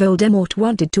 Voldemort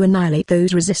wanted to annihilate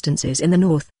those resistances in the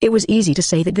north. It was easy to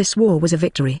say that this war was a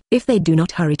victory. If they do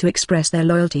not hurry to express their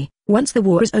loyalty, once the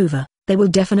war is over, they will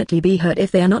definitely be hurt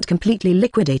if they are not completely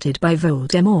liquidated by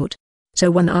Voldemort.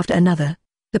 So one after another,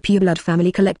 the pureblood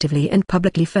family collectively and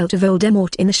publicly fell to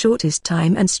Voldemort in the shortest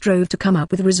time and strove to come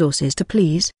up with resources to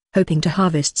please, hoping to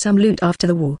harvest some loot after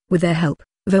the war. With their help,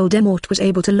 Voldemort was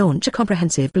able to launch a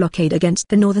comprehensive blockade against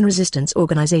the Northern Resistance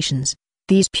organizations.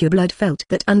 These pureblood felt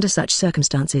that under such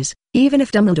circumstances, even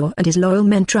if Dumbledore and his loyal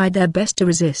men tried their best to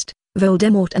resist,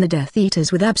 Voldemort and the Death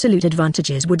Eaters with absolute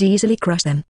advantages would easily crush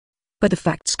them. But the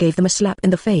facts gave them a slap in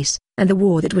the face, and the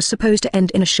war that was supposed to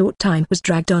end in a short time was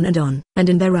dragged on, and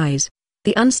in their eyes,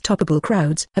 the unstoppable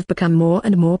crowds have become more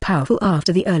and more powerful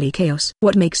after the early chaos.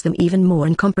 What makes them even more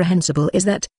incomprehensible is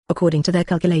that, according to their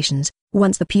calculations,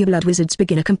 once the pureblood wizards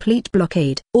begin a complete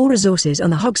blockade, all resources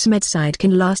on the Hogsmeade side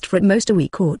can last for at most a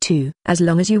week or two. As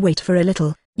long as you wait for a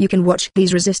little, you can watch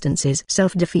these resistances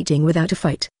self-defeating without a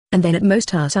fight, and then at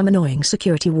most are some annoying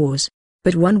security wars.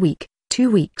 But 1 week, 2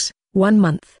 weeks, 1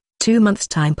 month, 2 months'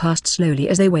 time passed slowly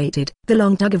as they waited. The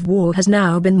long tug of war has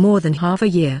now been more than half a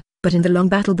year. But in the long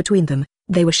battle between them,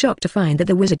 they were shocked to find that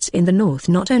the wizards in the north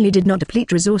not only did not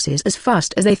deplete resources as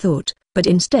fast as they thought, but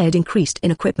instead increased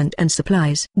in equipment and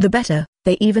supplies. The better,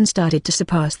 they even started to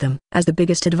surpass them. As the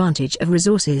biggest advantage of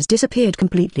resources disappeared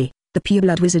completely, the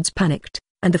pureblood wizards panicked,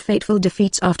 and the fateful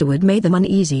defeats afterward made them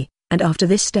uneasy, and after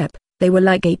this step, they were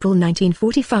like April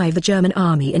 1945. The German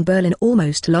army in Berlin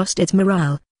almost lost its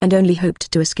morale, and only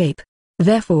hoped to escape.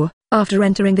 Therefore, after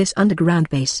entering this underground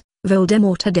base,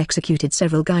 Voldemort had executed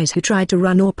several guys who tried to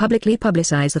run or publicly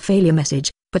publicize the failure message,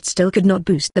 but still could not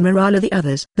boost the morale of the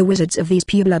others. The wizards of these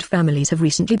pureblood families have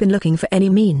recently been looking for any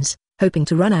means, hoping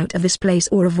to run out of this place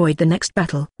or avoid the next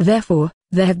battle. Therefore,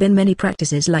 there have been many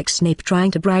practices like Snape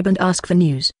trying to bribe and ask for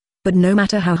news. But no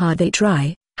matter how hard they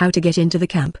try, how to get into the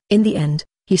camp. In the end,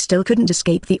 he still couldn't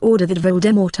escape the order that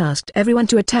Voldemort asked everyone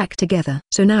to attack together.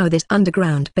 So now this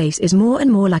underground base is more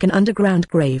and more like an underground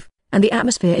grave, and the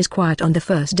atmosphere is quiet on the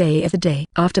first day of the day.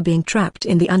 After being trapped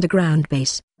in the underground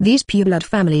base, these pureblood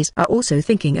families are also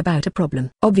thinking about a problem.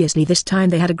 Obviously this time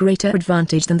they had a greater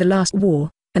advantage than the last war,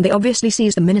 and they obviously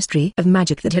seized the Ministry of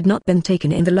Magic that had not been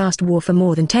taken in the last war for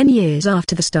more than 10 years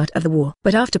after the start of the war.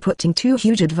 But after putting two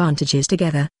huge advantages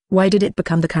together, why did it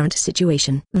become the current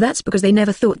situation? That's because they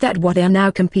never thought that what they are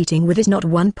now competing with is not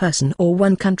one person or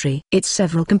one country. It's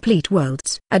several complete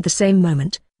worlds. At the same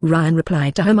moment, Ryan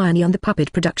replied to Hermione on the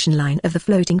puppet production line of the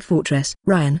floating fortress.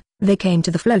 Ryan, they came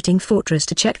to the floating fortress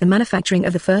to check the manufacturing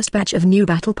of the first batch of new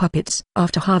battle puppets.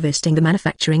 After harvesting the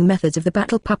manufacturing methods of the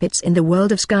battle puppets in the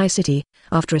world of Sky City,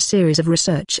 after a series of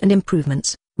research and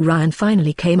improvements, Ryan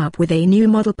finally came up with a new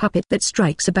model puppet that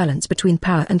strikes a balance between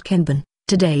power and Kenban.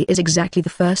 Today is exactly the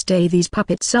first day these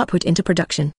puppets are put into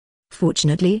production.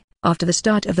 Fortunately, after the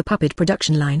start of the puppet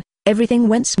production line, everything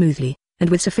went smoothly, and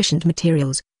with sufficient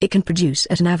materials, it can produce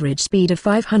at an average speed of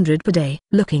 500 per day.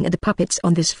 Looking at the puppets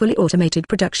on this fully automated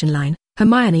production line,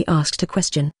 Hermione asked a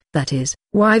question, that is,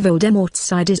 why Voldemort's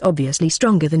side is obviously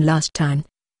stronger than last time,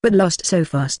 but lost so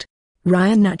fast.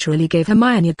 Ryan naturally gave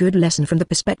Hermione a good lesson from the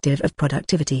perspective of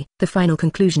productivity. The final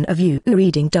conclusion of you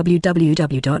reading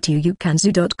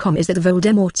www.uukanzu.com is that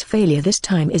Voldemort's failure this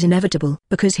time is inevitable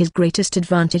because his greatest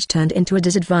advantage turned into a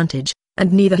disadvantage,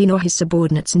 and neither he nor his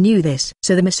subordinates knew this.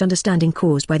 So the misunderstanding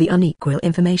caused by the unequal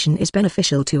information is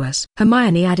beneficial to us.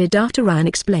 Hermione added after Ryan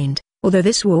explained, although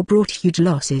this war brought huge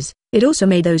losses, it also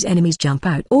made those enemies jump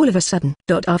out all of a sudden.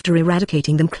 After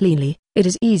eradicating them cleanly, it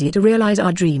is easier to realize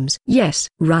our dreams. Yes,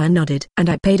 Ryan nodded. And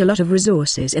I paid a lot of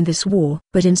resources in this war,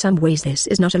 but in some ways this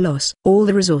is not a loss. All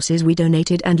the resources we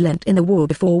donated and lent in the war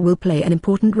before will play an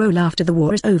important role after the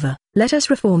war is over. Let us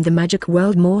reform the magic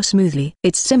world more smoothly.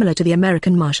 It's similar to the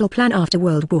American Marshall Plan after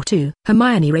World War II.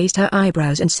 Hermione raised her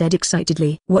eyebrows and said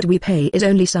excitedly, what we pay is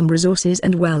only some resources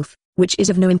and wealth, which is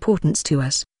of no importance to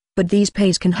us. But these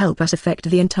pays can help us affect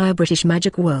the entire British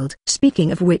magic world.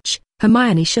 Speaking of which,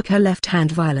 Hermione shook her left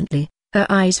hand violently, her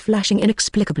eyes flashing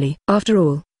inexplicably. After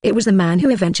all, it was the man who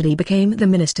eventually became the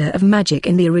Minister of Magic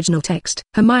in the original text.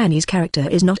 Hermione's character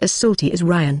is not as salty as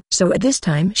Ryan. So at this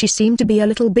time she seemed to be a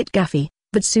little bit gaffy,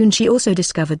 but soon she also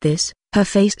discovered this. Her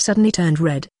face suddenly turned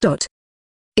red.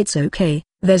 It's okay,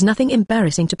 there's nothing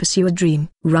embarrassing to pursue a dream.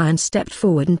 Ryan stepped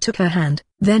forward and took her hand,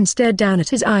 then stared down at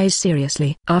his eyes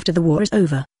seriously. After the war is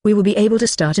over, we will be able to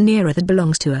start an era that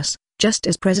belongs to us, just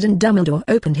as President Dumbledore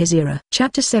opened his era.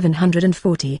 Chapter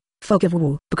 740, Fog of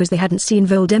War. Because they hadn't seen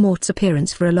Voldemort's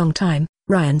appearance for a long time,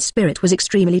 Ryan's spirit was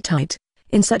extremely tight.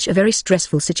 In such a very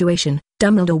stressful situation,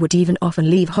 Dumbledore would even often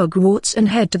leave Hogwarts and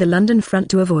head to the London front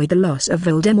to avoid the loss of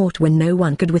Voldemort when no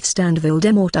one could withstand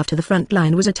Voldemort after the front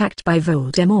line was attacked by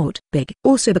Voldemort.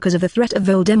 Also because of the threat of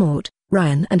Voldemort,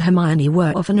 Ryan and Hermione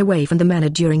were often away from the manor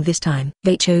during this time.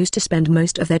 They chose to spend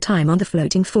most of their time on the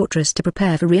floating fortress to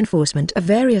prepare for reinforcement of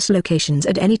various locations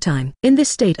at any time. In this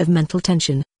state of mental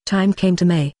tension, time came to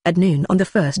May. At noon on the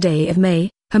first day of May,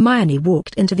 Hermione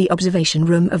walked into the observation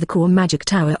room of the core magic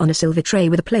tower on a silver tray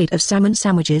with a plate of salmon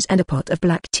sandwiches and a pot of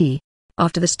black tea.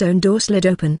 After the stone door slid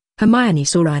open, Hermione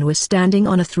saw Ryan was standing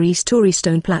on a 3-story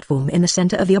stone platform in the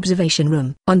center of the observation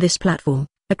room. On this platform,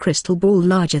 a crystal ball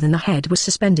larger than the head was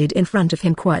suspended in front of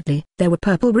him quietly. There were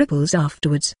purple ripples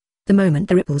afterwards. The moment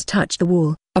the ripples touched the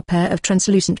wall, a pair of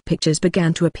translucent pictures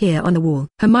began to appear on the wall.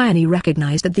 Hermione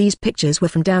recognized that these pictures were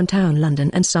from downtown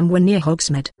London and some were near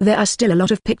Hogsmeade. There are still a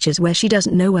lot of pictures where she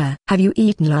doesn't know where. Have you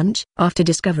eaten lunch? After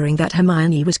discovering that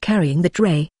Hermione was carrying the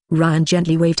tray, Ryan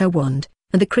gently waved her wand,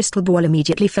 and the crystal ball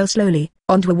immediately fell slowly,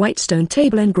 onto a white stone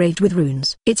table engraved with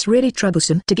runes. It's really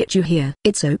troublesome to get you here.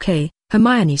 It's okay,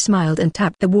 Hermione smiled and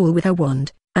tapped the wall with her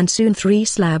wand, and soon 3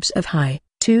 slabs of high,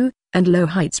 2, and low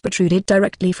heights protruded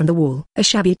directly from the wall. A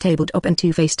shabby tabletop and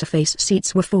 2 face-to-face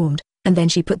seats were formed, and then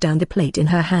she put down the plate in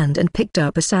her hand and picked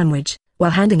up a sandwich,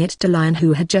 while handing it to Lion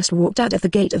who had just walked out of the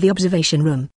gate of the observation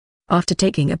room. After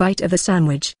taking a bite of the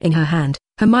sandwich in her hand,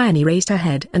 Hermione raised her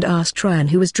head and asked Ryan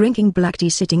who was drinking black tea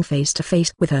sitting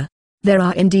face-to-face with her. There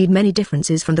are indeed many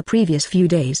differences from the previous few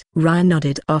days. Ryan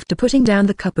nodded after putting down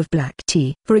the cup of black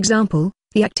tea. For example,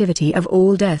 the activity of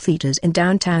all Death Eaters in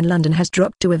downtown London has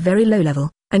dropped to a very low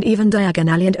level, and even Diagon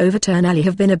Alley and Overturn Alley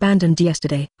have been abandoned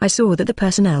yesterday. I saw that the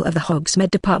personnel of the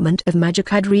Hogsmeade Department of Magic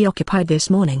had reoccupied this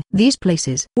morning these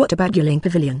places. What about Gilling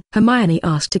Pavilion? Hermione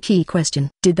asked a key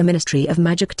question. Did the Ministry of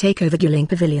Magic take over Gilling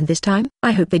Pavilion this time?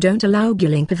 I hope they don't allow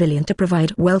Gilling Pavilion to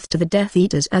provide wealth to the Death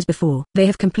Eaters as before. They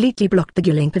have completely blocked the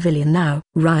Gilling Pavilion now.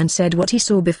 Ryan said what he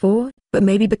saw before, but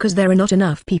maybe because there are not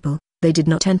enough people, they did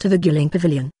not enter the Gilling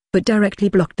Pavilion, but directly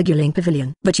blocked the Gilling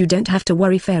Pavilion. But you don't have to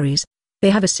worry, fairies. They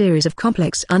have a series of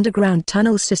complex underground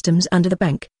tunnel systems under the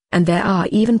bank, and there are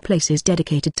even places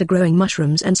dedicated to growing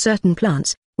mushrooms and certain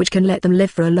plants, which can let them live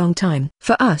for a long time.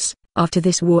 For us, after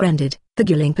this war ended, the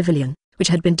Gilling Pavilion, which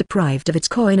had been deprived of its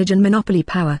coinage and monopoly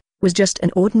power, was just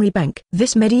an ordinary bank.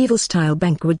 This medieval-style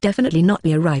bank would definitely not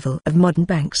be a rival of modern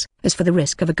banks. As for the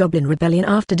risk of a goblin rebellion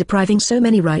after depriving so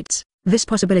many rights, this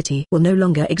possibility will no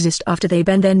longer exist after they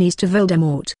bend their knees to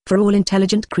Voldemort. For all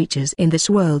intelligent creatures in this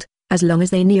world, as long as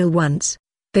they kneel once,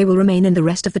 they will remain in the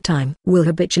rest of the time. Will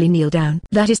habitually kneel down.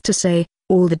 That is to say,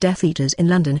 all the Death Eaters in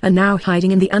London are now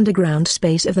hiding in the underground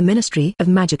space of the Ministry of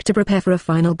Magic to prepare for a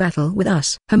final battle with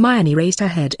us. Hermione raised her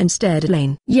head and stared at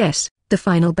Lane. Yes, the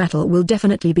final battle will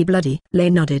definitely be bloody.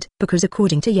 Lane nodded. Because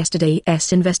according to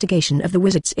yesterday's investigation of the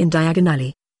wizards in Diagon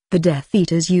Alley, the Death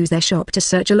Eaters use their shop to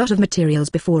search a lot of materials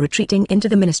before retreating into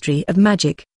the Ministry of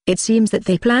Magic. It seems that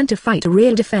they plan to fight a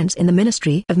real defense in the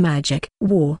Ministry of Magic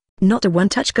war, not a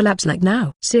one-touch collapse like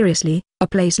now. Seriously, a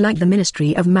place like the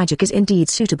Ministry of Magic is indeed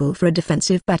suitable for a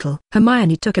defensive battle.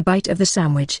 Hermione took a bite of the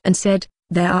sandwich and said,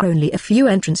 there are only a few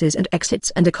entrances and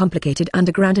exits and a complicated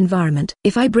underground environment.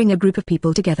 If I bring a group of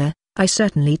people together, I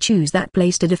certainly choose that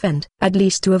place to defend, at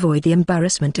least to avoid the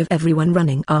embarrassment of everyone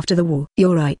running after the war.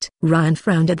 You're right. Ryan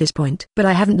frowned at this point. But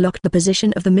I haven't locked the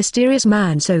position of the mysterious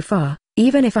man so far,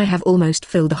 even if I have almost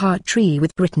filled the heart tree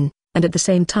with Britain, and at the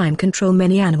same time control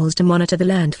many animals to monitor the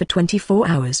land for 24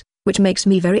 hours. Which makes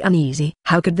me very uneasy.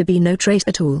 How could there be no trace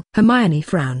at all? Hermione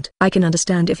frowned. I can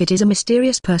understand if it is a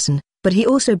mysterious person, but he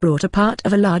also brought a part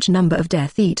of a large number of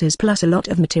Death Eaters plus a lot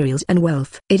of materials and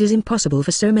wealth. It is impossible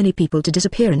for so many people to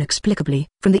disappear inexplicably.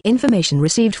 From the information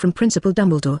received from Principal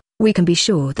Dumbledore, we can be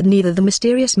sure that neither the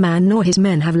mysterious man nor his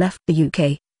men have left the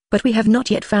UK. But we have not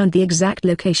yet found the exact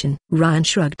location. Ryan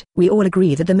shrugged. We all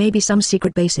agree that there may be some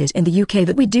secret bases in the UK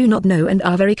that we do not know and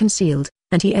are very concealed,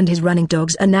 and he and his running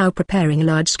dogs are now preparing a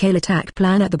large-scale attack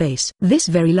plan at the base. This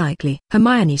very likely,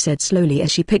 Hermione said slowly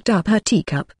as she picked up her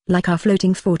teacup. Like our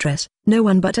floating fortress, no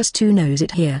one but us two knows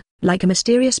it here. Like a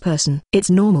mysterious person. It's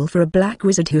normal for a black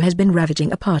wizard who has been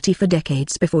ravaging a party for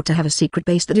decades before to have a secret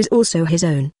base that is also his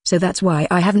own. So that's why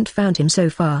I haven't found him so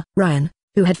far. Ryan,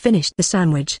 who had finished the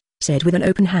sandwich, said with an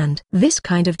open hand. This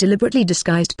kind of deliberately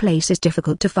disguised place is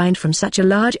difficult to find from such a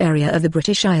large area of the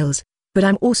British Isles, but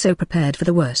I'm also prepared for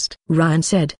the worst. Ryan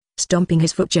said, stomping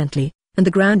his foot gently, and the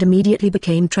ground immediately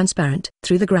became transparent.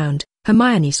 Through the ground,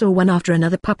 Hermione saw one after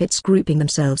another puppets grouping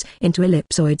themselves into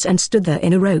ellipsoids and stood there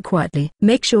in a row quietly.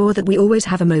 Make sure that we always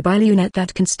have a mobile unit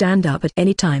that can stand up at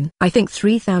any time. I think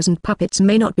 3,000 puppets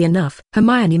may not be enough.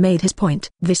 Hermione made his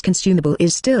point. This consumable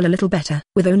is still a little better.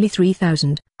 With only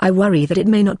 3,000, I worry that it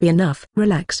may not be enough.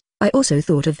 Relax, I also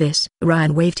thought of this.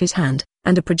 Ryan waved his hand,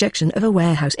 and a projection of a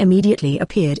warehouse immediately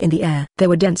appeared in the air. There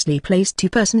were densely placed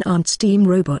two-person armed steam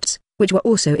robots, which were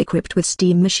also equipped with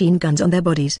steam machine guns on their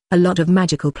bodies. A lot of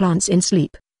magical plants in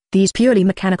sleep. These purely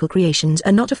mechanical creations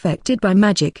are not affected by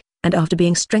magic, and after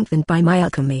being strengthened by my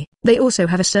alchemy, they also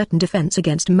have a certain defense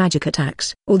against magic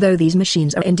attacks. Although these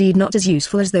machines are indeed not as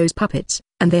useful as those puppets,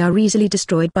 and they are easily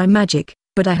destroyed by magic,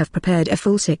 but I have prepared a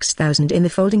full 6,000 in the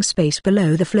folding space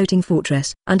below the floating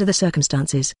fortress. Under the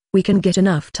circumstances, we can get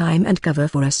enough time and cover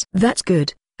for us. That's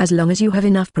good, as long as you have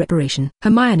enough preparation.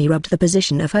 Hermione rubbed the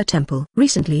position of her temple.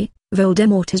 Recently,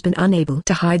 Voldemort has been unable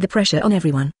to hide the pressure on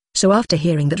everyone, so after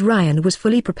hearing that Ryan was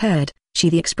fully prepared,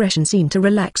 the expression seemed to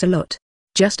relax a lot.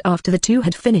 Just after the two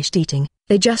had finished eating,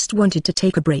 they just wanted to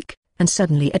take a break, and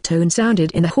suddenly a tone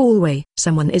sounded in the hallway.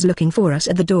 Someone is looking for us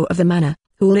at the door of the manor.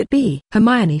 Who'll it be?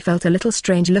 Hermione felt a little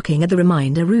strange looking at the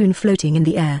reminder rune floating in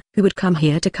the air. Who would come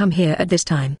here at this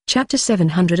time? Chapter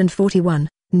 741,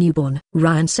 Newborn.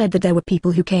 Ryan said that there were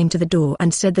people who came to the door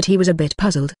and said that he was a bit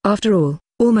puzzled. After all,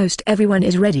 almost everyone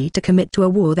is ready to commit to a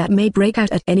war that may break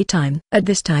out at any time. At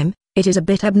this time, it is a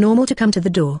bit abnormal to come to the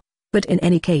door. But in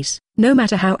any case, no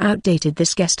matter how outdated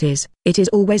this guest is, it is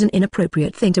always an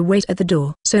inappropriate thing to wait at the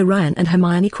door. So Ryan and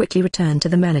Hermione quickly returned to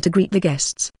the manor to greet the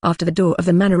guests. After the door of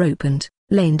the manor opened,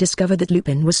 Lane discovered that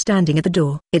Lupin was standing at the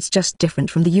door. It's just different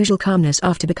from the usual calmness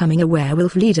after becoming a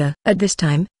werewolf leader. At this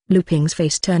time, Lupin's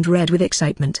face turned red with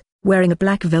excitement, wearing a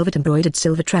black velvet embroidered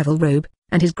silver travel robe,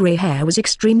 and his grey hair was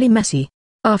extremely messy.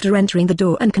 After entering the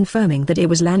door and confirming that it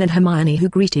was Lan and Hermione who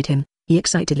greeted him, he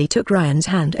excitedly took Ryan's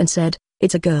hand and said,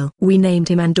 "It's a girl. We named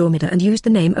him Andromeda and used the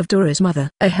name of Dora's mother.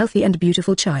 A healthy and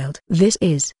beautiful child." "This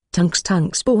is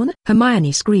Tunks born?"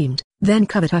 Hermione screamed, then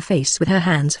covered her face with her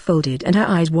hands folded and her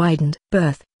eyes widened.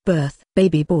 "Birth,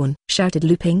 baby born," shouted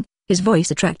Lupin. His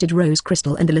voice attracted Rose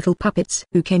Crystal and the little puppets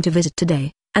who came to visit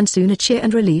today, and soon a cheer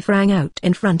and relief rang out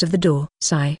in front of the door.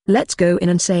 "Sigh. Let's go in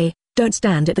and say, don't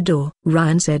stand at the door,"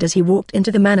 Ryan said as he walked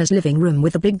into the manor's living room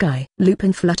with the big guy.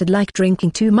 Lupin fluttered like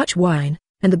drinking too much wine,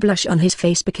 and the blush on his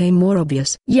face became more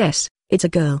obvious. "Yes, it's a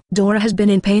girl." Dora has been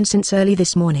in pain since early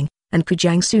this morning, and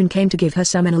Kujang soon came to give her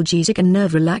some analgesic and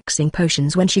nerve-relaxing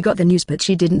potions when she got the news, but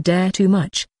she didn't dare too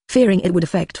much, fearing it would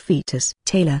affect fetus.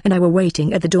 "Taylor and I were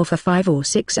waiting at the door for 5 or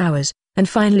 6 hours, and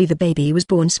finally the baby was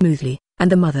born smoothly,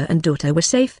 and the mother and daughter were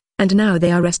safe, and now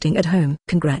they are resting at home."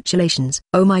 "Congratulations."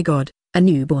 "Oh my god, a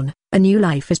newborn, a new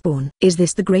life is born." "Is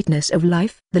this the greatness of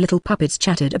life?" The little puppets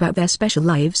chattered about their special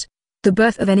lives. The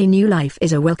birth of any new life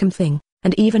is a welcome thing,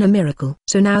 and even a miracle.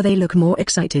 So now they look more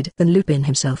excited than Lupin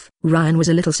himself. Ryan was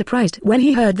a little surprised when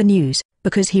he heard the news,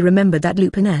 because he remembered that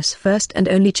Lupin's first and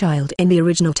only child in the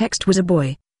original text was a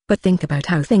boy. But think about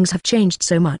how things have changed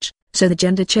so much, so the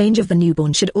gender change of the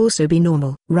newborn should also be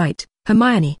normal. "Right,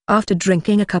 Hermione." After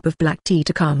drinking a cup of black tea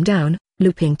to calm down,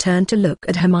 Lupin turned to look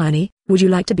at Hermione. "Would you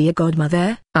like to be a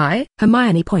godmother?" "I?"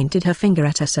 Hermione pointed her finger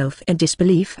at herself in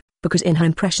disbelief, because in her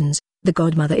impressions, the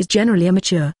godmother is generally a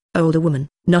mature, older woman,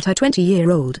 not a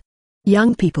 20-year-old.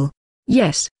 "Young people."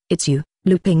 "Yes, it's you,"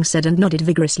 Lupin said and nodded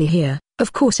vigorously here.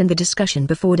 Of course in the discussion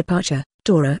before departure,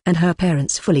 Dora and her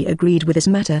parents fully agreed with this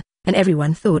matter, and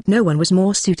everyone thought no one was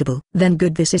more suitable. Then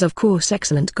good, this is of course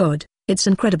excellent God. It's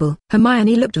incredible.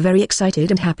 Hermione looked very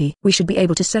excited and happy. We should be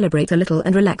able to celebrate a little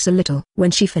and relax a little.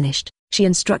 When she finished, she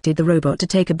instructed the robot to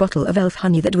take a bottle of elf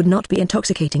honey that would not be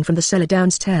intoxicating from the cellar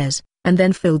downstairs, and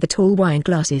then filled the tall wine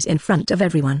glasses in front of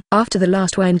everyone. After the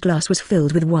last wine glass was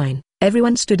filled with wine,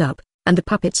 everyone stood up, and the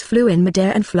puppets flew in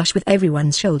midair and flush with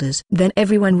everyone's shoulders. Then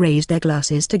everyone raised their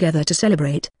glasses together to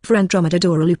celebrate. For Andromeda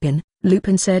Dora Lupin,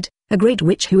 Lupin said, "A great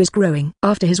witch who is growing."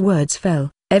 After his words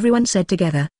fell, everyone said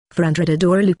together, "For Andromeda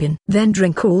Dora Lupin." Then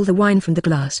drink all the wine from the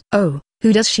glass. "Oh,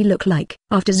 who does she look like?"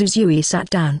 After Zuzui sat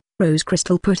down, Rose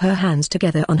Crystal put her hands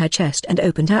together on her chest and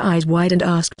opened her eyes wide and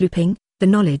asked Lupin, "The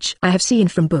knowledge I have seen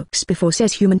from books before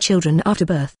says human children after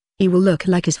birth, he will look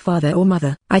like his father or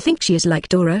mother. I think she is like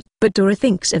Dora, but Dora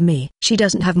thinks of me. She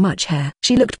doesn't have much hair.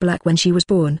 She looked black when she was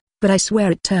born, but I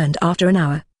swear it turned after an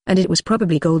hour, and it was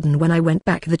probably golden when I went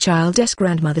back." The child's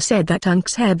grandmother said that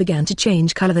Unk's hair began to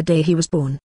change color the day he was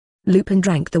born. Lupin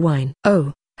drank the wine.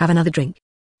 "Oh, have another drink."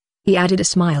 He added a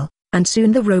smile, and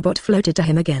soon the robot floated to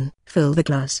him again. "Fill the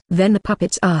glass." Then the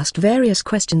puppets asked various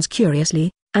questions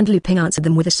curiously, and Lupin answered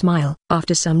them with a smile.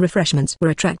 After some refreshments were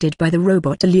attracted by the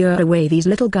robot to lure away these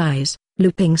little guys,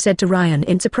 Lupin said to Ryan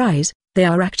in surprise, "They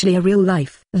are actually a real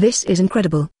life. This is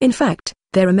incredible. In fact,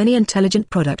 there are many intelligent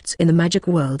products in the magic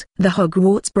world. The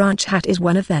Hogwarts branch hat is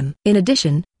one of them. In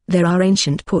addition, there are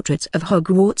ancient portraits of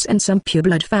Hogwarts and some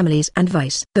pureblood families and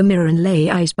vice. The mirror and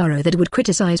eyes burrow that would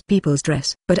criticize people's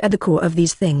dress. But at the core of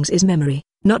these things is memory,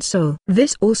 not soul.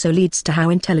 This also leads to how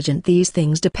intelligent these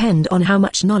things depend on how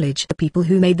much knowledge the people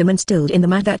who made them instilled in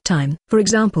them at that time. For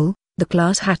example, the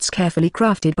class hats carefully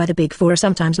crafted by the Big Four are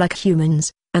sometimes like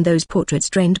humans, and those portraits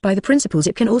trained by the principals.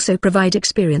 It can also provide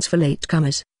experience for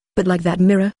latecomers. But like that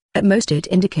mirror, at most it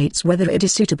indicates whether it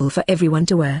is suitable for everyone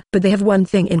to wear. But they have one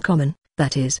thing in common.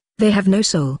 That is, they have no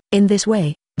soul. In this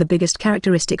way, the biggest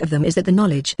characteristic of them is that the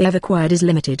knowledge they have acquired is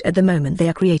limited at the moment they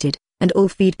are created, and all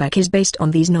feedback is based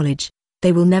on these knowledge.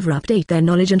 They will never update their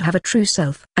knowledge and have a true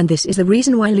self. And this is the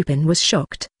reason why Lupin was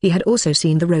shocked. He had also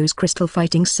seen the Rose Crystal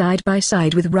fighting side by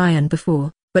side with Ryan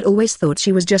before, but always thought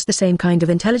she was just the same kind of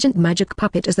intelligent magic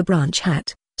puppet as the branch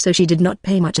hat, so she did not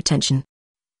pay much attention.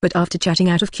 But after chatting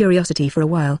out of curiosity for a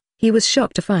while, he was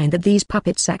shocked to find that these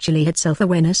puppets actually had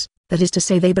self-awareness. That is to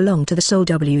say, they belong to the soul.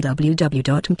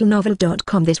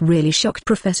 www.mplnovel.com. This really shocked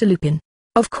Professor Lupin.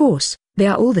 "Of course, they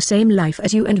are all the same life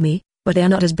as you and me, but they are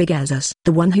not as big as us.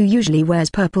 The one who usually wears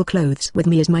purple clothes with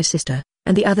me is my sister,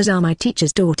 and the others are my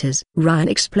teacher's daughters." Ryan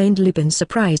explained Lupin's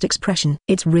surprised expression.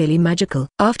 "It's really magical."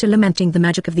 After lamenting the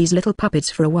magic of these little puppets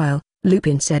for a while,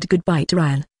 Lupin said goodbye to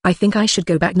Ryan. "I think I should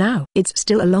go back now. It's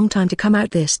still a long time to come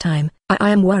out this time.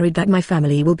 I am worried that my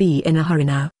family will be in a hurry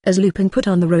now." As Lupin put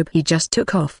on the robe he just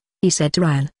took off, he said to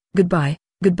Ryan, "Goodbye,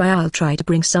 goodbye. I'll try to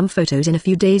bring some photos in a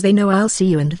few days. They know I'll see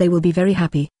you and they will be very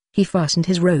happy." He fastened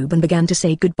his robe and began to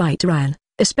say goodbye to Ryan,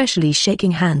 especially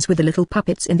shaking hands with the little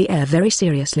puppets in the air very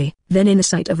seriously. Then in the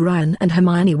sight of Ryan and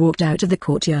Hermione walked out of the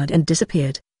courtyard and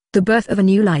disappeared. The birth of a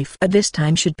new life at this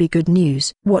time should be good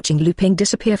news. Watching Lupin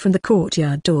disappear from the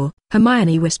courtyard door,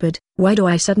 Hermione whispered, "Why do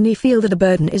I suddenly feel that the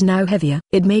burden is now heavier?"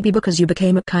 "It may be because you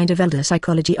became a kind of elder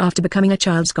psychology after becoming a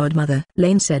child's godmother,"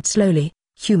 Lane said slowly.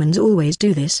 "Humans always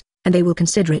do this, and they will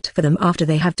consider it for them after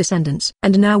they have descendants.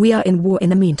 And now we are in war. In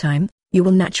the meantime, you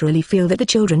will naturally feel that the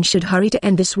children should hurry to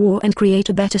end this war and create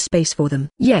a better space for them."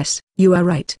 "Yes, you are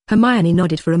right." Hermione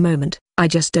nodded for a moment. "I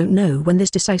just don't know when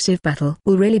this decisive battle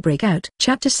will really break out."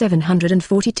 Chapter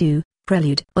 742,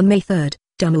 Prelude. On May 3rd,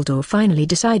 Dumbledore finally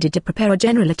decided to prepare a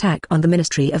general attack on the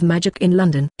Ministry of Magic in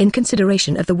London. In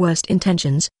consideration of the worst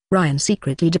intentions, Ryan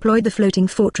secretly deployed the floating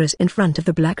fortress in front of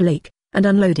the Black Lake, and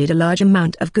unloaded a large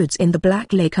amount of goods in the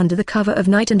Black Lake under the cover of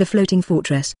night and the floating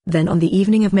fortress. Then on the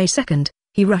evening of May 2nd,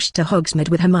 he rushed to Hogsmeade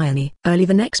with Hermione. Early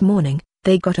the next morning,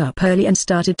 they got up early and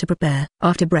started to prepare.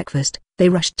 After breakfast, they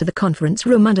rushed to the conference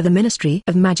room under the Ministry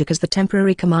of Magic as the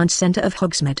temporary command center of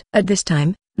Hogsmeade. At this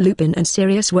time, Lupin and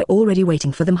Sirius were already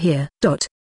waiting for them here.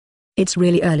 "It's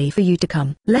really early for you to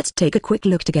come. Let's take a quick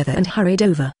look together," and hurried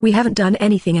over. "We haven't done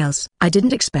anything else." "I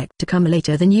didn't expect to come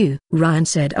later than you," Ryan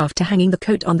said after hanging the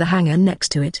coat on the hanger next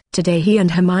to it. Today he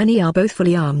and Hermione are both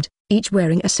fully armed, each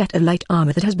wearing a set of light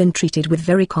armor that has been treated with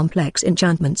very complex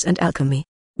enchantments and alchemy.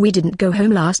 "We didn't go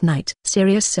home last night,"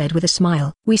 Sirius said with a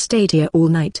smile. "We stayed here all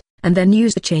night, and then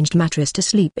used the changed mattress to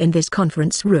sleep in this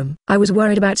conference room. I was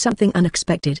worried about something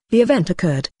unexpected." "The event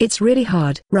occurred." "It's really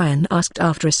hard," Ryan asked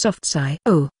after a soft sigh.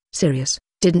 "Oh, Sirius,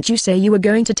 didn't you say you were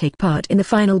going to take part in the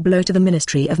final blow to the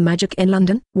Ministry of Magic in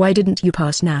London? Why didn't you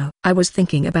pass now?" "I was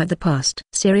thinking about the past."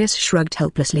 Sirius shrugged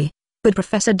helplessly. But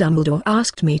Professor Dumbledore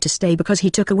asked me to stay because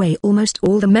he took away almost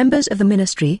all the members of the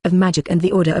Ministry of Magic and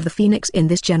the Order of the Phoenix in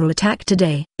this general attack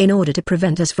today. In order to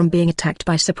prevent us from being attacked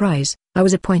by surprise, I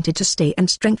was appointed to stay and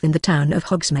strengthen the town of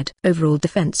Hogsmeade. Overall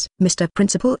defense. Mr.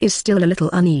 Principal is still a little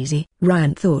uneasy,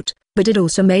 Ryan thought, but it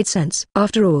also made sense.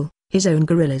 After all, his own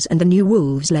guerrillas and the new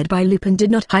wolves led by Lupin did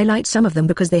not highlight some of them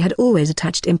because they had always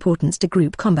attached importance to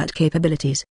group combat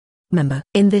capabilities.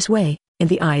 In this way, in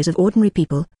the eyes of ordinary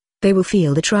people, they will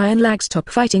feel that Ryan lacks top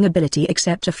fighting ability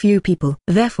except a few people.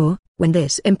 Therefore, when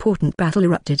this important battle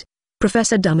erupted,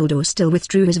 Professor Dumbledore still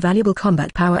withdrew his valuable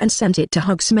combat power and sent it to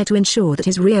Hogsmeade to ensure that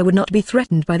his rear would not be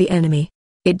threatened by the enemy.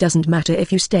 It doesn't matter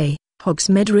if you stay,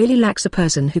 Hogsmeade really lacks a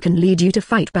person who can lead you to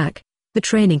fight back. The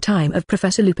training time of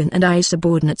Professor Lupin and I's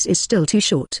subordinates is still too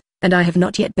short, and I have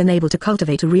not yet been able to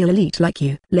cultivate a real elite like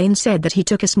you. Lane said that he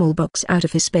took a small box out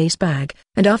of his space bag,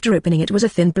 and after opening it was a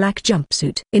thin black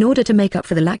jumpsuit. In order to make up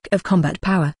for the lack of combat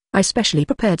power, I specially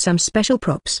prepared some special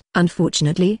props.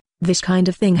 Unfortunately, this kind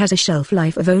of thing has a shelf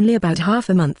life of only about half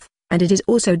a month, and it is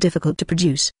also difficult to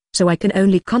produce, so I can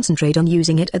only concentrate on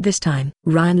using it at this time.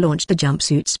 Ryan launched the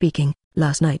jumpsuit speaking.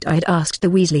 Last night I had asked the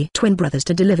Weasley twin brothers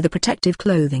to deliver the protective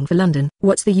clothing for London.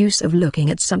 What's the use of looking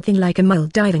at something like a mole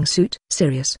diving suit?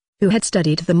 Sirius, who had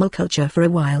studied the mole culture for a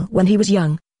while when he was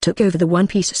young, took over the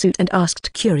one-piece suit and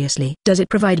asked curiously, does it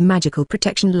provide magical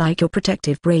protection like your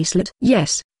protective bracelet?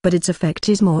 Yes, but its effect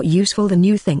is more useful than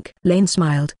you think. Lane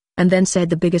smiled, and then said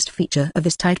the biggest feature of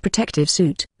this tight protective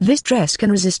suit. This dress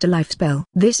can resist a life spell.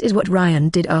 This is what Ryan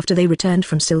did after they returned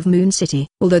from Silvermoon City.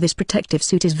 Although this protective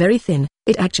suit is very thin,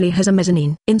 it actually has a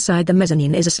mezzanine. Inside the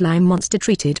mezzanine is a slime monster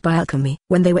treated by alchemy.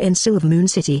 When they were in Silvermoon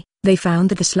City, they found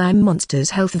that the slime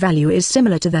monster's health value is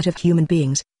similar to that of human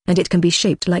beings, and it can be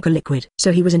shaped like a liquid.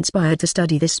 So he was inspired to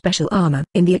study this special armor.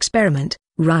 In the experiment,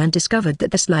 Ryan discovered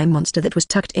that the slime monster that was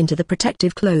tucked into the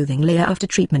protective clothing layer after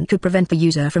treatment could prevent the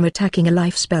user from attacking a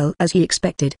life spell as he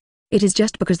expected. It is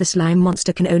just because the slime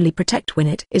monster can only protect when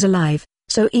it is alive,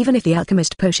 so even if the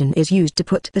alchemist potion is used to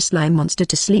put the slime monster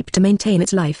to sleep to maintain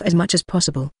its life as much as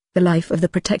possible, the life of the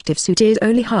protective suit is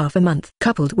only half a month.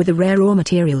 Coupled with the rare raw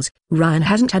materials, Ryan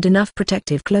hasn't had enough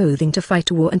protective clothing to fight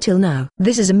a war until now.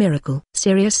 This is a miracle,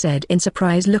 Sirius said in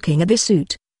surprise looking at this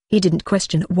suit. He didn't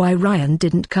question why Ryan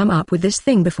didn't come up with this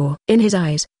thing before. In his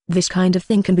eyes, this kind of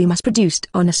thing can be mass-produced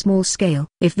on a small scale.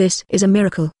 If this is a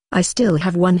miracle, I still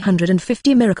have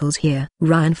 150 miracles here.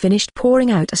 Ryan finished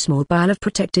pouring out a small pile of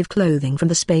protective clothing from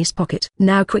the space pocket.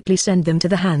 Now quickly send them to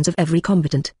the hands of every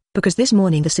combatant, because this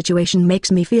morning the situation makes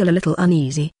me feel a little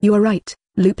uneasy. You are right,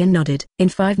 Lupin nodded. In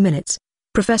 5 minutes,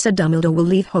 Professor Dumbledore will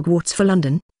leave Hogwarts for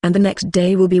London, and the next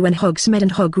day will be when Hogsmeade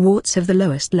and Hogwarts have the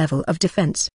lowest level of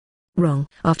defense. Wrong.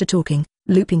 After talking,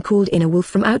 Lupin called in a wolf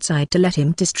from outside to let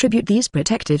him distribute these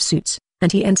protective suits,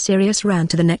 and he and Sirius ran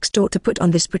to the next door to put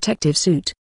on this protective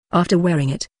suit. After wearing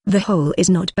it, the whole is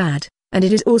not bad, and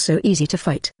it is also easy to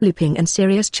fight. Lupin and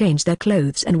Sirius changed their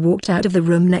clothes and walked out of the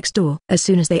room next door. As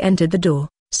soon as they entered the door,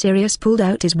 Sirius pulled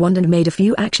out his wand and made a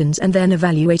few actions and then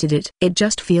evaluated it. It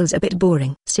just feels a bit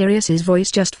boring. Sirius's voice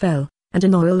just fell, and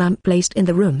an oil lamp placed in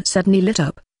the room suddenly lit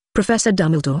up. Professor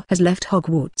Dumbledore has left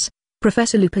Hogwarts,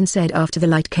 Professor Lupin said after the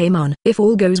light came on. If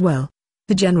all goes well,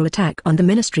 the general attack on the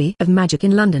Ministry of Magic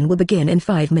in London will begin in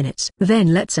 5 minutes.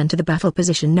 Then let's enter the battle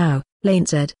position now, Lane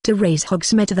said. To raise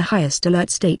Hogsmeade to the highest alert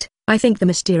state, I think the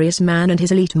mysterious man and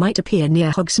his elite might appear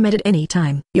near Hogsmeade at any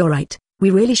time. You're right,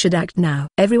 we really should act now.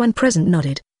 Everyone present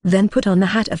nodded, then put on the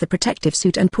hat of the protective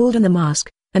suit and pulled on the mask,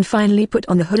 and finally put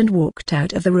on the hood and walked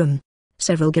out of the room.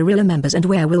 Several guerrilla members and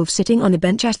werewolves sitting on the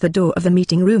bench at the door of the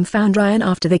meeting room found Ryan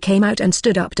after they came out and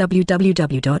stood up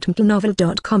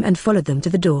www.mplnovel.com and followed them to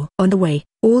the door. On the way,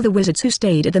 all the wizards who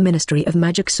stayed at the Ministry of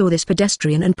Magic saw this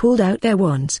pedestrian and pulled out their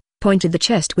wands, pointed the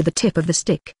chest with the tip of the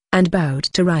stick, and bowed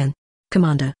to Ryan.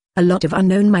 Commander, a lot of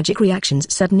unknown magic reactions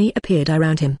suddenly appeared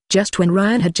around him. Just when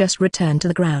Ryan had just returned to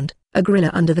the ground, a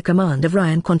gorilla under the command of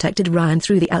Ryan contacted Ryan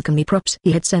through the alchemy props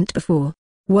he had sent before.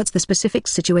 What's the specific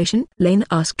situation? Lane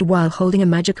asked while holding a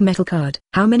magic metal card.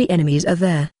 How many enemies are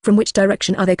there? From which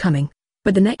direction are they coming?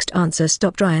 But the next answer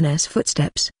stopped Ryan's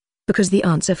footsteps. Because the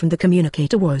answer from the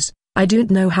communicator was, I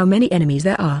don't know how many enemies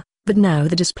there are, but now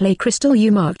the display crystal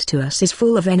you marked to us is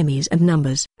full of enemies and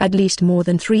numbers. At least more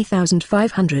than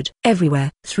 3,500.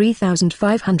 Everywhere.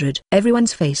 3,500.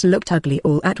 Everyone's face looked ugly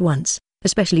all at once.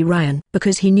 Especially Ryan,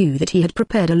 because he knew that he had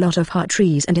prepared a lot of heart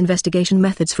trees and investigation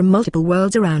methods from multiple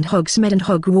worlds around Hogsmeade and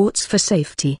Hogwarts for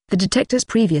safety. The detectors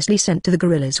previously sent to the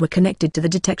gorillas were connected to the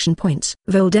detection points.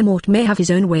 Voldemort may have his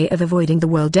own way of avoiding the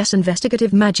world's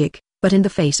investigative magic, but in the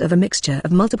face of a mixture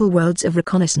of multiple worlds of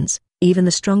reconnaissance, even the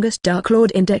strongest Dark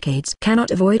Lord in decades cannot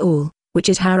avoid all, which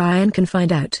is how Ryan can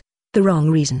find out. The wrong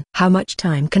reason. How much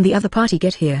time can the other party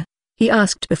get here? He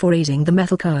asked before raising the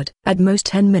metal card. At most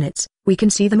 10 minutes, we can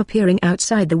see them appearing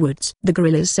outside the woods, the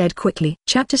gorillas said quickly.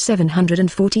 Chapter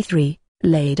 743,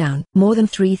 Lay Down. More than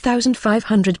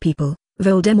 3,500 people,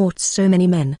 Voldemort's so many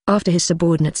men. After his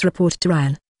subordinates report to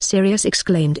Ryan, Sirius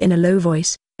exclaimed in a low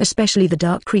voice, especially the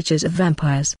dark creatures of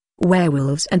vampires,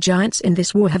 werewolves and giants in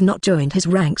this war have not joined his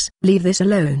ranks. Leave this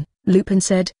alone, Lupin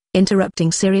said,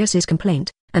 interrupting Sirius's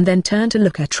complaint, and then turned to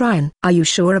look at Ryan. Are you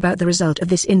sure about the result of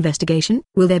this investigation?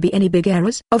 Will there be any big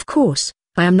errors? Of course,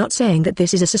 I am not saying that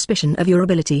this is a suspicion of your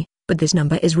ability, but this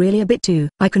number is really a bit too.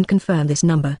 I can confirm this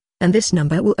number, and this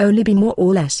number will only be more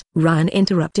or less. Ryan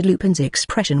interrupted Lupin's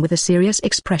expression with a serious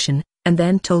expression, and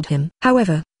then told him.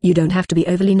 However, you don't have to be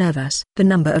overly nervous. The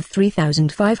number of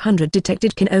 3,500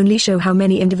 detected can only show how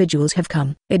many individuals have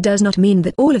come. It does not mean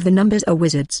that all of the numbers are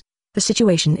wizards. The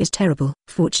situation is terrible.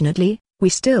 Fortunately, we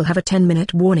still have a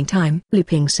 10-minute warning time,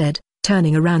 Lupin said,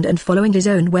 turning around and following his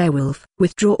own werewolf.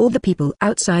 Withdraw all the people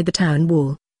outside the town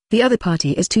wall. The other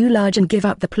party is too large and give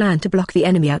up the plan to block the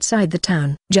enemy outside the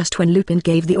town. Just when Lupin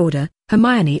gave the order,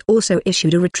 Hermione also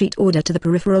issued a retreat order to the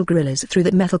peripheral gorillas through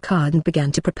that metal card and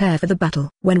began to prepare for the battle.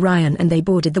 When Ryan and they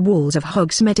boarded the walls of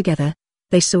Hogsmeade together,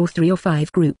 they saw 3 or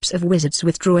 5 groups of wizards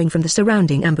withdrawing from the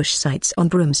surrounding ambush sites on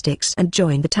broomsticks and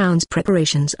joined the town's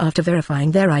preparations after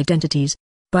verifying their identities.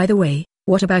 By the way,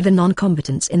 what about the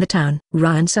non-combatants in the town?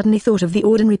 Ryan suddenly thought of the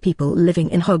ordinary people living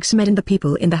in Hogsmeade and the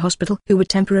people in the hospital who were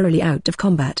temporarily out of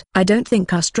combat. I don't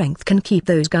think our strength can keep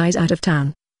those guys out of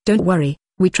town. Don't worry,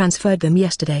 we transferred them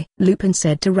yesterday, Lupin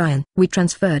said to Ryan. We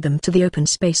transferred them to the open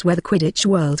space where the Quidditch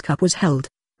World Cup was held,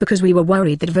 because we were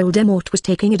worried that Voldemort was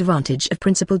taking advantage of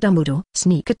Principal Dumbledore.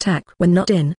 Sneak attack when not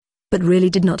in, but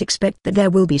really did not expect that there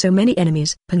will be so many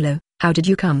enemies. Penlo, how did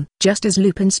you come? Just as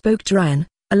Lupin spoke to Ryan,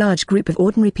 a large group of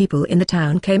ordinary people in the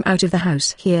town came out of the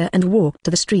house here and walked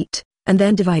to the street, and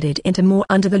then divided into more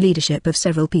under the leadership of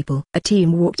several people. A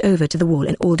team walked over to the wall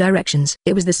in all directions.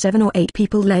 It was the 7 or 8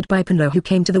 people led by Penlo who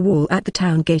came to the wall at the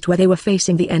town gate where they were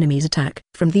facing the enemy's attack.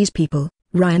 From these people,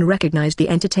 Ryan recognized the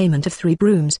entertainment of 3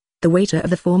 brooms, the waiter of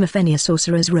the former Fenrir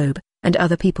sorcerer's robe, and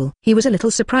other people. He was a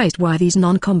little surprised why these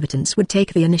non-combatants would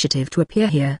take the initiative to appear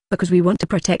here. Because we want to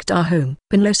protect our home,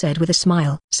 Penlo said with a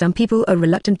smile. Some people are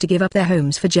reluctant to give up their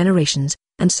homes for generations,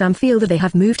 and some feel that they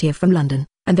have moved here from London,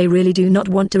 and they really do not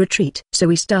want to retreat. So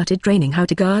we started training how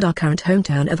to guard our current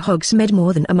hometown of Hogsmeade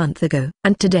more than a month ago.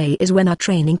 And today is when our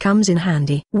training comes in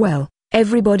handy. Well,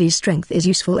 everybody's strength is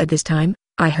useful at this time.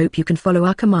 I hope you can follow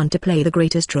our command to play the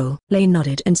greatest role. Lane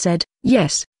nodded and said,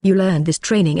 yes, you learned this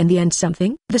training in the end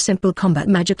something? The simple combat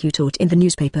magic you taught in the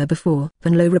newspaper before.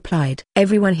 Penlo replied,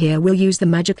 everyone here will use the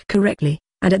magic correctly,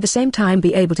 and at the same time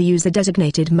be able to use the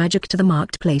designated magic to the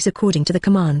marked place according to the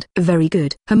command. Very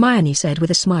good, Hermione said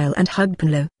with a smile and hugged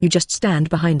Penlo. You just stand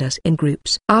behind us in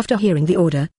groups. After hearing the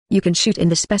order, you can shoot in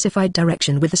the specified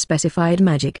direction with the specified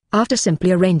magic. After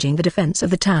simply arranging the defense of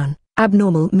the town,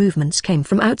 abnormal movements came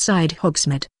from outside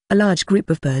Hogsmeade. A large group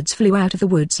of birds flew out of the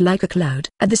woods like a cloud.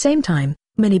 At the same time,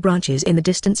 many branches in the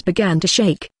distance began to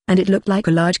shake, and it looked like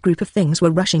a large group of things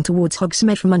were rushing towards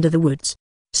Hogsmeade from under the woods.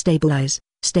 Stabilize,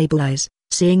 stabilize.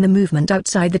 Seeing the movement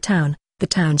outside the town, the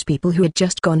townspeople who had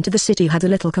just gone to the city had a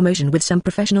little commotion with some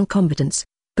professional combatants,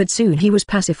 but soon he was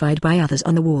pacified by others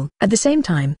on the wall. At the same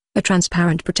time, a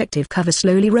transparent protective cover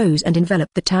slowly rose and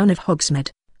enveloped the town of Hogsmeade.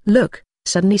 Look!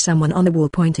 Suddenly someone on the wall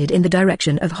pointed in the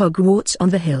direction of Hogwarts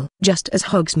on the hill. Just as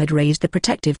Hogsmeade raised the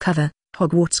protective cover,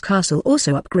 Hogwarts Castle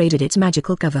also upgraded its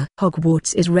magical cover.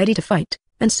 Hogwarts is ready to fight,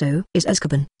 and so is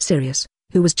Azkaban. Sirius,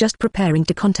 who was just preparing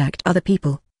to contact other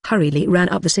people, hurriedly ran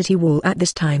up the city wall at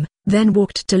this time, then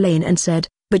walked to Lane and said,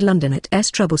 but London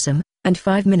is troublesome, and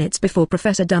 5 minutes before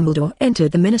Professor Dumbledore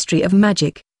entered the Ministry of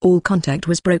Magic, all contact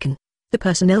was broken. The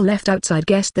personnel left outside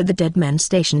guessed that the dead men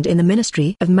stationed in the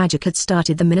Ministry of Magic had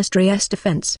started the Ministry's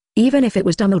defense. Even if it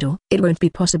was Dumbledore, it won't be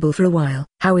possible for a while.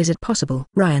 How is it possible?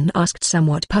 Ryan asked,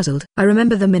 somewhat puzzled. I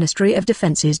remember the Ministry of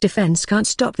Defense's defense can't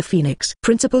stop the Phoenix.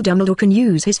 Principal Dumbledore can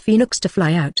use his Phoenix to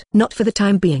fly out. Not for the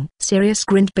time being. Sirius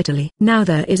grinned bitterly. Now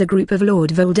there is a group of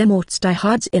Lord Voldemort's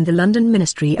diehards in the London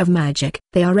Ministry of Magic.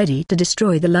 They are ready to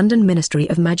destroy the London Ministry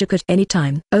of Magic at any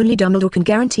time. Only Dumbledore can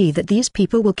guarantee that these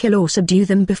people will kill or subdue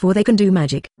them before they can do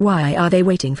magic. Why are they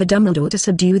waiting for Dumbledore to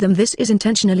subdue them? This is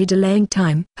intentionally delaying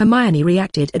time. Hermione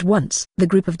reacted at once. The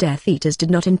group of Death Eaters did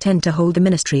not intend to hold the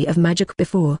Ministry of Magic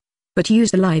before, but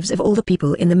used the lives of all the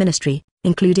people in the Ministry,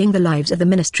 including the lives of the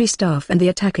Ministry staff and the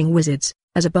attacking wizards,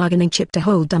 as a bargaining chip to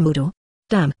hold Dumbledore.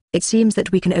 Damn, it seems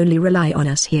that we can only rely on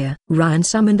us here. Ryan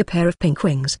summoned a pair of pink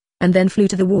wings, and then flew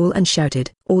to the wall and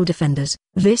shouted, all defenders,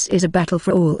 this is a battle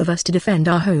for all of us to defend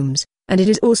our homes, and it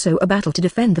is also a battle to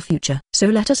defend the future. So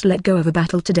let us let go of a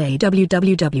battle today.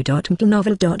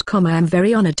 www.mtlnovel.com. I am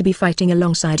very honored to be fighting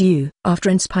alongside you. After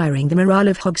inspiring the morale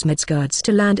of Hogsmeade's guards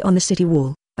to land on the city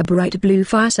wall, a bright blue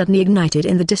fire suddenly ignited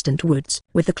in the distant woods.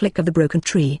 With the click of the broken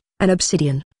tree, an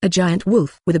obsidian, a giant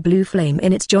wolf with a blue flame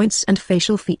in its joints and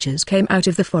facial features came out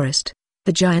of the forest.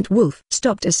 The giant wolf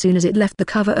stopped as soon as it left the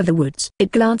cover of the woods.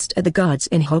 It glanced at the guards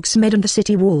in Hogsmeade and the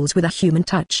city walls with a human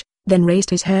touch, then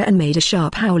raised his hair and made a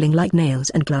sharp howling like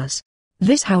nails and glass.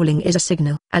 This howling is a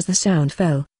signal. As the sound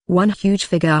fell, one huge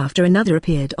figure after another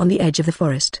appeared on the edge of the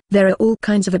forest. There are all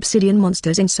kinds of obsidian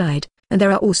monsters inside, and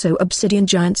there are also obsidian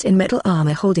giants in metal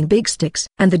armor holding big sticks.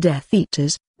 And the Death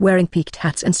Eaters, wearing peaked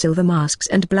hats and silver masks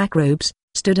and black robes,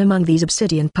 stood among these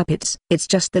obsidian puppets. It's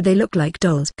just that they look like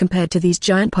dolls compared to these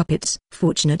giant puppets.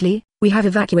 Fortunately, we have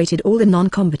evacuated all the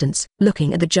non-combatants.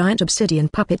 Looking at the giant obsidian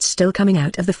puppets still coming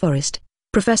out of the forest,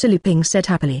 Professor Lupin said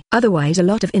happily. Otherwise a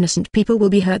lot of innocent people will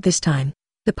be hurt this time.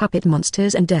 The puppet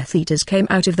monsters and Death Eaters came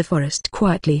out of the forest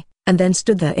quietly, and then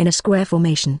stood there in a square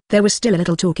formation. There was still a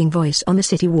little talking voice on the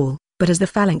city wall, but as the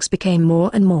phalanx became more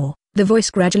and more, the voice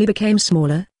gradually became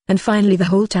smaller, and finally the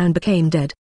whole town became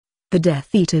dead. The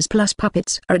Death Eaters plus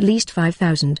puppets are at least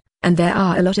 5,000, and there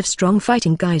are a lot of strong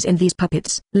fighting guys in these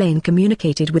puppets. Lane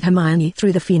communicated with Hermione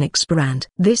through the Phoenix brand.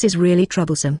 This is really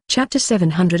troublesome. Chapter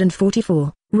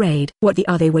 744, Raid. What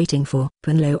are they waiting for?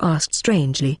 Punlo asked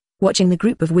strangely, watching the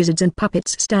group of wizards and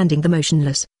puppets standing there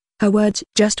motionless. Her words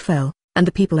just fell, and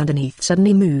the people underneath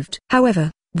suddenly moved.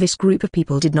 However, this group of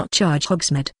people did not charge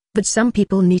Hogsmeade, but some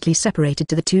people neatly separated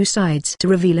to the two sides to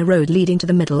reveal a road leading to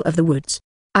the middle of the woods.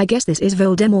 I guess this is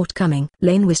Voldemort coming,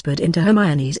 Lane whispered into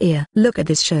Hermione's ear. Look at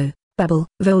this show, Babble.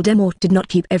 Voldemort did not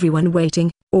keep everyone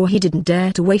waiting, or he didn't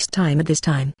dare to waste time at this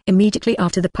time. Immediately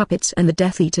after the puppets and the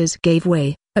Death Eaters gave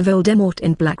way, a Voldemort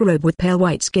in black robe with pale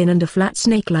white skin and a flat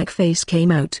snake-like face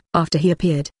came out. After he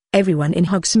appeared, everyone in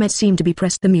Hogsmeade seemed to be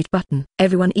pressed the mute button.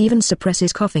 Everyone even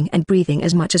suppresses coughing and breathing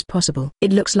as much as possible.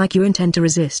 It looks like you intend to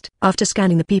resist. After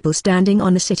scanning the people standing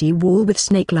on the city wall with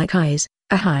snake-like eyes,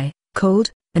 a high,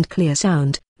 cold, and clear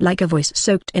sound, like a voice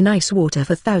soaked in ice water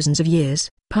for thousands of years,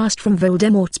 passed from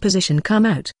Voldemort's position come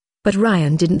out. But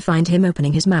Ryan didn't find him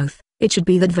opening his mouth. It should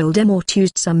be that Voldemort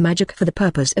used some magic for the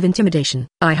purpose of intimidation.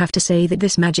 I have to say that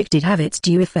this magic did have its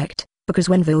due effect, because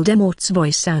when Voldemort's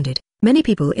voice sounded, many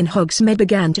people in Hogsmeade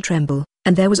began to tremble,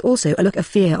 and there was also a look of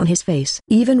fear on his face.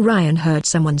 Even Ryan heard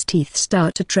someone's teeth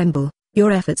start to tremble.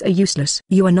 Your efforts are useless.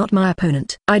 You are not my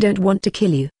opponent. I don't want to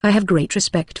kill you. I have great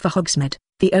respect for Hogsmeade,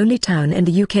 the only town in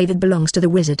the UK that belongs to the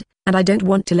wizard, and I don't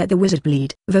want to let the wizard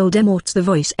bleed. Voldemort's the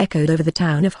voice echoed over the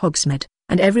town of Hogsmeade,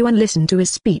 and everyone listened to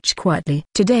his speech quietly.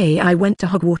 Today I went to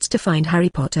Hogwarts to find Harry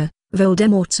Potter,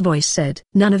 Voldemort's voice said.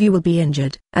 None of you will be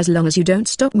injured, as long as you don't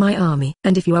stop my army.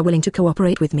 And if you are willing to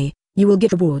cooperate with me, you will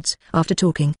get rewards. After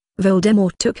talking,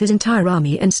 Voldemort took his entire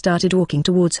army and started walking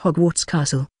towards Hogwarts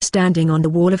Castle. Standing on the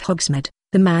wall of Hogsmeade,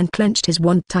 the man clenched his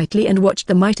wand tightly and watched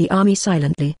the mighty army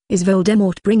silently. Is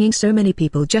Voldemort bringing so many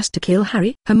people just to kill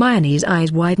Harry? Hermione's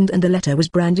eyes widened and the letter was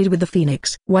branded with the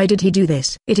phoenix. Why did he do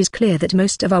this? It is clear that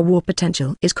most of our war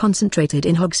potential is concentrated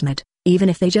in Hogsmeade. Even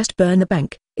if they just burn the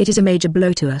bank, it is a major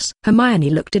blow to us. Hermione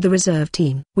looked at the reserve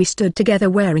team. We stood together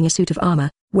wearing a suit of armor,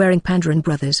 wearing Pandaren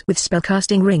brothers with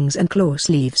spellcasting rings and claw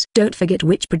sleeves. Don't forget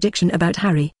which prediction about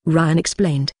Harry, Ryan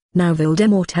explained. Now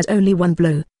Voldemort has only one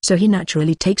blow, so he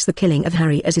naturally takes the killing of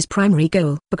Harry as his primary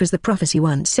goal. Because the prophecy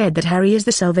once said that Harry is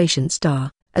the Salvation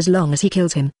Star, as long as he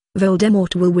kills him,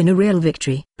 Voldemort will win a real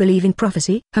victory. Believe in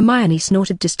prophecy? Hermione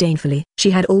snorted disdainfully.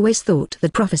 She had always thought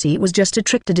that prophecy was just a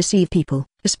trick to deceive people,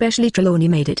 especially Trelawney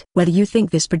made it. Whether you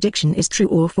think this prediction is true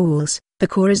or false, the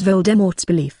core is Voldemort's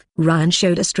belief. Ryan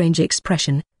showed a strange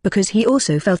expression, because he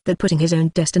also felt that putting his own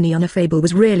destiny on a fable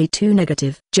was really too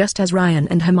negative. Just as Ryan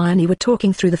and Hermione were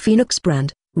talking through the Phoenix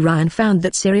brand, Ryan found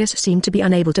that Sirius seemed to be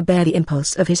unable to bear the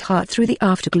impulse of his heart through the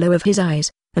afterglow of his eyes,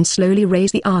 and slowly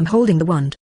raised the arm holding the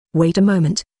wand. Wait a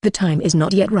moment, the time is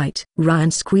not yet right. Ryan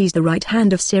squeezed the right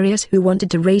hand of Sirius who wanted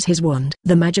to raise his wand.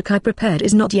 The magic I prepared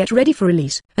is not yet ready for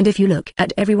release, and if you look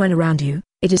at everyone around you,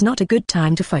 it is not a good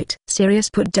time to fight. Sirius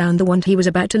put down the wand he was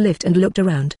about to lift and looked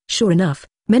around. Sure enough,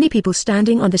 many people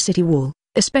standing on the city wall,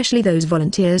 especially those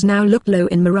volunteers, now looked low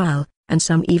in morale, and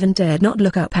some even dared not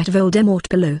look up at Voldemort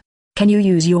below. Can you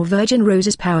use your Virgin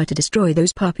Rose's power to destroy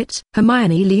those puppets?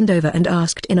 Hermione leaned over and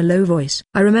asked in a low voice.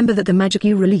 I remember that the magic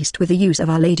you released with the use of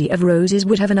Our Lady of Roses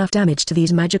would have enough damage to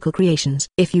these magical creations.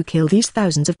 If you kill these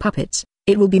thousands of puppets,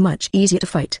 it will be much easier to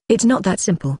fight. It's not that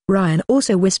simple. Ryan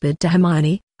also whispered to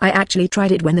Hermione, I actually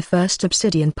tried it when the first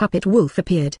obsidian puppet wolf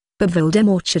appeared, but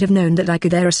Voldemort should have known that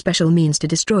there are special means to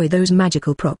destroy those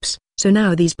magical props, so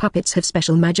now these puppets have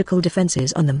special magical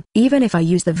defenses on them. Even if I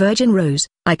use the Virgin Rose,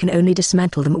 I can only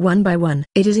dismantle them one by one.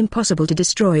 It is impossible to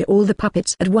destroy all the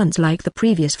puppets at once like the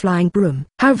previous flying broom.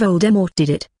 How Voldemort did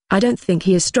it, I don't think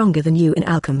he is stronger than you in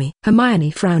alchemy.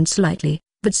 Hermione frowned slightly,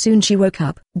 but soon she woke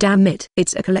up. Damn it.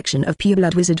 It's a collection of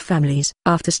pure-blood wizard families.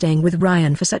 After staying with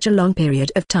Ryan for such a long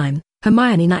period of time,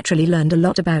 Hermione naturally learned a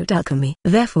lot about alchemy.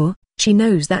 Therefore, she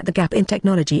knows that the gap in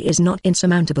technology is not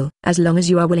insurmountable. As long as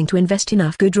you are willing to invest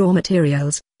enough good raw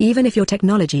materials, even if your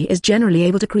technology is generally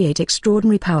able to create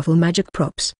extraordinary powerful magic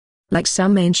props. Like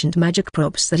some ancient magic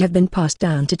props that have been passed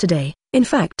down to today. In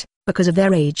fact, because of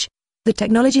their age, the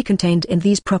technology contained in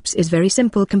these props is very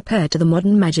simple compared to the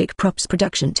modern magic props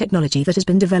production technology that has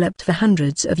been developed for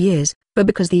hundreds of years, but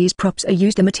because these props are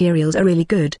used, the materials are really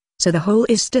good, so the whole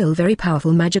is still very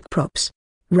powerful magic props.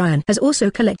 Ryan has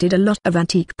also collected a lot of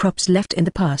antique props left in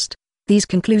the past. These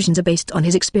conclusions are based on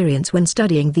his experience when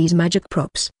studying these magic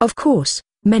props. Of course,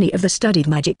 many of the studied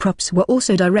magic props were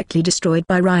also directly destroyed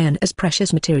by Ryan as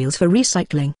precious materials for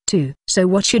recycling, too. So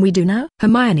what should we do now?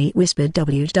 Hermione whispered.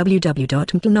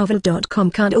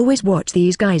 www.mplnovel.com can't always watch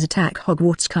these guys attack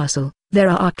Hogwarts Castle. There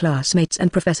are our classmates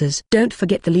and professors. Don't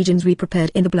forget the legions we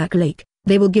prepared in the Black Lake.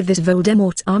 They will give this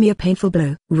Voldemort's army a painful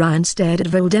blow. Ryan stared at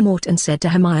Voldemort and said to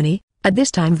Hermione. At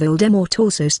this time Voldemort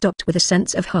also stopped with a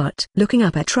sense of heart. Looking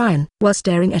up at Ryan while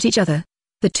staring at each other,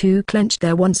 the two clenched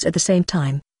their wands at the same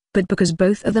time. But because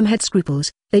both of them had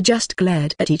scruples, they just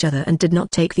glared at each other and did not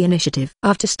take the initiative.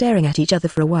 After staring at each other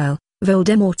for a while,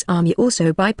 Voldemort's army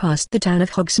also bypassed the town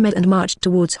of Hogsmeade and marched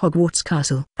towards Hogwarts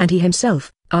Castle. And he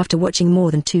himself, after watching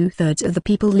more than 2/3 of the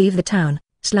people leave the town,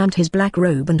 slammed his black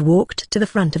robe and walked to the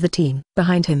front of the team.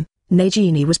 Behind him,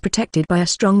 Nagini was protected by a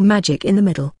strong magic in the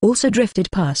middle. Also drifted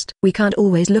past. We can't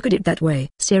always look at it that way,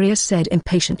 Sirius said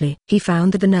impatiently. He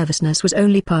found that the nervousness was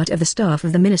only part of the staff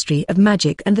of the Ministry of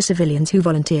Magic and the civilians who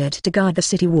volunteered to guard the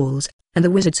city walls, and the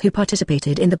wizards who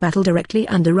participated in the battle directly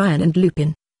under Ryan and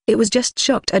Lupin. It was just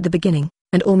shocked at the beginning,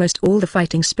 and almost all the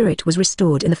fighting spirit was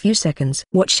restored in a few seconds.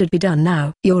 What should be done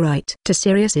now? You're right. To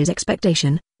Sirius's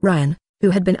expectation, Ryan,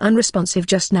 who had been unresponsive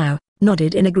just now,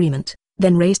 nodded in agreement,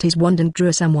 then raised his wand and drew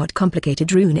a somewhat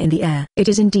complicated rune in the air. It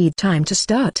is indeed time to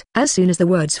start. As soon as the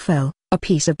words fell, a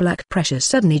piece of black pressure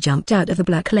suddenly jumped out of the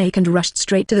Black Lake and rushed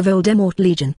straight to the Voldemort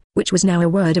Legion, which was now a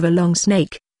word of a long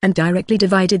snake, and directly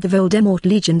divided the Voldemort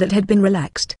Legion that had been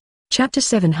relaxed. Chapter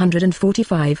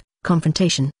 745,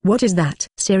 Confrontation. What is that?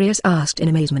 Sirius asked in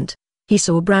amazement. He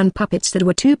saw brown puppets that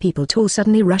were 2 people tall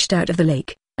suddenly rushed out of the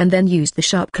lake, and then used the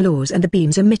sharp claws and the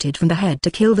beams emitted from the head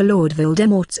to kill the Lord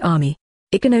Voldemort's army.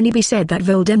 It can only be said that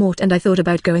Voldemort and I thought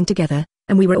about going together,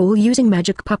 and we were all using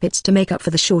magic puppets to make up for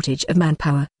the shortage of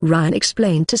manpower, Ryan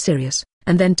explained to Sirius,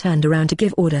 and then turned around to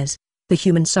give orders. The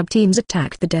human sub-teams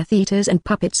attacked the Death Eaters and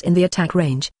puppets in the attack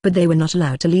range, but they were not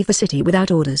allowed to leave the city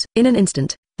without orders. In an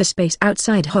instant, the space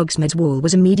outside Hogsmeade's wall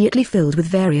was immediately filled with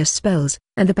various spells,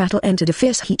 and the battle entered a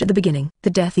fierce heat at the beginning. The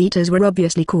Death Eaters were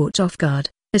obviously caught off guard,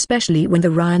 especially when the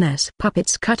Ryan's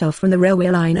puppets cut off from the railway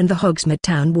line and the Hogsmeade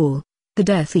town wall. The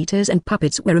Death Eaters and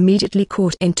puppets were immediately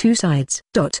caught in 2 sides.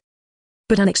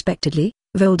 But unexpectedly,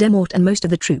 Voldemort and most of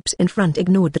the troops in front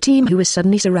ignored the team who was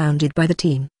suddenly surrounded by the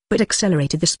team, but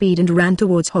accelerated the speed and ran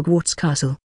towards Hogwarts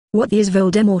Castle. What is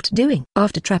Voldemort doing?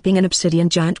 After trapping an obsidian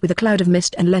giant with a cloud of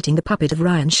mist and letting the puppet of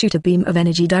Ryan shoot a beam of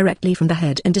energy directly from the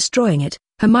head and destroying it,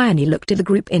 Hermione looked at the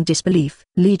group in disbelief.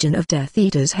 Legion of Death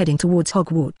Eaters heading towards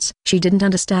Hogwarts. She didn't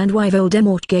understand why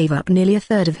Voldemort gave up nearly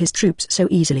 1/3 of his troops so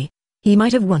easily. He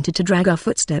might have wanted to drag our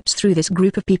footsteps through this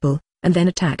group of people, and then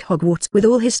attack Hogwarts with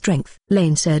all his strength,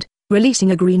 Lane said,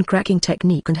 releasing a green cracking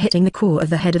technique and hitting the core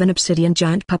of the head of an obsidian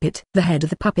giant puppet. The head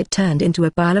of the puppet turned into a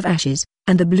pile of ashes,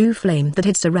 and the blue flame that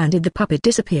had surrounded the puppet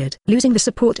disappeared. Losing the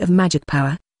support of magic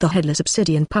power, the headless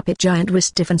obsidian puppet giant was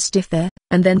stiff there,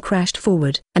 and then crashed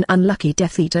forward. An unlucky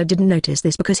Death Eater didn't notice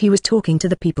this because he was talking to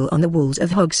the people on the walls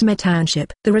of Hogsmeade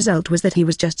Township. The result was that he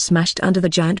was just smashed under the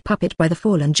giant puppet by the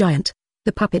fallen giant.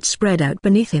 The puppet spread out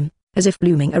beneath him, as if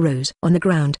blooming a rose on the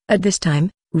ground. At this time,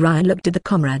 Ryan looked at the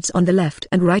comrades on the left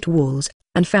and right walls,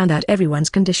 and found out everyone's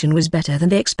condition was better than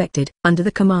they expected. Under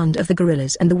the command of the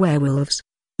gorillas and the werewolves,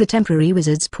 the temporary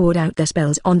wizards poured out their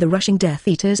spells on the rushing Death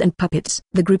Eaters and puppets.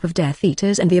 The group of Death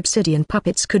Eaters and the obsidian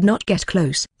puppets could not get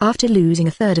close. After losing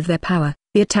 1/3 of their power,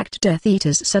 the attacked Death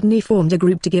Eaters suddenly formed a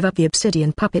group to give up the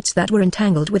obsidian puppets that were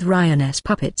entangled with Ryan's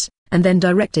puppets, and then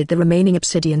directed the remaining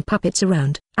obsidian puppets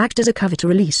around, act as a cover to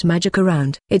release magic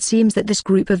around. It seems that this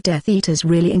group of Death Eaters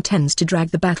really intends to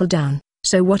drag the battle down.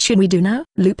 So what should we do now?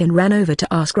 Lupin ran over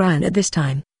to ask Ryan at this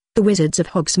time. The wizards of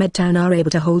Hogsmeade Town are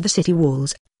able to hold the city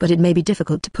walls, but it may be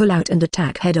difficult to pull out and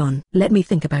attack head-on. Let me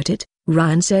think about it,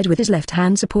 Ryan said with his left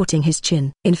hand supporting his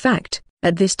chin. In fact,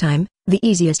 at this time, the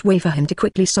easiest way for him to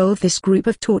quickly solve this group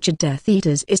of tortured Death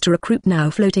Eaters is to recruit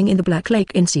now floating in the Black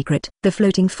Lake in secret. The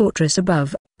floating fortress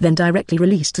above, then directly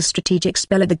released a strategic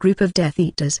spell at the group of Death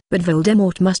Eaters. But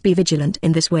Voldemort must be vigilant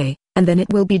in this way, and then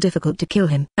it will be difficult to kill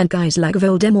him. And guys like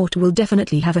Voldemort will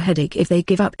definitely have a headache if they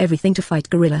give up everything to fight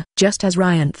Gorilla. Just as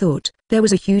Ryan thought, there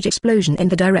was a huge explosion in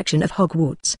the direction of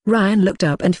Hogwarts. Ryan looked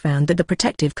up and found that the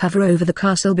protective cover over the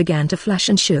castle began to flash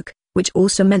and shook, which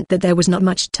also meant that there was not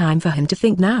much time for him to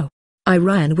think now.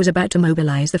 Ryan was about to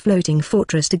mobilize the floating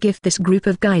fortress to give this group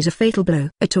of guys a fatal blow.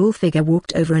 A tall figure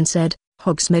walked over and said,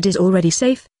 "Hogsmeade is already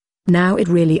safe? Now it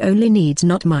really only needs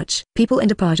not much people and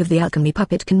a part of the alchemy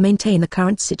puppet can maintain the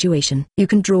current situation. You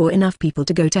can draw enough people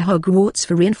to go to Hogwarts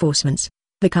for reinforcements."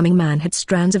 The coming man had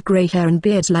strands of grey hair and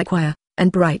beards like wire,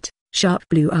 and bright, sharp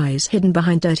blue eyes hidden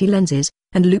behind dirty lenses,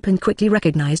 and Lupin quickly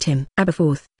recognized him.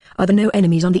 "Aberforth, are there no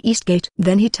enemies on the East Gate?"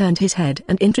 Then he turned his head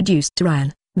and introduced to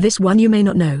Ryan, "This one you may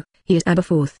not know, he is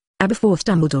Aberforth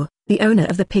Dumbledore, the owner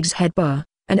of the Pig's Head Bar,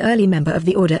 an early member of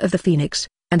the Order of the Phoenix,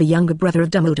 and the younger brother of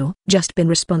Dumbledore. Just been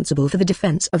responsible for the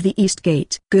defense of the East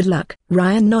Gate." "Good luck."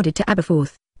 Ryan nodded to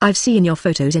Aberforth. "I've seen your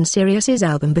photos in Sirius's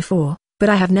album before, but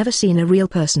I have never seen a real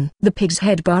person. The Pig's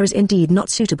Head Bar is indeed not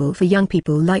suitable for young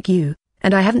people like you,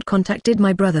 and I haven't contacted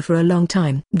my brother for a long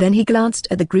time." Then he glanced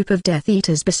at the group of Death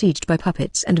Eaters besieged by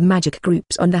puppets and magic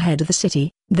groups on the head of the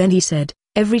city. Then he said,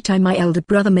 "Every time my elder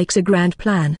brother makes a grand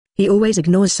plan, he always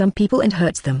ignores some people and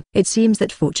hurts them. It seems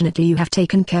that fortunately you have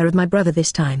taken care of my brother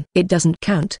this time." "It doesn't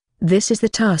count. This is the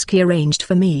task he arranged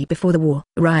for me before the war,"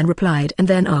 Ryan replied, and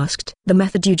then asked, "The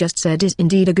method you just said is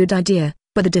indeed a good idea,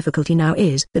 but the difficulty now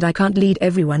is that I can't lead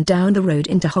everyone down the road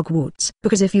into Hogwarts.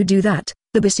 Because if you do that,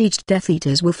 the besieged Death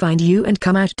Eaters will find you and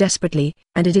come out desperately,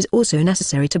 and it is also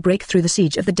necessary to break through the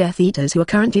siege of the Death Eaters who are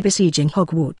currently besieging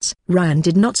Hogwarts." Ryan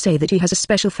did not say that he has a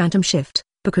special phantom shift,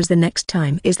 because the next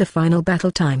time is the final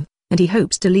battle time, and he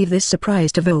hopes to leave this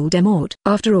surprise to Voldemort.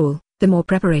 After all, the more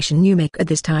preparation you make at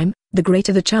this time, the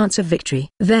greater the chance of victory.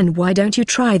 "Then why don't you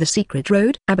try the secret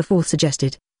road?" Aberforth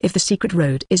suggested. "If the secret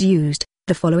road is used,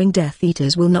 the following Death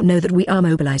Eaters will not know that we are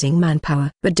mobilizing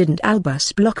manpower." "But didn't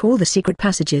Albus block all the secret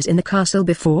passages in the castle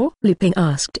before?" Lupin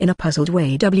asked in a puzzled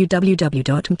way.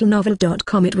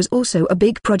 www.mtlnovel.com. It was also a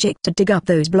big project to dig up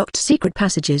those blocked secret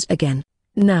passages again.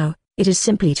 Now, it is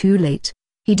simply too late.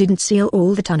 He didn't seal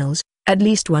all the tunnels. At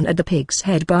least one at the Pig's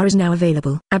Head Bar is now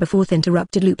available. Aberforth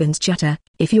interrupted Lupin's chatter.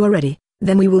 "If you are ready,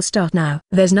 then we will start now."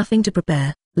 "There's nothing to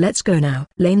prepare. Let's go now,"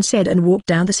 Lane said and walked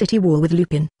down the city wall with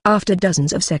Lupin. After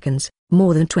dozens of seconds,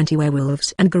 more than 20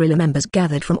 werewolves and gorilla members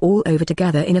gathered from all over to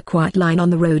gather in a quiet line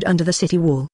on the road under the city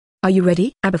wall. "Are you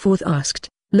ready?" Aberforth asked,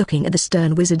 looking at the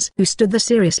stern wizards who stood there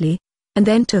seriously, and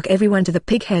then took everyone to the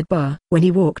Pig Head Bar. When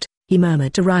he walked, he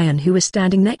murmured to Ryan who was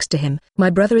standing next to him, "My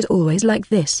brother is always like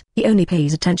this. He only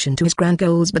pays attention to his grand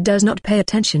goals but does not pay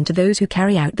attention to those who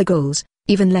carry out the goals,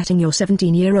 even letting your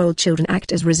 17-year-old children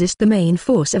act as resist the main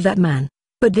force of that man.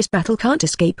 But this battle can't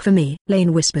escape for me,"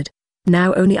 Lane whispered.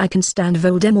 "Now only I can stand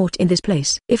Voldemort in this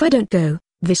place. If I don't go,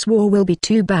 this war will be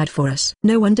too bad for us.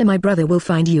 No wonder my brother will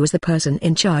find you as the person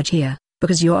in charge here,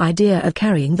 because your idea of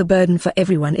carrying the burden for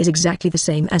everyone is exactly the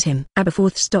same as him."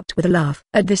 Aberforth stopped with a laugh.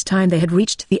 At this time they had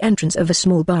reached the entrance of a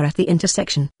small bar at the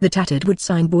intersection. The tattered wood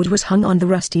signboard was hung on the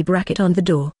rusty bracket on the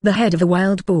door. The head of the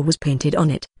wild boar was painted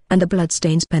on it, and the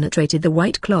bloodstains penetrated the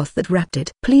white cloth that wrapped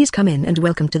it. "Please come in and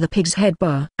welcome to the Pig's Head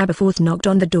Bar." Aberforth knocked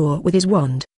on the door with his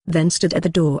wand, then stood at the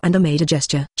door and made a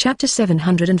gesture. Chapter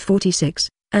 746,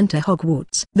 Enter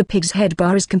Hogwarts. The Pig's Head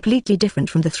Bar is completely different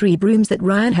from the 3 rooms that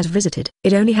Ryan has visited.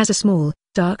 It only has a small,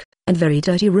 dark, and very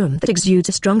dirty room that exudes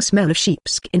a strong smell of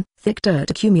sheepskin. Thick dirt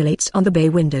accumulates on the bay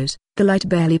windows, the light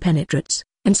barely penetrates,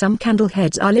 and some candle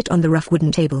heads are lit on the rough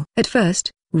wooden table. At first,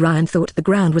 Ryan thought the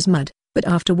ground was mud, but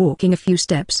after walking a few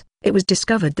steps, it was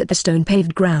discovered that the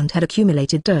stone-paved ground had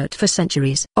accumulated dirt for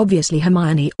centuries. Obviously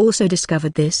Hermione also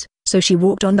discovered this, so she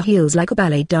walked on the heels like a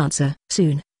ballet dancer.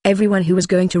 Soon, everyone who was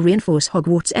going to reinforce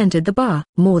Hogwarts entered the bar.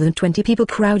 More than 20 people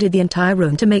crowded the entire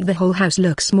room to make the whole house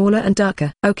look smaller and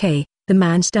darker. "Okay," the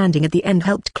man standing at the end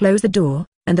helped close the door,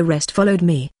 and the rest followed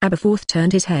me. Aberforth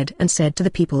turned his head and said to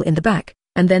the people in the back,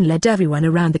 and then led everyone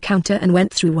around the counter and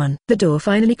went through one. The door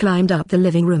finally climbed up the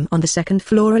living room on the second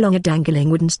floor along a dangling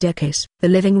wooden staircase. The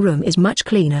living room is much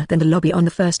cleaner than the lobby on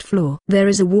the first floor. There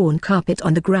is a worn carpet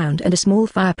on the ground and a small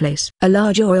fireplace. A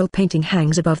large oil painting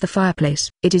hangs above the fireplace.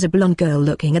 It is a blonde girl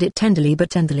looking at it tenderly.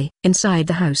 Inside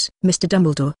the house, "Mr.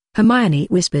 Dumbledore," Hermione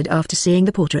whispered after seeing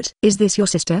the portrait. "Is this your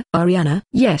sister, Ariana?"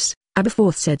 "Yes,"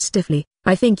 Aberforth said stiffly.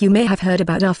 "I think you may have heard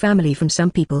about our family from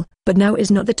some people, but now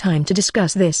is not the time to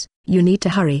discuss this. You need to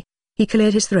hurry." He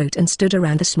cleared his throat and stood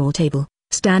around the small table,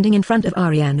 standing in front of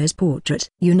Ariana's portrait.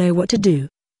 "You know what to do."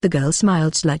 The girl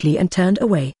smiled slightly and turned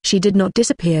away. She did not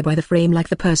disappear by the frame like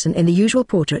the person in the usual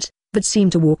portrait, but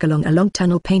seemed to walk along a long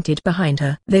tunnel painted behind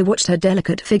her. They watched her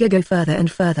delicate figure go further and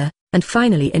further, and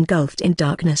finally engulfed in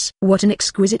darkness. "What an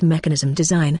exquisite mechanism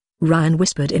design," Ryan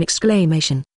whispered in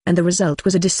exclamation, and the result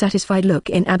was a dissatisfied look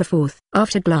in Aberforth.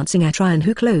 After glancing at Ryan,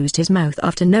 who closed his mouth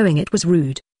after knowing it was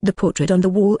rude, the portrait on the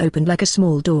wall opened like a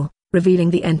small door,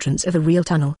 revealing the entrance of a real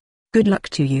tunnel. "Good luck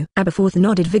to you." Aberforth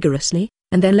nodded vigorously,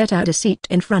 and then let out a seat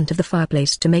in front of the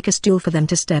fireplace to make a stool for them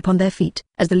to step on their feet.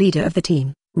 As the leader of the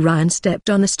team, Ryan stepped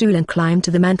on the stool and climbed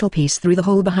to the mantelpiece through the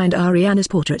hole behind Ariana's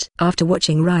portrait. After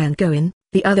watching Ryan go in,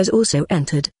 the others also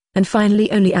entered, and finally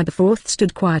only Aberforth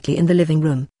stood quietly in the living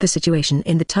room. "The situation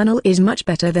in the tunnel is much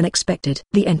better than expected."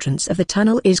 The entrance of the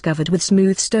tunnel is covered with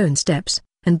smooth stone steps,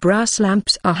 and brass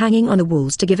lamps are hanging on the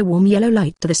walls to give a warm yellow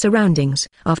light to the surroundings.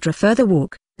 After a further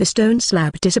walk, the stone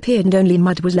slab disappeared and only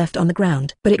mud was left on the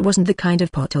ground. But it wasn't the kind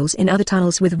of potholes in other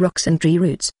tunnels with rocks and tree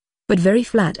roots, but very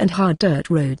flat and hard dirt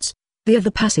roads. The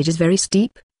other passage is very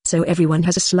steep, so everyone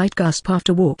has a slight gasp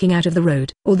after walking out of the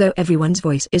road. Although everyone's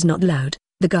voice is not loud,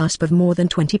 the gasp of more than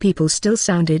 20 people still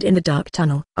sounded in the dark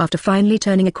tunnel. After finally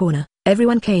turning a corner,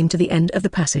 everyone came to the end of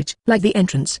the passage. Like the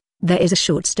entrance, there is a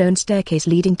short stone staircase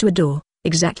leading to a door,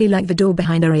 exactly like the door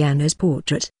behind Ariana's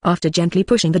portrait. After gently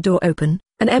pushing the door open,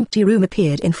 an empty room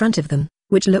appeared in front of them,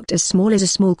 which looked as small as a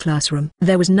small classroom.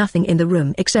 There was nothing in the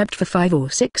room except for 5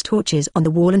 or 6 torches on the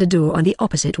wall and a door on the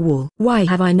opposite wall. "Why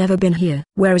have I never been here?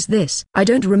 Where is this? I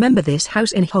don't remember this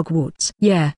house in Hogwarts."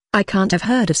 "Yeah, I can't have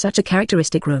heard of such a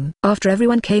characteristic room." After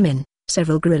everyone came in,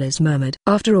 several gorillas murmured.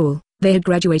 After all, they had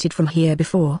graduated from here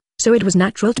before, so it was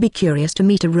natural to be curious to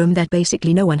meet a room that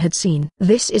basically no one had seen.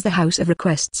 "This is the House of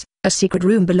Requests, a secret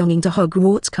room belonging to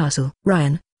Hogwarts Castle."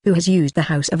 Ryan, who has used the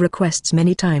House of Requests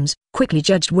many times, quickly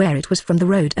judged where it was from the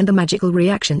road and the magical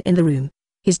reaction in the room.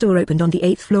 His door opened on the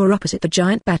 8th floor opposite the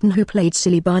giant baton who played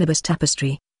Silly Barnabas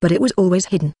tapestry, but it was always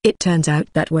hidden. "It turns out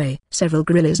that way." Several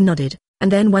gorillas nodded,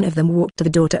 and then one of them walked to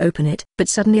the door to open it. But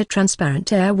suddenly a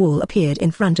transparent air wall appeared in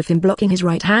front of him, blocking his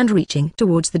right hand reaching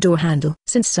towards the door handle.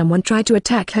 "Since someone tried to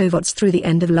attack Hogwarts through the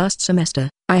end of last semester,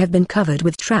 I have been covered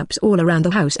with traps all around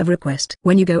the House of Request.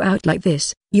 When you go out like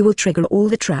this, you will trigger all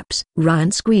the traps."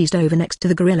 Ryan squeezed over next to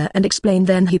the gorilla and explained.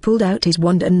 Then he pulled out his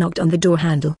wand and knocked on the door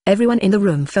handle. Everyone in the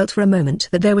room felt for a moment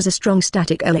that there was a strong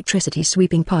static electricity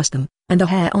sweeping past them, and the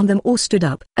hair on them all stood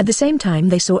up. At the same time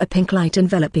they saw a pink light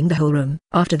enveloping the whole room.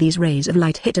 After these rays of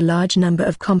light hit a large number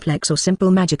of complex or simple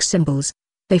magic symbols,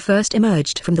 they first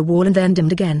emerged from the wall and then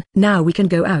dimmed again. "Now we can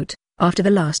go out." After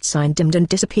the last sign dimmed and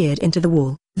disappeared into the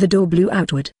wall, the door blew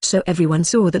outward. So everyone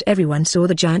saw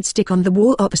the giant stick on the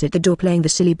wall opposite the door playing the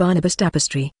Silly Barnabas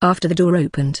tapestry. After the door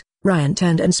opened, Ryan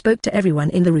turned and spoke to everyone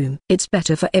in the room. "It's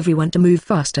better for everyone to move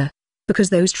faster,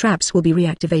 because those traps will be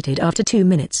reactivated after 2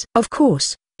 minutes. Of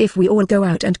course, if we all go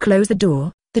out and close the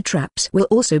door, the traps will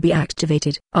also be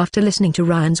activated." After listening to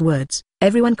Ryan's words,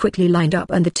 everyone quickly lined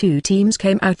up and the 2 teams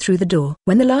came out through the door.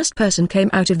 When the last person came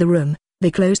out of the room,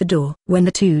 they closed the door. When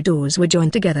the 2 doors were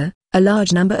joined together, a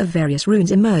large number of various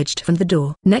runes emerged from the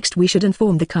door. "Next we should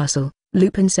inform the castle,"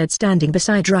 Lupin said standing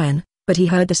beside Ryan, but he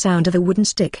heard the sound of a wooden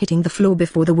stick hitting the floor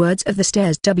before the words of the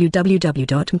stairs.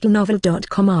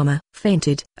 www.mtlnovel.com armor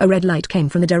fainted. A red light came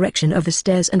from the direction of the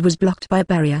stairs and was blocked by a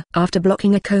barrier. After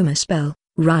blocking a coma spell,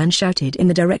 Ryan shouted in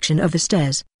the direction of the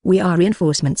stairs, "We are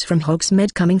reinforcements from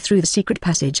Hogsmeade coming through the secret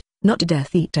passage, not a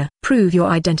Death Eater. Prove your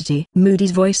identity."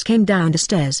 Moody's voice came down the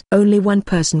stairs. "Only one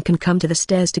person can come to the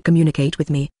stairs to communicate with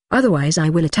me, otherwise I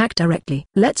will attack directly."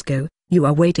 "Let's go, you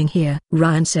are waiting here,"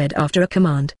 Ryan said after a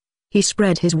command. He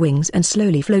spread his wings and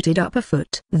slowly floated up a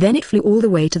foot. Then it flew all the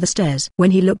way to the stairs.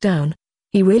 When he looked down,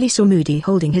 he really saw Moody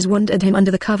holding his wand and him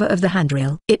under the cover of the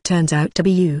handrail. "It turns out to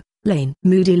be you, Lane."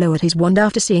 Moody lowered his wand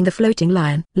after seeing the floating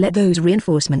lion. "Let those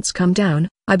reinforcements come down.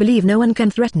 I believe no one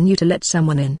can threaten you to let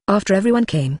someone in." After everyone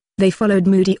came, they followed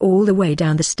Moody all the way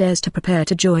down the stairs to prepare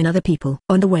to join other people.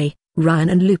 On the way, Ryan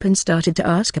and Lupin started to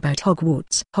ask about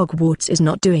Hogwarts. "Hogwarts is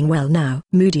not doing well now,"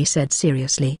 Moody said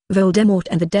seriously. "Voldemort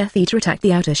and the Death Eater attacked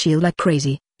the outer shield like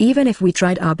crazy. Even if we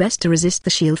tried our best to resist the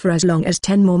shield for as long as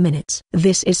 10 more minutes,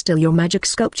 this is still your magic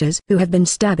sculptures who have been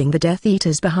stabbing the Death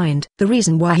Eaters behind." The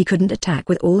reason why he couldn't attack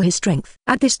with all his strength.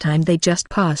 At this time they just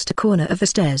passed a corner of the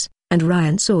stairs, and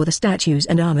Ryan saw the statues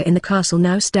and armor in the castle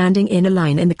now standing in a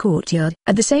line in the courtyard.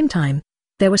 At the same time,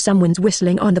 there were someone's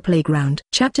whistling on the playground.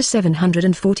 Chapter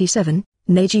 747,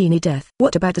 Nagini-death.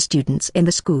 "What about the students in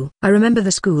the school? I remember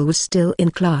the school was still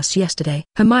in class yesterday,"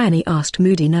 Hermione asked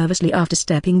Moody nervously after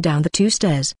stepping down the 2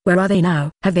 stairs. "Where are they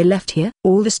now? Have they left here?"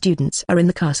 "All the students are in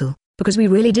the castle, because we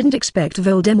really didn't expect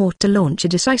Voldemort to launch a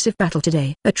decisive battle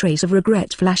today. A trace of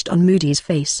regret flashed on Moody's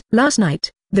face. Last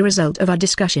night, the result of our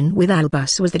discussion with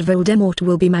Albus was that Voldemort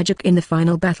will be magic in the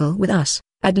final battle with us.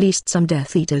 At least some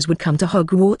Death Eaters would come to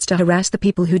Hogwarts to harass the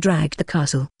people who dragged the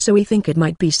castle. So we think it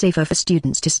might be safer for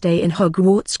students to stay in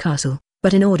Hogwarts Castle.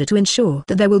 But in order to ensure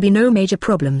that there will be no major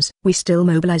problems, we still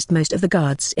mobilized most of the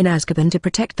guards in Azkaban to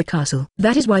protect the castle.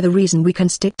 That is why the reason we can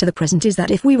stick to the present is that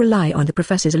if we rely on the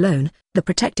professors alone, the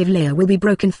protective layer will be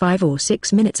broken 5 or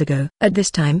 6 minutes ago. At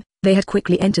this time, they had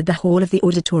quickly entered the hall of the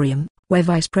auditorium, where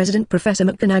Vice President Professor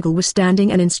McGonagall was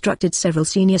standing and instructed several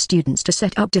senior students to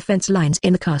set up defense lines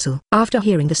in the castle. After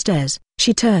hearing the stairs,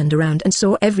 she turned around and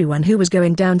saw everyone who was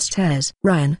going downstairs.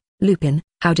 Ryan, Lupin,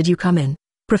 how did you come in?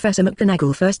 Professor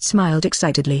McGonagall first smiled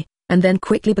excitedly, and then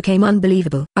quickly became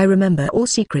unbelievable. I remember all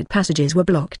secret passages were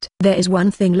blocked. There is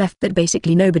one thing left that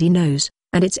basically nobody knows,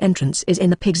 and its entrance is in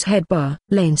the Pig's Head Bar.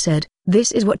 Lane said,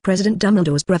 this is what President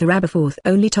Dumbledore's brother Aberforth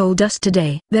only told us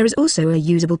today. There is also a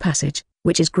usable passage,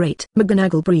 which is great.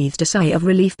 McGonagall breathed a sigh of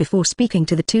relief before speaking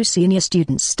to the 2 senior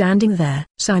students standing there.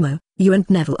 Simo, you and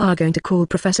Neville are going to call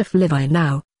Professor Flivine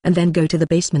now, and then go to the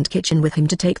basement kitchen with him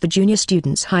to take the junior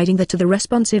students hiding there to the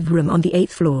responsive room on the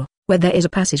 8th floor, where there is a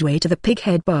passageway to the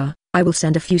Pighead Bar. I will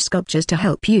send a few sculptures to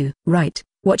help you. Right.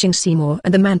 Watching Seymour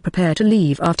and the man prepare to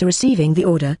leave after receiving the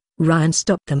order, Ryan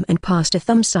stopped them and passed a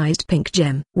thumb-sized pink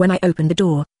gem. When I opened the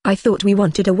door, I thought we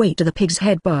wanted a way to the Pig's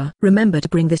Head Bar. Remember to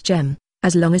bring this gem,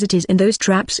 as long as it is in those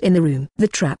traps in the room. The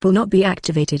trap will not be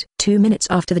activated. 2 minutes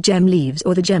after the gem leaves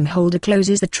or the gem holder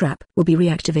closes, the trap will be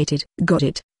reactivated. Got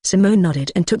it. Simone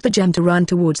nodded and took the gem to run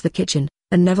towards the kitchen,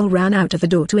 and Neville ran out of the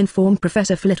door to inform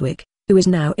Professor Flitwick, who is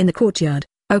now in the courtyard.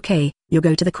 Okay, you'll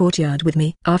go to the courtyard with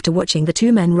me. After watching the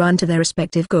 2 men run to their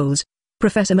respective goals,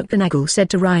 Professor McGonagall said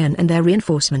to Ryan and their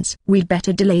reinforcements, we'd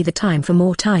better delay the time for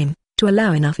more time, to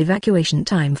allow enough evacuation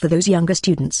time for those younger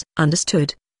students.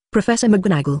 Understood, Professor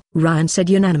McGonagall, Ryan said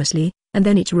unanimously, and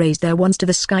then each raised their wands to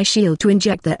the sky shield to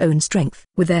inject their own strength.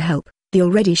 With their help, the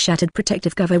already shattered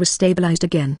protective cover was stabilized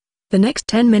again. The next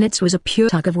 10 minutes was a pure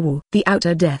tug of war. The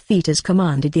outer Death Eaters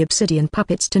commanded the obsidian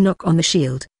puppets to knock on the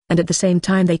shield, and at the same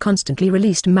time they constantly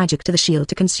released magic to the shield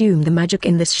to consume the magic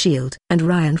in this shield, and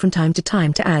Ryan from time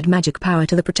to add magic power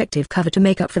to the protective cover to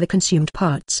make up for the consumed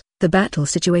parts. The battle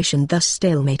situation thus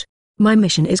stalemate. My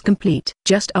mission is complete.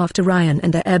 Just after Ryan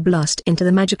and their air blast into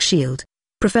the magic shield,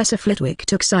 Professor Flitwick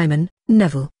took Simon,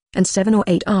 Neville, and 7 or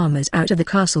 8 armors out of the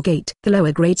castle gate. The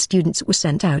lower grade students were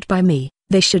sent out by me.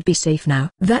 They should be safe now.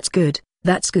 That's good,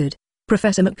 that's good.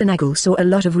 Professor McGonagall saw a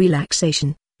lot of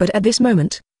relaxation, but at this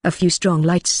moment, a few strong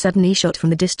lights suddenly shot from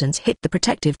the distance hit the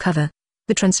protective cover.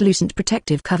 The translucent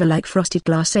protective cover like frosted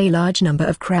glass. A large number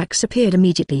of cracks appeared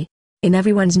immediately. In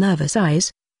everyone's nervous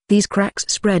eyes, these cracks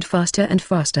spread faster and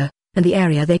faster, and the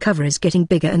area they cover is getting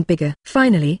bigger and bigger.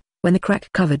 Finally, when the crack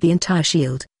covered the entire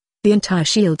shield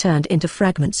turned into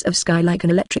fragments of sky like an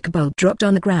electric bulb dropped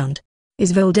on the ground.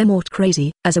 Is Voldemort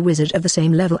crazy? As a wizard of the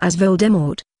same level as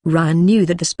Voldemort, Ryan knew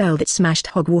that the spell that smashed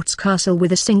Hogwarts Castle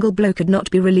with a single blow could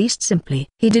not be released simply.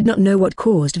 He did not know what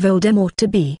caused Voldemort to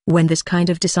be. When this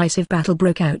kind of decisive battle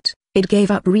broke out, it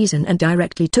gave up reason and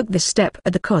directly took this step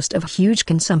at the cost of huge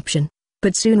consumption.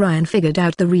 But soon Ryan figured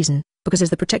out the reason, because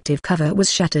as the protective cover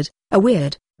was shattered, a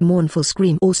weird, mournful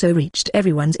scream also reached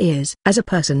everyone's ears. As a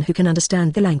person who can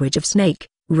understand the language of snake,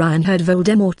 Ryan heard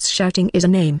Voldemort's shouting is a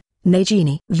name.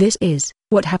 Nagini. This is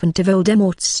what happened to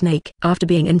Voldemort's snake. After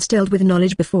being instilled with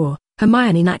knowledge before,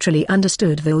 Hermione naturally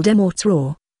understood Voldemort's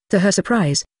roar. To her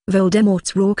surprise,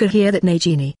 Voldemort's roar could hear that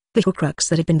Nagini, the Horcrux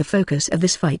that had been the focus of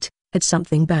this fight, had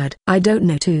something bad. I don't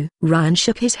know too. Ryan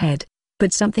shook his head.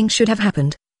 But something should have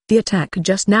happened. The attack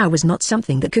just now was not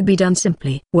something that could be done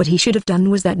simply. What he should have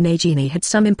done was that Nagini had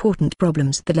some important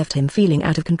problems that left him feeling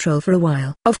out of control for a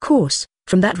while. Of course,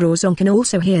 from that Rawson can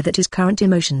also hear that his current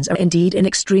emotions are indeed in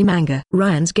extreme anger.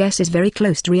 Ryan's guess is very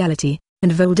close to reality,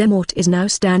 and Voldemort is now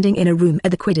standing in a room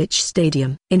at the Quidditch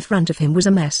Stadium. In front of him was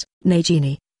a mess.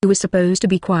 Nagini, who was supposed to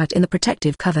be quiet in the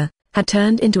protective cover, had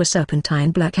turned into a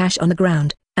serpentine black ash on the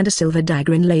ground, and a silver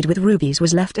dagger inlaid with rubies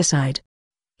was left aside.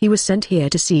 He was sent here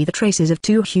to see the traces of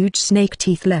 2 huge snake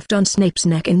teeth left on Snape's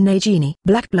neck in Nagini.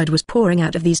 Black blood was pouring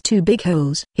out of these 2 big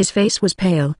holes. His face was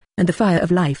pale, and the fire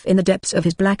of life in the depths of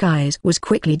his black eyes was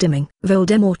quickly dimming.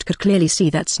 Voldemort could clearly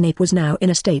see that Snape was now in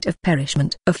a state of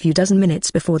perishment. A few dozen minutes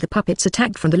before the puppets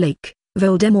attacked from the lake,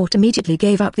 Voldemort immediately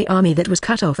gave up the army that was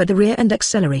cut off at the rear and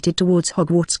accelerated towards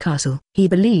Hogwarts Castle. He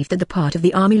believed that the part of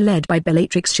the army led by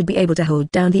Bellatrix should be able to hold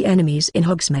down the enemies in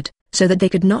Hogsmeade, so that they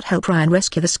could not help Ryan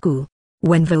rescue the school.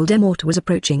 When Voldemort was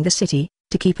approaching the city,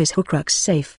 to keep his Horcrux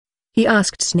safe, He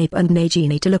asked Snape and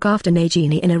Nagini to look after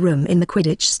Nagini in a room in the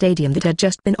Quidditch stadium that had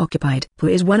just been occupied. Who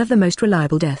is one of the most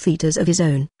reliable Death Eaters of his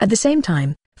own. At the same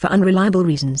time, for unreliable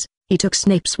reasons, he took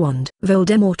Snape's wand.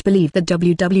 Voldemort believed that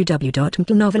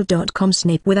www.mcnovel.com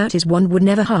Snape without his wand would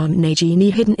never harm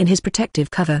Nagini hidden in his protective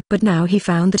cover. But now he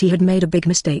found that he had made a big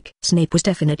mistake. Snape was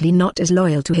definitely not as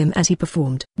loyal to him as he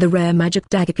performed. The rare magic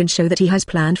dagger can show that he has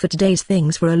planned for today's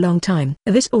things for a long time.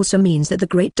 This also means that the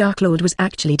Great Dark Lord was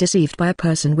actually deceived by a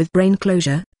person with brain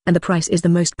closure, and the price is the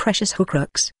most precious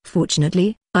Horcrux.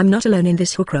 Fortunately, I'm not alone in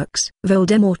this Horcrux.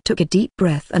 Voldemort took a deep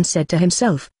breath and said to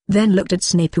himself, then looked at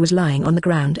Snape who was lying on the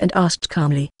ground and asked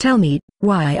calmly, "Tell me,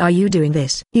 why are you doing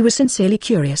this?" He was sincerely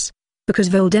curious, because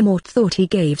Voldemort thought he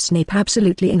gave Snape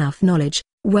absolutely enough knowledge,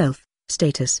 wealth,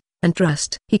 status, and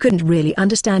trust. He couldn't really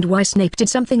understand why Snape did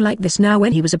something like this now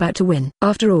when he was about to win.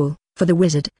 After all, for the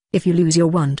wizard, if you lose your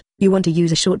wand, you want to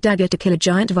use a short dagger to kill a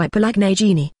giant viper like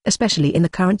Nagini. Especially in the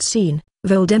current scene,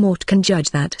 Voldemort can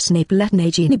judge that Snape let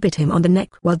Nagini bit him on the neck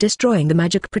while destroying the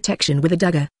magic protection with a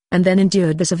dagger, and then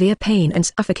endured the severe pain and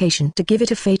suffocation to give it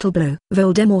a fatal blow.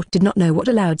 Voldemort did not know what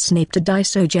allowed Snape to die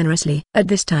so generously. At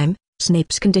this time,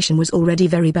 Snape's condition was already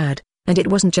very bad, and it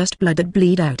wasn't just blood that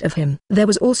bleed out of him. There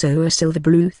was also a silver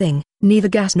blue thing, neither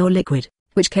gas nor liquid,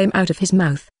 which came out of his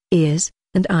mouth, ears,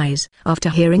 and eyes.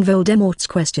 After hearing Voldemort's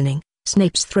questioning,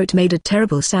 Snape's throat made a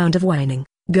terrible sound of whining,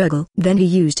 gurgle. Then he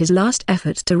used his last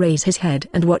effort to raise his head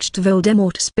and watched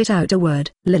Voldemort spit out a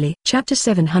word. Lily. Chapter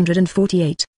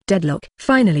 748, Deadlock.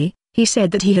 Finally, he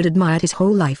said that he had admired his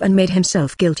whole life and made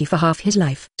himself guilty for half his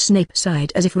life. Snape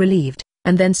sighed as if relieved,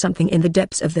 and then something in the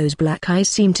depths of those black eyes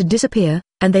seemed to disappear,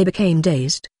 and they became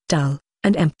dazed, dull,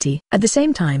 and empty. At the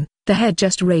same time, the head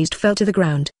just raised fell to the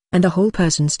ground, and the whole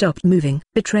person stopped moving.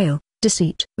 Betrayal.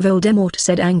 Deceit. Voldemort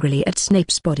said angrily at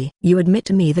Snape's body. You admit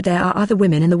to me that there are other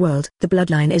women in the world. The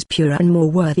bloodline is purer and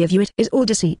more worthy of you. It is all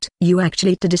deceit. You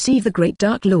actually to deceive the Great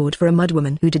Dark Lord for a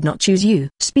mudwoman who did not choose you.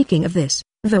 Speaking of this,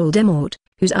 Voldemort,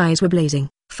 whose eyes were blazing,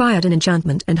 fired an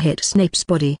enchantment and hit Snape's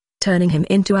body, turning him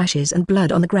into ashes and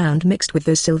blood on the ground mixed with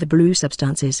those silver blue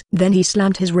substances. Then he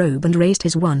slammed his robe and raised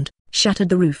his wand, shattered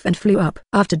the roof and flew up.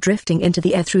 After drifting into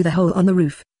the air through the hole on the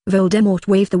roof, Voldemort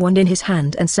waved the wand in his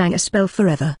hand and sang a spell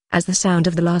forever. As the sound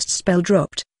of the last spell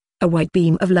dropped, a white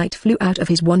beam of light flew out of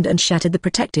his wand and shattered the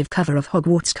protective cover of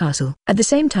Hogwarts Castle. At the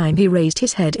same time he raised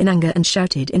his head in anger and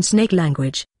shouted in snake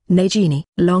language, Nagini,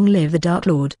 long live the Dark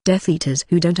Lord. Death Eaters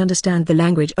who don't understand the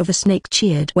language of the snake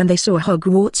cheered when they saw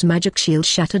Hogwarts' magic shield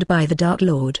shattered by the Dark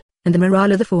Lord, and the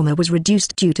morale of the former was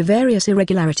reduced due to various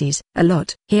irregularities. A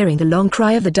lot. Hearing the long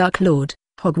cry of the Dark Lord,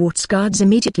 Hogwarts guards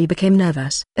immediately became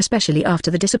nervous, especially after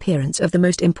the disappearance of the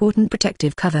most important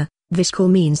protective cover. This call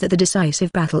means that the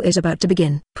decisive battle is about to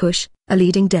begin. Push, a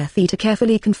leading Death Eater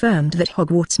carefully confirmed that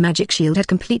Hogwarts' magic shield had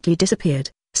completely disappeared,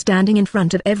 standing in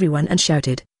front of everyone and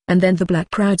shouted, and then the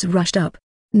black crowds rushed up.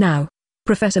 Now,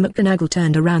 Professor McGonagall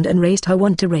turned around and raised her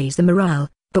wand to raise the morale,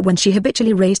 but when she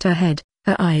habitually raised her head,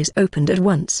 her eyes opened at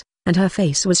once, and her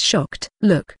face was shocked.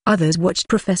 Look. Others watched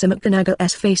Professor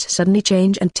McGonagall's face suddenly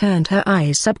change and turned her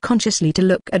eyes subconsciously to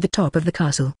look at the top of the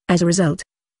castle. As a result,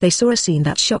 they saw a scene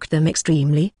that shocked them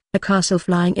extremely. A castle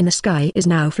flying in the sky is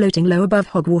now floating low above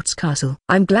Hogwarts Castle.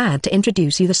 I'm glad to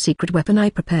introduce you the secret weapon I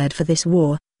prepared for this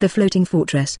war, the floating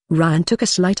fortress. Ryan took a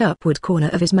slight upward corner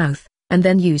of his mouth, and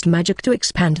then used magic to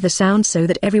expand the sound so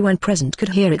that everyone present could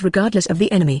hear it regardless of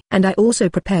the enemy. And I also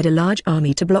prepared a large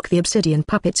army to block the obsidian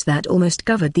puppets that almost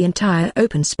covered the entire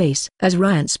open space. As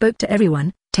Ryan spoke to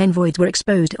everyone, 10 voids were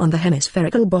exposed on the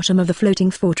hemispherical bottom of the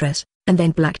floating fortress, and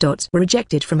then black dots were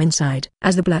ejected from inside.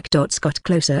 As the black dots got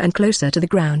closer and closer to the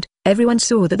ground, everyone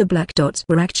saw that the black dots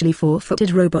were actually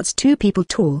 4-footed robots 2 people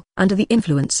tall. Under the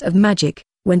influence of magic,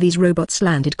 when these robots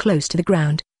landed close to the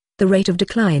ground, the rate of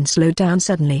decline slowed down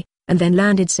suddenly, and then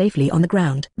landed safely on the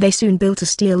ground. They soon built a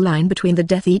steel line between the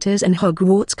Death Eaters and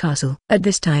Hogwarts Castle. At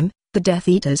this time, the Death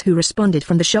Eaters who responded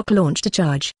from the shock launched a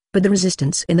charge, but the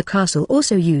resistance in the castle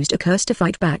also used a curse to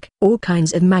fight back. All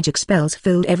kinds of magic spells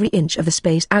filled every inch of the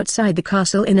space outside the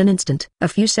castle in an instant. A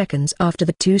few seconds after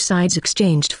the two sides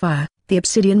exchanged fire, the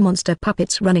obsidian monster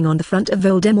puppets running on the front of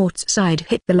Voldemort's side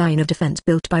hit the line of defense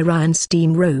built by Ryan's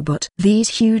steam robot. These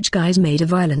huge guys made a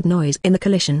violent noise in the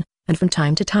collision, and from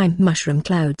time to time mushroom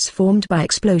clouds formed by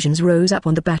explosions rose up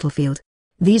on the battlefield.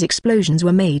 These explosions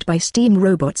were made by steam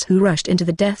robots who rushed into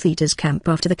the Death Eaters' camp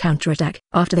after the counterattack.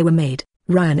 After they were made,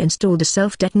 Ryan installed a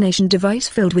self-detonation device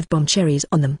filled with bomb cherries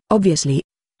on them. Obviously,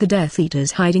 the Death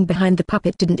Eaters hiding behind the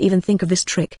puppet didn't even think of this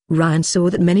trick. Ryan saw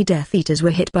that many Death Eaters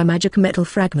were hit by magic metal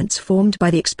fragments formed by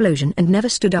the explosion and never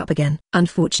stood up again.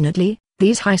 Unfortunately,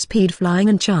 These high-speed flying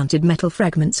enchanted metal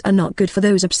fragments are not good for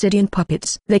those obsidian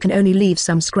puppets. They can only leave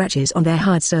some scratches on their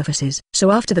hard surfaces.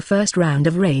 So after the first round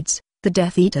of raids, the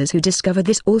Death Eaters who discovered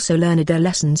this also learned their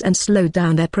lessons and slowed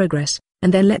down their progress,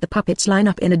 and then let the puppets line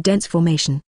up in a dense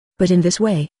formation. But in this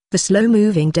way, the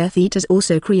slow-moving Death Eaters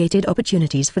also created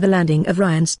opportunities for the landing of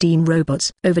Ryan's steam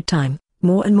robots. Over time,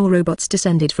 more and more robots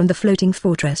descended from the floating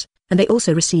fortress, and they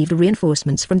also received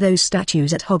reinforcements from those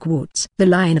statues at Hogwarts. The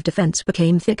line of defense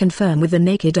became thick and firm with the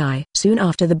naked eye. Soon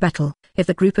after the battle, if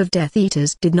the group of Death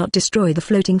Eaters did not destroy the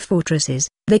floating fortresses,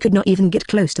 they could not even get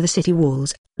close to the city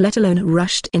walls, let alone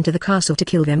rushed into the castle to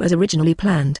kill them as originally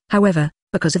planned. However,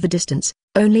 because of the distance,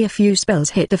 only a few spells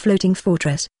hit the floating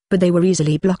fortress, but they were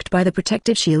easily blocked by the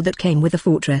protective shield that came with the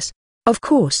fortress. Of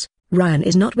course, Ryan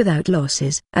is not without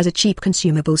losses. As a cheap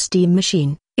consumable steam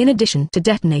machine, in addition to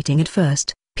detonating at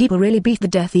first, people really beat the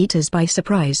Death Eaters by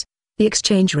surprise. The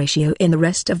exchange ratio in the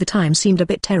rest of the time seemed a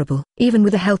bit terrible. Even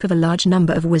with the help of a large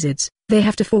number of wizards, they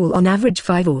have to fall on average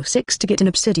 5 or 6 to get an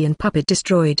obsidian puppet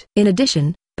destroyed. In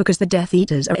addition, because the Death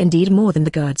Eaters are indeed more than the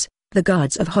guards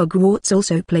of Hogwarts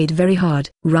also played very hard.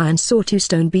 Ryan saw 2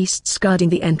 stone beasts guarding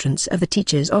the entrance of the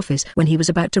teacher's office when he was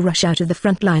about to rush out of the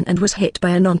front line and was hit by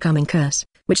an oncoming curse,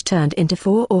 which turned into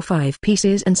 4 or 5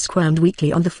 pieces and squirmed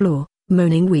weakly on the floor,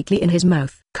 moaning weakly in his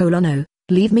mouth. "No,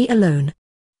 leave me alone.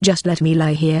 Just let me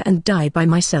lie here and die by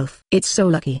myself." "It's so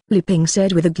lucky," Lupin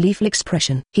said with a gleeful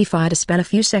expression. He fired a spell a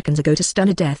few seconds ago to stun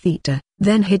a Death Eater,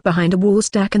 then hid behind a wall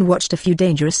stack and watched a few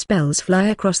dangerous spells fly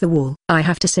across the wall. I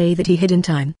have to say that he hid in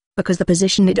time, because the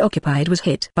position it occupied was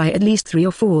hit by at least 3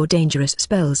 or 4 dangerous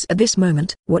spells at this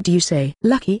moment. "What do you say?"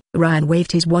 "Lucky." Ryan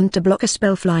waved his wand to block a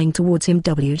spell flying towards him.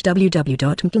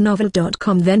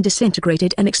 www.mtlnovel.com then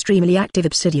disintegrated an extremely active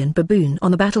obsidian baboon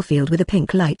on the battlefield with a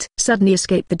pink light. Suddenly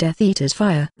escaped the Death Eater's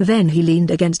fire. Then he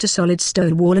leaned against a solid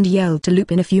stone wall and yelled to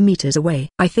Lupin a few meters away.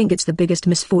 "I think it's the biggest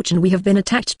misfortune we have been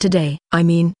attacked today. I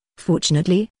mean,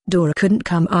 fortunately, Dora couldn't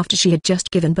come after she had just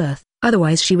given birth.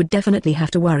 Otherwise she would definitely have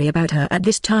to worry about her at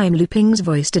this time." Lupin's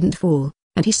voice didn't fall,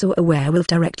 and he saw a werewolf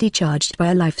directly charged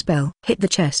by a life spell hit the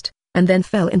chest, and then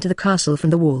fell into the castle from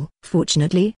the wall.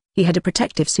 Fortunately, he had a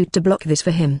protective suit to block this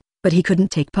for him, but he couldn't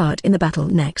take part in the battle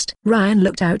next. Ryan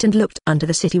looked out and looked under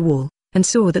the city wall, and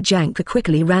saw that Janka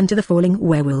quickly ran to the falling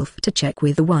werewolf to check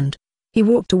with the wand. He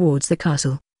walked towards the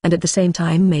castle, and at the same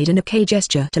time made an okay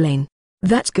gesture to Lane.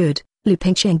 "That's good."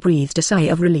 Lupin Cheng breathed a sigh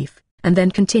of relief, and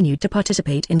then continued to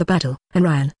participate in the battle. And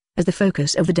Ryan, as the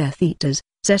focus of the Death Eaters,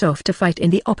 set off to fight in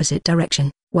the opposite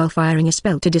direction, while firing a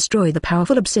spell to destroy the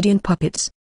powerful obsidian puppets.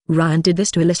 Ryan did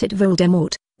this to elicit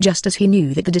Voldemort, just as he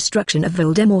knew that the destruction of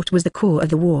Voldemort was the core of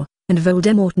the war, and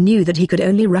Voldemort knew that he could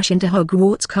only rush into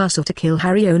Hogwarts Castle to kill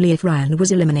Harry only if Ryan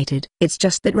was eliminated. It's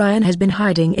just that Ryan has been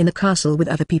hiding in the castle with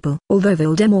other people. Although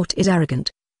Voldemort is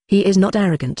arrogant, he is not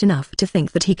arrogant enough to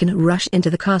think that he can rush into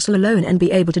the castle alone and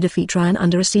be able to defeat Ryan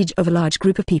under a siege of a large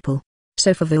group of people.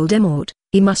 So for Voldemort,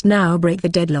 he must now break the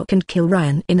deadlock and kill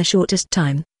Ryan in the shortest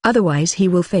time, otherwise he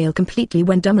will fail completely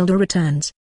when Dumbledore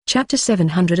returns. Chapter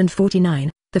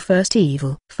 749, The First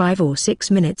Evil. 5 or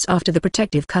 6 minutes after the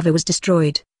protective cover was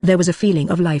destroyed, there was a feeling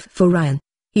of life for Ryan.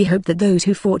 He hoped that those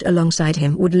who fought alongside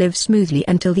him would live smoothly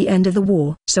until the end of the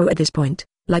war. So at this point,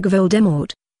 like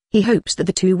Voldemort, he hopes that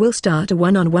the two will start a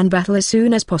one-on-one battle as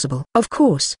soon as possible. Of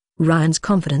course, Ryan's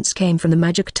confidence came from the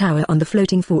magic tower on the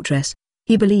floating fortress.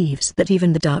 He believes that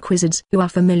even the dark wizards who are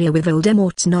familiar with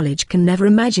Voldemort's knowledge can never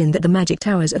imagine that the magic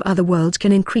towers of other worlds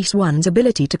can increase one's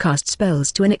ability to cast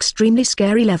spells to an extremely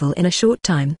scary level in a short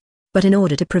time. But in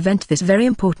order to prevent this very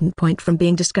important point from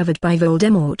being discovered by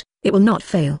Voldemort, it will not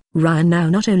fail. Ryan now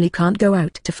not only can't go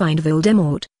out to find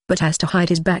Voldemort, but has to hide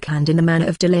his backhand in the manner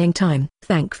of delaying time.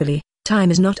 Thankfully,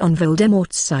 time is not on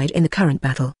Voldemort's side in the current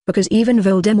battle, because even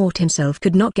Voldemort himself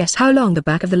could not guess how long the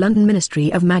back of the London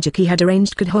Ministry of Magic he had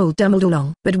arranged could hold Dumbledore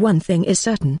long. But one thing is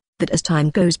certain, that as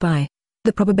time goes by,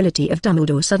 the probability of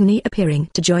Dumbledore suddenly appearing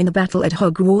to join the battle at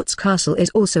Hogwarts Castle is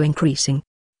also increasing.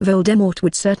 Voldemort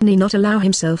would certainly not allow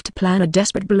himself to plan a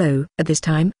desperate blow at this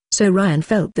time, so Ryan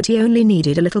felt that he only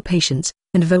needed a little patience,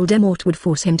 and Voldemort would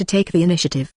force him to take the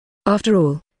initiative. After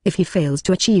all, if he fails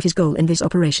to achieve his goal in this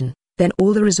operation, then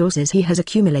all the resources he has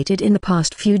accumulated in the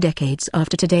past few decades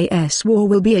after today's war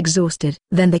will be exhausted.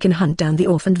 Then they can hunt down the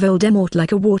orphaned Voldemort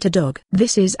like a water dog.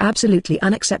 This is absolutely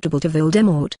unacceptable to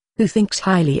Voldemort, who thinks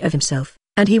highly of himself,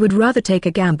 and he would rather take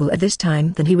a gamble at this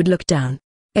time than he would look down.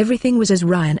 Everything was as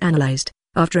Ryan analyzed.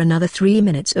 After another 3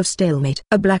 minutes of stalemate,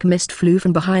 a black mist flew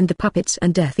from behind the puppets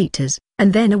and Death Eaters,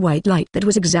 and then a white light that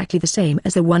was exactly the same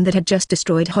as the one that had just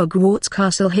destroyed Hogwarts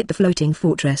Castle hit the floating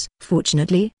fortress.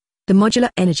 Fortunately, the modular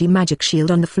energy magic shield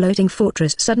on the floating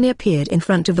fortress suddenly appeared in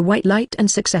front of the white light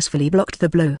and successfully blocked the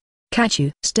blow. Catch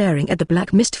you! Staring at the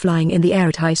black mist flying in the air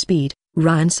at high speed,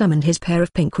 Ryan summoned his pair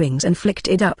of pink wings and flicked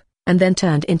it up, and then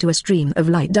turned into a stream of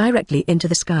light directly into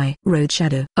the sky. Road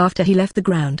shadow. After he left the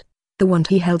ground, the wand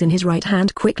he held in his right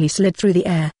hand quickly slid through the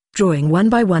air, drawing one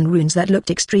by one runes that looked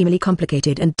extremely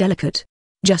complicated and delicate.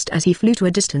 Just as he flew to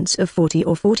a distance of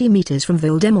 40 meters from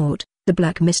Voldemort, the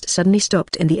black mist suddenly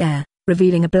stopped in the air,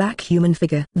 revealing a black human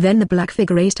figure. Then the black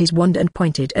figure raised his wand and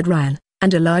pointed at Ryan,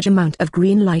 and a large amount of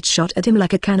green light shot at him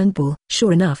like a cannonball.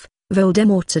 Sure enough,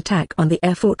 Voldemort's attack on the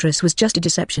air fortress was just a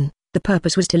deception. The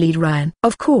purpose was to lead Ryan.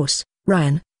 Of course,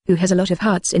 Ryan, who has a lot of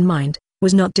hearts in mind,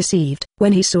 was not deceived.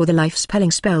 When he saw the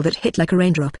life-spelling spell that hit like a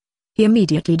raindrop, he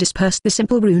immediately dispersed the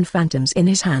simple rune phantoms in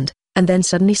his hand, and then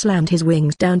suddenly slammed his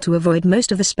wings down to avoid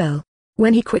most of the spell.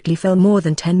 When he quickly fell more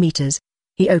than 10 meters,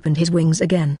 he opened his wings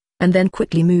again, and then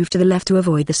quickly moved to the left to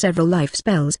avoid the several life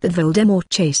spells that Voldemort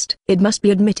chased. It must be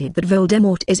admitted that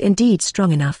Voldemort is indeed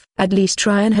strong enough. At least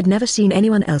Ryan had never seen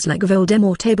anyone else like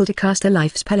Voldemort able to cast a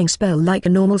life-spelling spell like a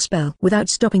normal spell without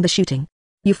stopping the shooting.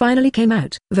 You finally came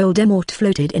out. Voldemort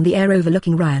floated in the air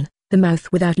overlooking Ryan, the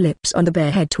mouth without lips on the bare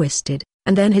head twisted,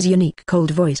 and then his unique cold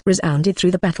voice resounded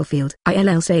through the battlefield.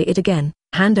 I'll say it again,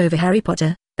 hand over Harry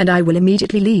Potter, and I will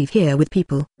immediately leave here with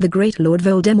people. The great Lord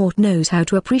Voldemort knows how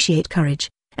to appreciate courage,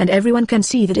 and everyone can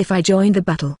see that if I join the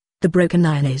battle, the broken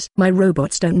iron is. My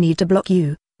robots don't need to block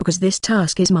you, because this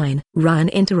task is mine. Ryan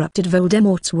interrupted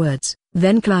Voldemort's words,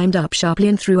 then climbed up sharply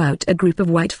and threw out a group of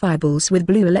white fireballs with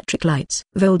blue electric lights.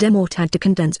 Voldemort had to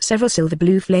condense several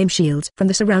silver-blue flame shields from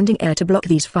the surrounding air to block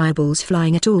these fireballs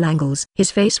flying at all angles.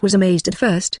 His face was amazed at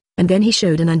first, and then he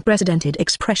showed an unprecedented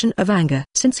expression of anger.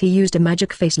 Since he used a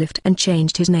magic facelift and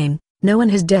changed his name, no one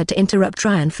has dared to interrupt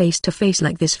Ryan face to face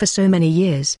like this for so many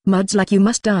years. Muds like you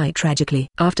must die tragically.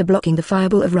 After blocking the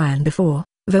fireball of Ryan before,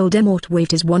 Voldemort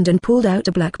waved his wand and pulled out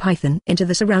a black python into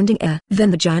the surrounding air. Then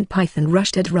the giant python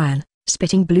rushed at Ryan,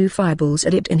 spitting blue fireballs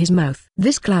at it in his mouth.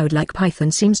 This cloud-like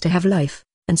python seems to have life,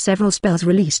 and several spells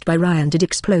released by Ryan did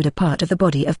explode a part of the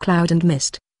body of Cloud and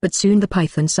Mist, but soon the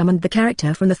python summoned the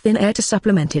character from the thin air to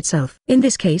supplement itself. In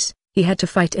this case, he had to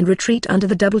fight and retreat under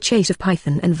the double chase of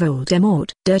Python and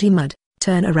Voldemort. Dirty mud,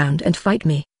 turn around and fight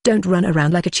me. Don't run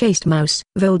around like a chased mouse.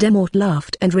 Voldemort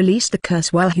laughed and released the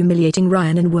curse while humiliating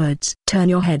Ryan in words. Turn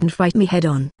your head and fight me head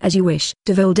on. As you wish.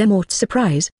 To Voldemort's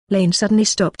surprise, Lane suddenly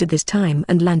stopped at this time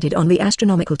and landed on the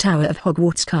astronomical tower of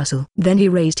Hogwarts Castle. Then he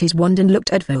raised his wand and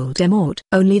looked at Voldemort.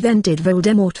 Only then did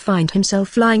Voldemort find himself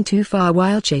flying too far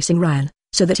while chasing Ryan,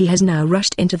 so that he has now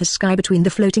rushed into the sky between the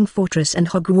floating fortress and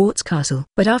Hogwarts Castle.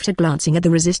 But after glancing at the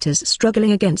resistors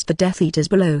struggling against the Death Eaters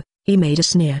below, he made a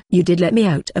sneer. You did let me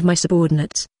out of my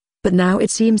subordinates, but now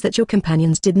it seems that your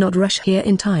companions did not rush here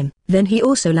in time. Then he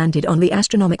also landed on the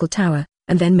astronomical tower,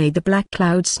 and then made the black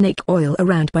cloud snake oil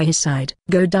around by his side.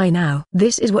 Go die now.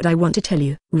 This is what I want to tell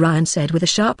you, Ryan said with a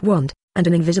sharp wand, and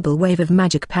an invisible wave of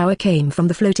magic power came from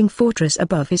the floating fortress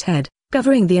above his head,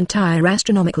 covering the entire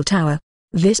astronomical tower.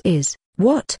 This is...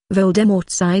 What?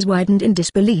 Voldemort's eyes widened in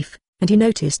disbelief, and he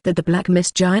noticed that the black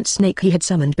mist giant snake he had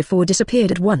summoned before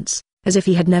disappeared at once, as if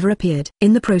he had never appeared.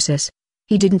 In the process,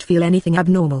 he didn't feel anything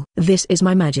abnormal. This is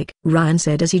my magic, Ryan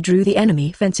said as he drew the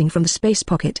enemy fencing from the space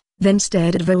pocket, then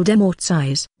stared at Voldemort's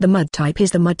eyes. The mud type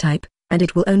is the mud type, and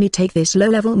it will only take this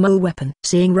low-level mole weapon.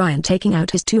 Seeing Ryan taking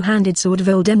out his two-handed sword,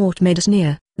 Voldemort made a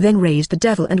sneer, then raised the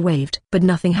devil and waved. But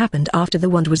nothing happened after the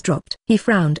wand was dropped. He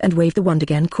frowned and waved the wand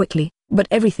again quickly, but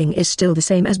everything is still the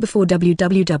same as before.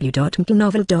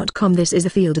 www.mplnovel.com. This is the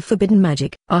field of forbidden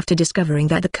magic. After discovering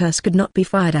that the curse could not be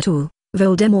fired at all,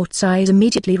 Voldemort's eyes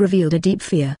immediately revealed a deep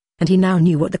fear, and he now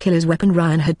knew what the killer's weapon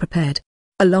Ryan had prepared.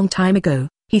 A long time ago,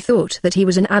 he thought that he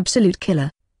was an absolute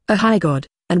killer, a high god,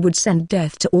 and would send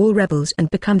death to all rebels and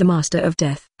become the master of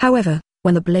death. However,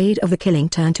 when the blade of the killing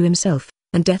turned to himself,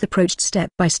 and death approached step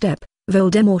by step,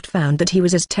 Voldemort found that he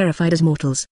was as terrified as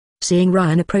mortals. Seeing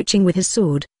Ryan approaching with his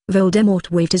sword,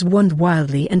 Voldemort waved his wand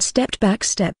wildly and stepped back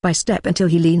step by step until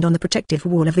he leaned on the protective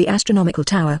wall of the astronomical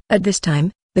tower. At this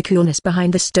time, the coolness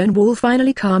behind the stone wall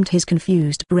finally calmed his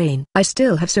confused brain. I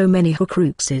still have so many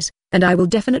Horcruxes, and I will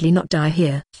definitely not die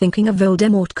here. Thinking of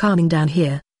Voldemort calming down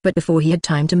here, but before he had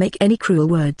time to make any cruel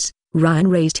words, Ryan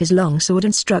raised his long sword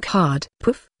and struck hard.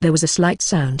 Poof! There was a slight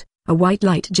sound. A white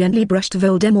light gently brushed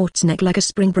Voldemort's neck like a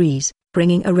spring breeze,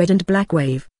 bringing a red and black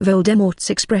wave. Voldemort's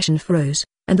expression froze,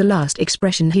 and the last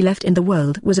expression he left in the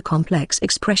world was a complex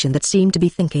expression that seemed to be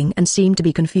thinking and seemed to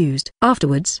be confused.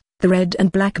 Afterwards, the red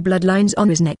and black bloodlines on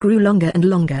his neck grew longer and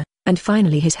longer, and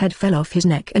finally his head fell off his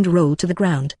neck and rolled to the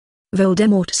ground.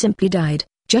 Voldemort simply died,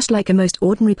 just like a most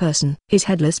ordinary person. His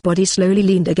headless body slowly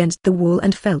leaned against the wall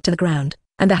and fell to the ground,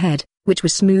 and the head, which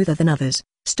was smoother than others,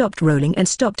 stopped rolling and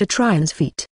stopped at Ryan's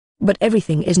feet. But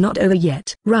everything is not over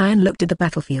yet. Ryan looked at the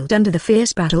battlefield under the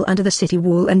fierce battle under the city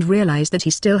wall and realized that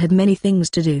he still had many things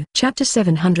to do. Chapter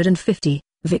 750,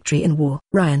 Victory in War.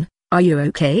 Ryan, are you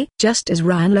okay? Just as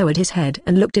Ryan lowered his head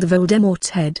and looked at Voldemort's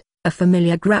head, a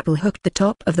familiar grapple hooked the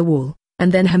top of the wall,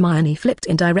 and then Hermione flipped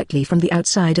in directly from the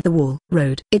outside of the wall.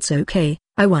 Road. It's okay,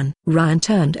 I won. Ryan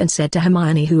turned and said to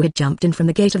Hermione, who had jumped in from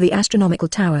the gate of the astronomical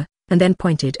tower, and then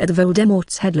pointed at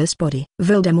Voldemort's headless body.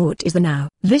 Voldemort is the now.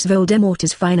 This Voldemort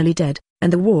is finally dead,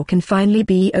 and the war can finally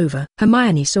be over.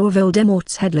 Hermione saw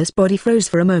Voldemort's headless body froze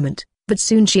for a moment, but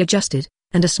soon she adjusted,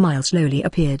 and a smile slowly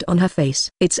appeared on her face.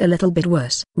 It's a little bit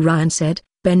worse, Ryan said,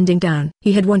 bending down.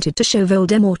 He had wanted to show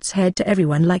Voldemort's head to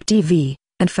everyone like TV,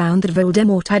 and found that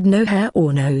Voldemort had no hair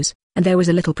or nose, and there was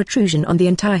a little protrusion on the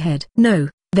entire head. No,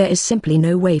 there is simply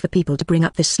no way for people to bring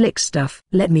up this slick stuff.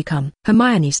 Let me come.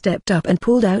 Hermione stepped up and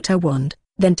pulled out her wand,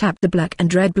 then tapped the black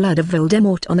and red blood of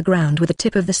Voldemort on the ground with the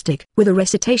tip of the stick. With a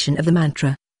recitation of the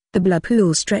mantra, the blood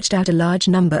pool stretched out a large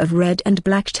number of red and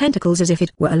black tentacles as if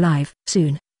it were alive.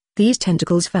 Soon, these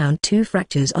tentacles found 2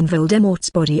 fractures on Voldemort's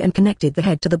body and connected the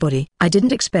head to the body. I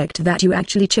didn't expect that you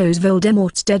actually chose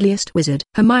Voldemort's deadliest wizard,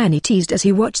 Hermione teased as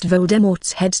he watched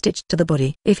Voldemort's head stitched to the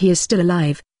body. If he is still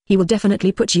alive, he will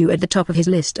definitely put you at the top of his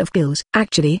list of kills.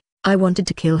 Actually, I wanted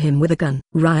to kill him with a gun.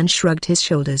 Ryan shrugged his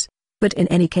shoulders. But in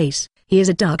any case, he is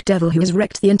a dark devil who has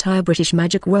wrecked the entire British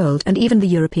magic world and even the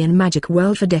European magic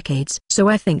world for decades. So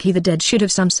I think he the dead should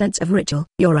have some sense of ritual.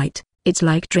 You're right. It's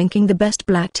like drinking the best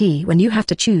black tea when you have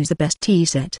to choose the best tea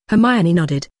set. Hermione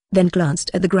nodded, then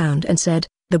glanced at the ground and said,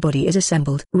 the body is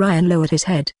assembled. Ryan lowered his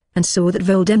head, and saw that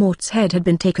Voldemort's head had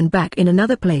been taken back in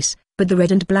another place, but the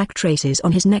red and black traces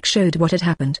on his neck showed what had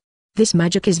happened. This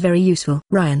magic is very useful.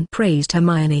 Ryan praised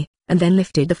Hermione, and then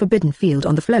lifted the forbidden field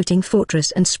on the floating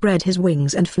fortress and spread his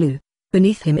wings and flew.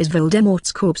 Beneath him is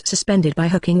Voldemort's corpse suspended by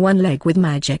hooking one leg with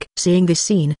magic. Seeing this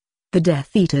scene, the Death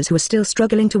Eaters who were still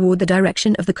struggling toward the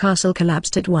direction of the castle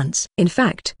collapsed at once. In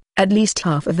fact, at least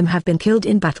half of them have been killed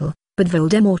in battle, but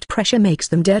Voldemort pressure makes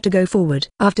them dare to go forward.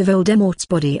 After Voldemort's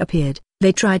body appeared,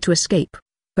 they tried to escape,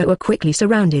 but were quickly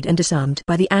surrounded and disarmed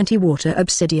by the anti-water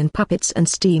obsidian puppets and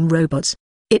steam robots.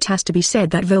 It has to be said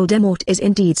that Voldemort is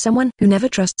indeed someone who never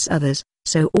trusts others,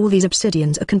 so all these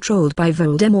obsidians are controlled by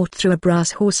Voldemort through a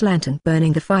brass horse lantern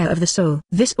burning the fire of the soul.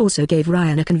 This also gave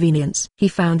Ryan a convenience. He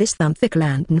found this thumb-thick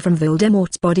lantern from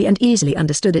Voldemort's body and easily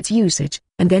understood its usage,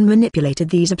 and then manipulated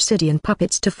these obsidian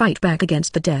puppets to fight back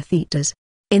against the Death Eaters.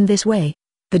 In this way,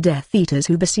 the Death Eaters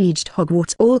who besieged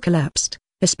Hogwarts all collapsed,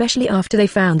 especially after they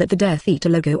found that the Death Eater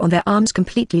logo on their arms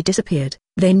completely disappeared.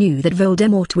 They knew that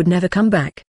Voldemort would never come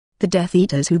back. The Death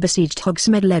Eaters who besieged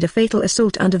Hogsmeade led a fatal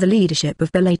assault under the leadership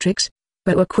of Bellatrix,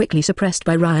 but were quickly suppressed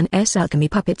by Ryan's alchemy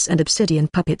puppets and obsidian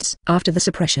puppets. After the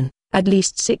suppression, at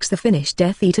least 6 the finished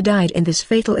Death Eater died in this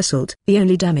fatal assault. The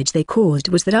only damage they caused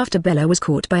was that after Bella was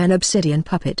caught by an obsidian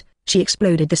puppet, she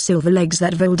exploded the silver legs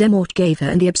that Voldemort gave her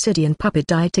and the obsidian puppet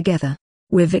died together.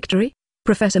 With victory?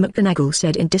 Professor McGonagall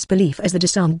said in disbelief as the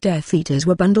disarmed Death Eaters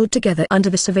were bundled together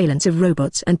under the surveillance of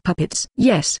robots and puppets.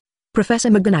 Yes, Professor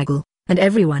McGonagall, and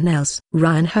everyone else.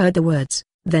 Ryan heard the words,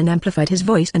 then amplified his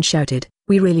voice and shouted,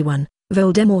 we really won.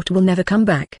 Voldemort will never come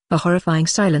back. A horrifying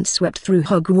silence swept through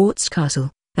Hogwarts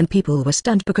Castle, and people were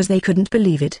stunned because they couldn't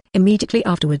believe it. Immediately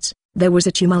afterwards, there was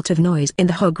a tumult of noise in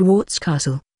the Hogwarts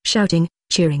Castle, shouting,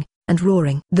 cheering, and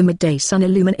roaring. The midday sun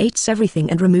illuminates everything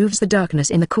and removes the darkness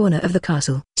in the corner of the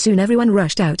castle. Soon everyone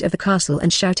rushed out of the castle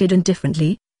and shouted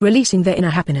indifferently, releasing their inner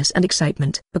happiness and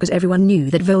excitement. Because everyone knew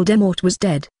that Voldemort was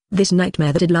dead, this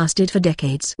nightmare that had lasted for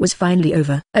decades was finally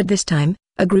over. At this time,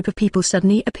 a group of people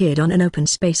suddenly appeared on an open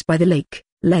space by the lake,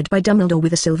 led by Dumbledore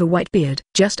with a silver-white beard.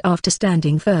 Just after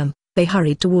standing firm, they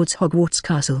hurried towards Hogwarts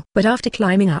Castle. But after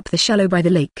climbing up the shallow by the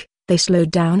lake, they slowed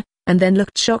down, and then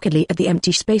looked shockedly at the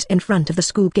empty space in front of the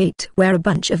school gate where a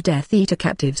bunch of Death Eater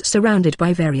captives surrounded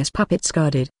by various puppets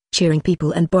guarded, cheering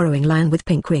people and borrowing Lion with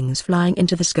pink wings flying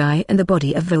into the sky and the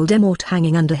body of Voldemort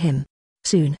hanging under him.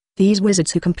 Soon, these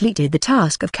wizards who completed the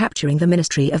task of capturing the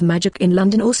Ministry of Magic in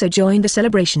London also joined the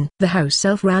celebration. The house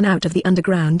elf ran out of the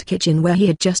underground kitchen where he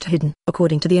had just hidden.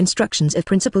 According to the instructions of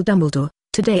Principal Dumbledore,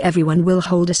 today everyone will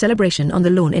hold a celebration on the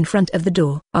lawn in front of the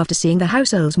door. After seeing the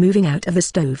house elves moving out of the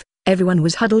stove, everyone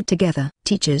was huddled together.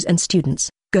 Teachers and students,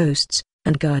 ghosts,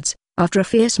 and guards, after a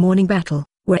fierce morning battle,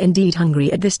 were indeed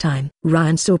hungry at this time.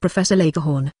 Ryan saw Professor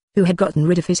Leghorn, who had gotten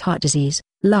rid of his heart disease,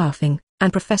 laughing,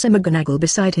 and Professor McGonagall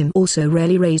beside him also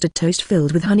rarely raised a toast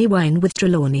filled with honey wine with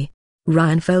Trelawney.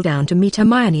 Ryan fell down to meet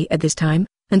Hermione at this time,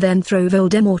 and then throw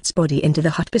Voldemort's body into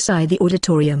the hut beside the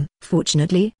auditorium.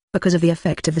 Fortunately, because of the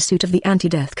effect of the suit of the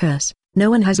anti-death curse, No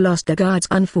one has lost their guards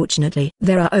unfortunately.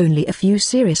 There are only a few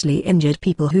seriously injured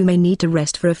people who may need to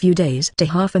rest for a few days to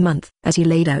half a month. As he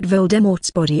laid out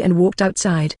Voldemort's body and walked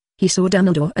outside, he saw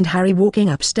Dumbledore and Harry walking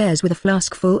upstairs with a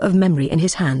flask full of memory in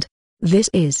his hand. This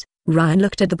is... Ryan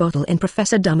looked at the bottle in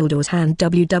Professor Dumbledore's hand.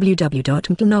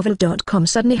 www.mcnovel.com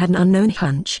suddenly had an unknown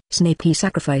hunch. Snape he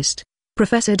sacrificed,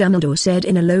 Professor Dumbledore said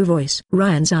in a low voice.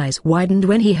 Ryan's eyes widened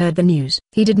when he heard the news.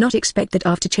 He did not expect that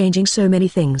after changing so many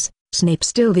things, Snape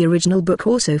still the original book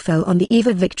also fell on the eve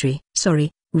of victory.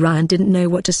 Sorry, Ryan didn't know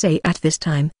what to say at this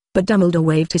time, but Dumbledore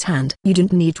waved his hand. You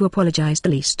didn't need to apologize the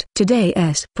least.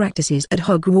 Today's practices at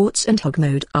Hogwarts and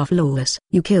Hogmode are flawless.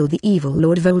 You killed the evil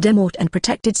Lord Voldemort and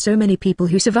protected so many people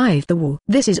who survived the war.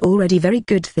 This is already very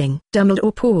good thing.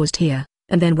 Dumbledore paused here,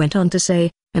 and then went on to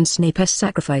say, and Snape's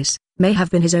sacrifice may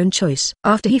have been his own choice.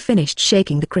 After he finished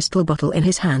shaking the crystal bottle in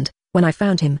his hand, when I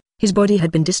found him, his body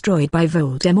had been destroyed by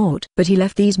Voldemort. But he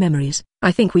left these memories.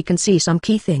 I think we can see some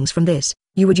key things from this.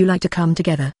 Would you like to come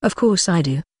together? Of course I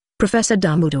do, Professor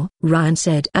Dumbledore, Ryan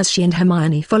said as she and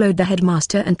Hermione followed the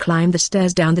headmaster and climbed the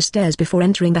stairs down the stairs before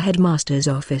entering the headmaster's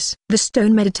office. The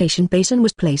stone meditation basin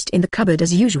was placed in the cupboard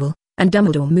as usual, and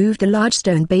Dumbledore moved a large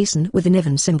stone basin with the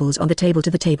Niven symbols on the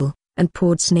table, and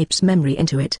poured Snape's memory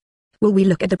into it. Will we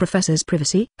look at the professor's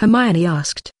privacy? Hermione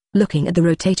asked, looking at the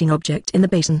rotating object in the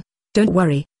basin. Don't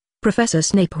worry. Professor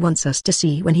Snape wants us to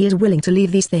see when he is willing to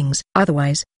leave these things.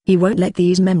 Otherwise, he won't let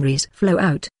these memories flow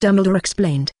out. Dumbledore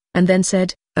explained, and then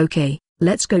said, okay,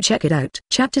 let's go check it out.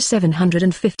 Chapter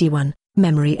 751,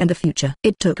 Memory and the Future.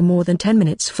 It took more than 10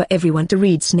 minutes for everyone to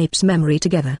read Snape's memory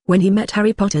together. When he met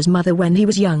Harry Potter's mother when he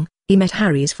was young, he met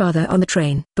Harry's father on the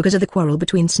train. Because of the quarrel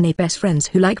between Snape's friends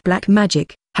who like black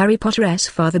magic, Harry Potter's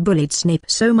father bullied Snape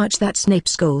so much that Snape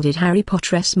scolded Harry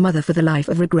Potter's mother for the life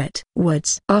of regret.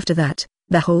 Words. After that,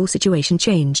 the whole situation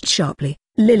changed sharply.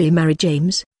 Lily married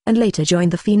James, and later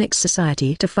joined the Phoenix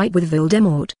Society to fight with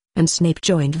Voldemort, and Snape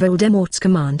joined Voldemort's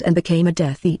command and became a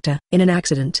Death Eater. In an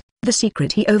accident, the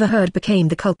secret he overheard became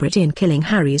the culprit in killing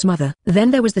Harry's mother.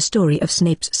 Then there was the story of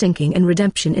Snape's sinking and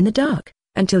redemption in the dark,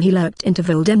 until he lurked into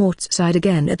Voldemort's side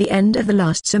again at the end of the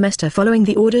last semester following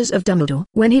the orders of Dumbledore.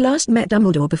 When he last met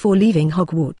Dumbledore before leaving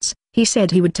Hogwarts, he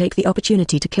said he would take the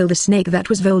opportunity to kill the snake that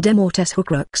was Voldemort's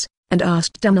Horcrux, and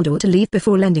asked Dumbledore to leave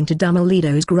before lending to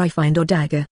Dumbledore's Gryffindor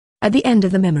dagger. At the end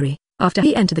of the memory, after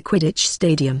he entered the Quidditch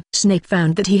stadium, Snape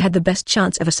found that he had the best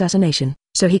chance of assassination,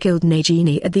 so he killed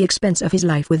Nagini at the expense of his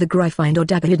life with the Gryffindor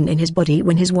dagger hidden in his body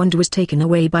when his wand was taken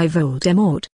away by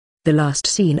Voldemort. The last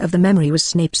scene of the memory was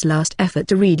Snape's last effort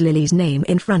to read Lily's name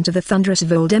in front of the thunderous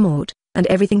Voldemort, and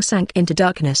everything sank into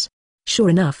darkness. Sure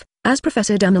enough, as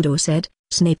Professor Dumbledore said,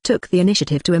 Snape took the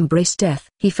initiative to embrace death.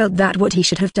 He felt that what he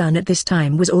should have done at this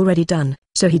time was already done,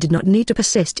 so he did not need to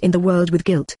persist in the world with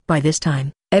guilt. By this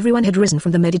time, everyone had risen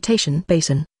from the meditation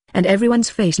basin, and everyone's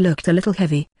face looked a little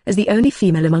heavy, as the only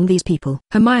female among these people.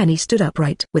 Hermione stood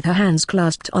upright with her hands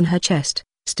clasped on her chest,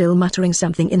 still muttering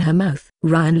something in her mouth.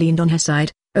 Ryan leaned on her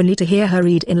side, only to hear her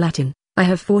read in Latin, I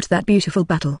have fought that beautiful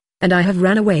battle, and I have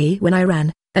ran away when I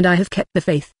ran, and I have kept the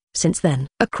faith. Since then,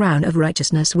 a crown of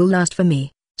righteousness will last for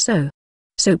me. So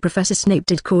Professor Snape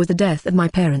did cause the death of my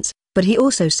parents, but he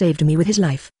also saved me with his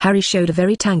life. Harry showed a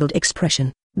very tangled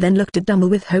expression, then looked at Dumbledore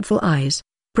with hopeful eyes.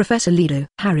 Professor Leto.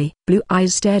 Harry, blue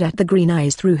eyes stared at the green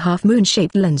eyes through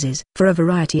half-moon-shaped lenses. For a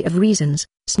variety of reasons,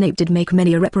 Snape did make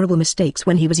many irreparable mistakes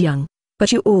when he was young,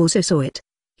 but you also saw it.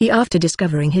 He, after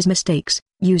discovering his mistakes,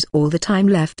 used all the time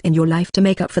left in your life to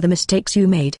make up for the mistakes you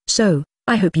made. So,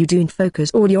 I hope you don't focus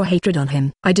all your hatred on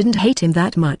him. I didn't hate him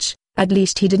that much. At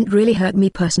least he didn't really hurt me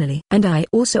personally. And I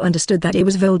also understood that it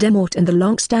was Voldemort and the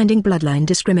long-standing bloodline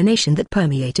discrimination that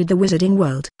permeated the wizarding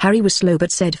world. Harry was slow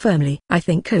but said firmly, I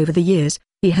think over the years,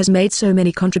 he has made so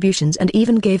many contributions and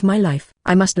even gave my life.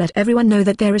 I must let everyone know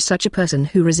that there is such a person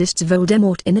who resists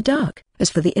Voldemort in the dark. As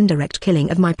for the indirect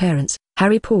killing of my parents,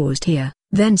 Harry paused here,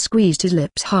 then squeezed his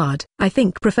lips hard. I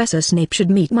think Professor Snape should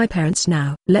meet my parents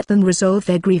now. Let them resolve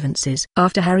their grievances.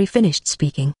 After Harry finished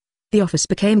speaking, the office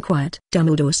became quiet.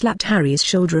 Dumbledore slapped Harry's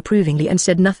shoulder approvingly and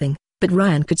said nothing, but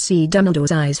Ryan could see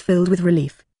Dumbledore's eyes filled with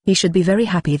relief. He should be very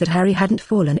happy that Harry hadn't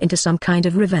fallen into some kind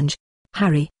of revenge.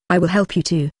 Harry, I will help you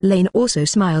too. Lane also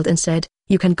smiled and said,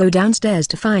 you can go downstairs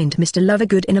to find Mr.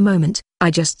 Lovergood in a moment.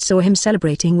 I just saw him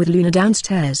celebrating with Luna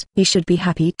downstairs. He should be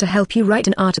happy to help you write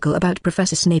an article about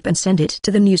Professor Snape and send it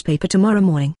to the newspaper tomorrow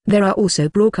morning. There are also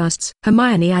broadcasts.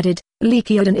 Hermione added,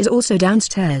 Leaky Odin is also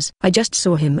downstairs. I just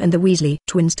saw him and the Weasley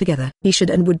twins together. He should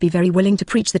and would be very willing to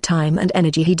preach the time and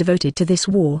energy he devoted to this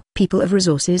war, people of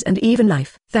resources and even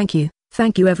life. Thank you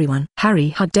everyone. Harry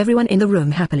hugged everyone in the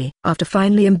room happily. After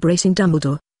finally embracing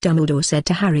Dumbledore, Dumbledore said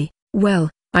to Harry, well,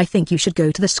 I think you should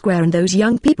go to the square and those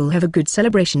young people have a good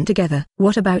celebration together.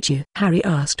 What about you? Harry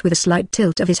asked with a slight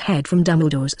tilt of his head from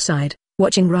Dumbledore's side,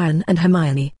 watching Ron and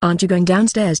Hermione. Aren't you going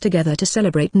downstairs together to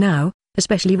celebrate now?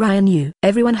 Especially Ryan, you.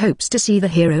 Everyone hopes to see the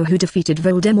hero who defeated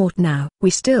Voldemort now. We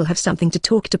still have something to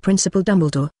talk to Principal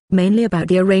Dumbledore, mainly about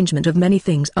the arrangement of many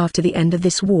things after the end of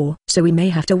this war, so we may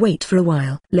have to wait for a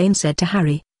while. Lane said to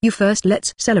Harry, you first,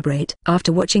 let's celebrate.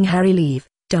 After watching Harry leave,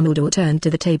 Dumbledore turned to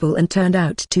the table and turned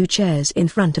out 2 chairs in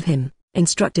front of him,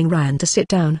 instructing Ryan to sit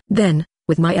down. Then,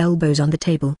 with my elbows on the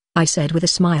table, I said with a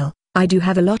smile, I do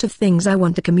have a lot of things I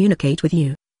want to communicate with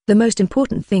you. The most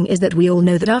important thing is that we all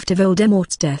know that after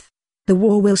Voldemort's death, the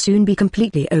war will soon be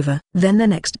completely over. Then the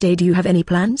next day, do you have any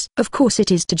plans? Of course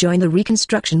it is to join the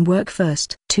reconstruction work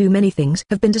first. Too many things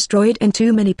have been destroyed and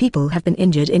too many people have been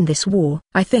injured in this war.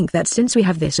 I think that since we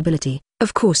have this ability,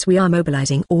 of course we are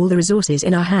mobilizing all the resources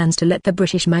in our hands to let the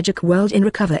British magic world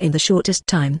recover in the shortest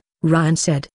time, Ryan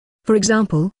said. For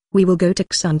example, we will go to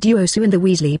Xanduosu and the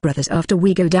Weasley brothers after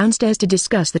we go downstairs to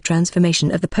discuss the transformation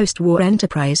of the post-war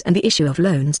enterprise and the issue of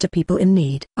loans to people in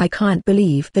need. I can't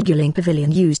believe that Gilling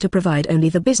Pavilion used to provide only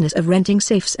the business of renting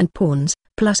safes and pawns,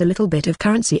 plus a little bit of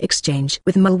currency exchange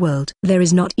with Mullworld. There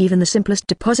is not even the simplest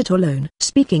deposit or loan.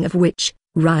 Speaking of which,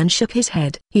 Ryan shook his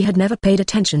head. He had never paid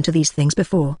attention to these things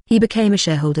before. He became a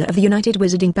shareholder of the United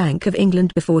Wizarding Bank of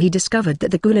England before he discovered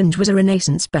that the Gullinge was a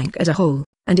Renaissance bank as a whole,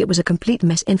 and it was a complete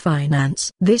mess in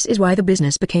finance. This is why the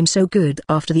business became so good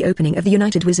after the opening of the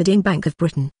United Wizarding Bank of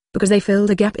Britain, because they filled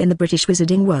a gap in the British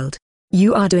wizarding world.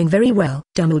 You are doing very well.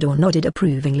 Dumbledore nodded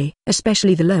approvingly.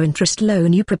 Especially the low-interest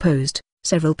loan you proposed.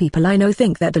 Several people I know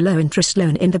think that the low-interest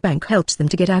loan in the bank helps them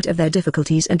to get out of their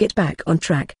difficulties and get back on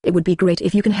track. It would be great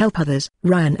if you can help others.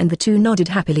 Ryan and the 2 nodded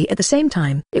happily at the same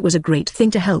time. It was a great thing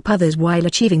to help others while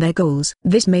achieving their goals.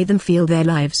 This made them feel their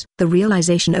lives, the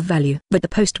realization of value. But the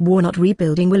post-war not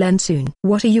rebuilding will end soon.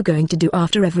 What are you going to do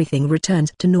after everything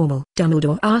returns to normal?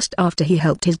 Dumbledore asked after he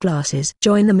helped his glasses.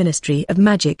 Join the Ministry of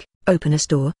Magic, open a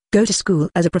store, go to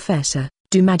school as a professor,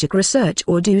 do magic research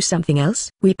or do something else.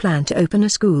 We plan to open a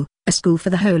school for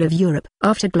the whole of Europe.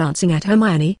 After glancing at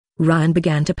Hermione, Ryan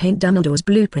began to paint Dumbledore's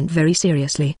blueprint very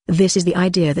seriously. This is the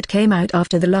idea that came out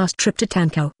after the last trip to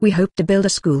Tankau. We hope to build a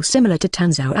school similar to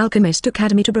Tanzhou Alchemist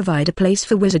Academy to provide a place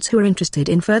for wizards who are interested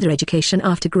in further education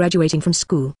after graduating from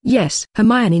school. Yes,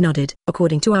 Hermione nodded.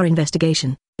 According to our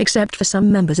investigation, except for some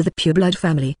members of the pureblood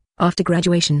family, after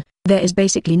graduation, there is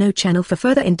basically no channel for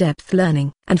further in-depth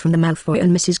learning. And from the Malfoy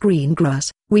and Mrs.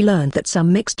 Greengrass, we learned that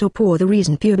some mixed or poor the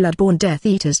reason pureblood-born Death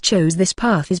Eaters chose this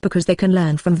path is because they can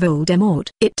learn from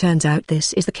Voldemort. It turns out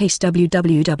this is the case.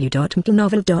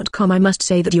 www.mplnovel.com. I must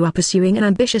say that you are pursuing an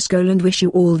ambitious goal and wish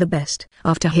you all the best.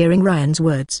 After hearing Ryan's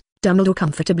words, Dumbledore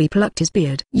comfortably plucked his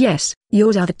beard. Yes,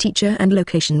 yours are the teacher and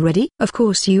location ready? Of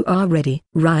course you are ready.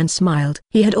 Ryan smiled.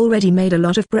 He had already made a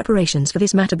lot of preparations for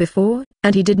this matter before,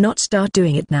 and he did not start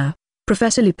doing it now.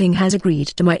 Professor Lupin has agreed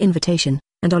to my invitation,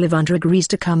 and Ollivander agrees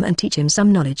to come and teach him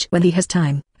some knowledge when he has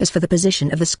time. As for the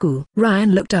position of the school,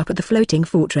 Ryan looked up at the floating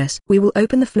fortress. We will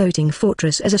open the floating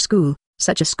fortress as a school.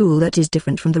 Such a school that is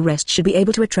different from the rest should be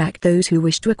able to attract those who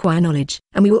wish to acquire knowledge,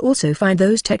 and we will also find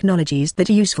those technologies that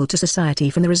are useful to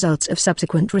society from the results of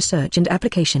subsequent research and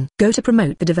application. Go to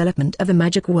promote the development of the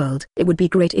magic world. It would be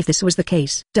great if this was the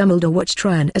case. Dumbledore watched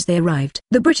Ryan as they arrived.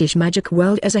 The British magic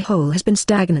world as a whole has been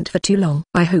stagnant for too long.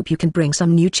 I hope you can bring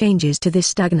some new changes to this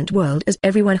stagnant world as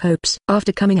everyone hopes.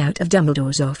 After coming out of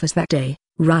Dumbledore's office that day,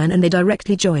 Ryan and they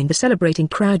directly joined the celebrating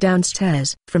crowd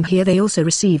downstairs. From here they also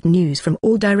received news from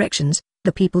all directions.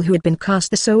 The people who had been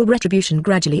cast the soul retribution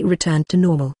gradually returned to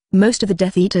normal. Most of the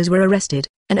Death Eaters were arrested,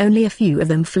 and only a few of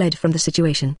them fled from the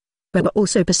situation, but were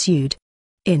also pursued.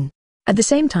 At the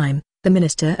same time, the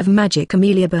Minister of Magic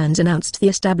Amelia Burns announced the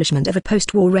establishment of a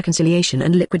post-war reconciliation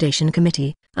and liquidation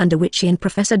committee, under which she and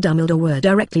Professor Dumbledore were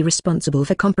directly responsible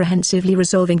for comprehensively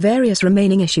resolving various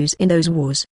remaining issues in those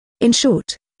wars. In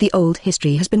short, the old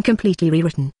history has been completely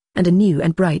rewritten, and a new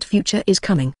and bright future is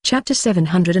coming. Chapter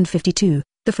 752.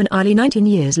 The finale. 19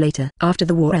 years later. After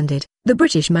the war ended, the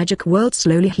British magic world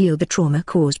slowly healed the trauma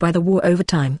caused by the war over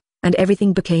time, and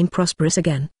everything became prosperous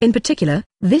again. In particular,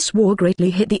 this war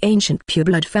greatly hit the ancient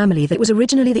pureblood family that was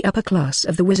originally the upper class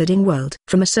of the wizarding world.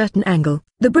 From a certain angle,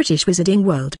 the British wizarding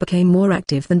world became more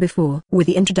active than before. With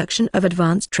the introduction of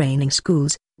advanced training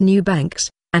schools, new banks,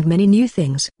 and many new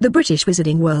things. The British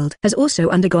wizarding world has also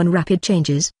undergone rapid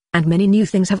changes, and many new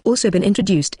things have also been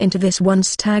introduced into this once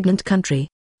stagnant country.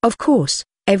 Of course,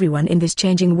 everyone in this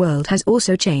changing world has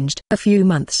also changed. A few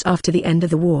months after the end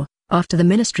of the war, after the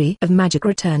Ministry of Magic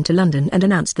returned to London and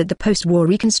announced that the post-war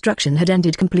reconstruction had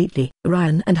ended completely,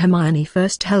 Ryan and Hermione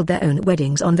first held their own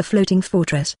weddings on the floating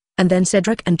fortress, and then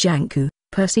Cedric and Janku,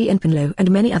 Percy and Pinlo and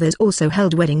many others also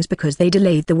held weddings because they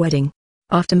delayed the wedding.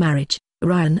 After marriage,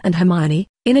 Ryan and Hermione,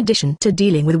 in addition to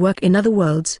dealing with work in other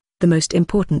worlds, the most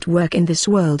important work in this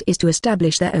world is to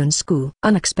establish their own school.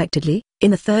 Unexpectedly, in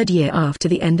the third year after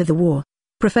the end of the war,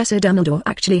 Professor Dumbledore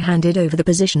actually handed over the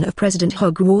position of President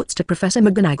Hogwarts to Professor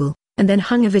McGonagall, and then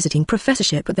hung a visiting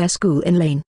professorship at their school in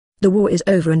Lane. The war is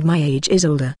over and my age is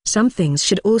older. Some things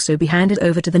should also be handed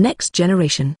over to the next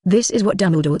generation. This is what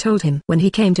Dumbledore told him when he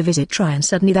came to visit Tryon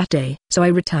suddenly that day. So I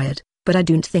retired, but I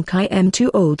don't think I am too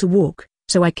old to walk,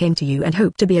 so I came to you and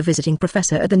hope to be a visiting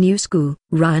professor at the new school.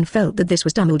 Ryan felt that this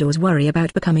was Dumbledore's worry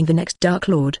about becoming the next Dark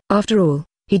Lord. After all,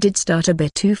 he did start a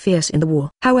bit too fierce in the war.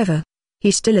 However,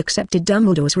 he still accepted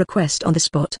Dumbledore's request on the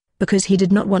spot, because he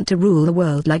did not want to rule the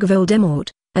world like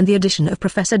Voldemort, and the addition of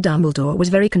Professor Dumbledore was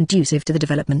very conducive to the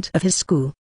development of his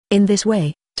school. In this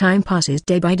way, time passes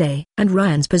day by day, and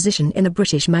Ryan's position in the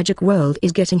British magic world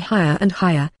is getting higher and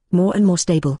higher, more and more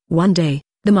stable. One day,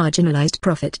 the marginalized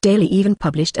Prophet Daily even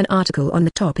published an article on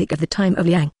the topic of the time of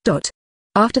Liang.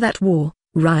 After that war,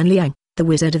 Ryan Liang, the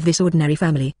wizard of this ordinary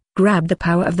family, grabbed the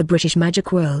power of the British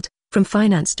magic world, from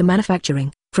finance to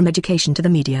manufacturing, from education to the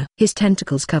media. His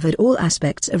tentacles covered all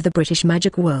aspects of the British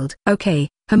magic world. Okay,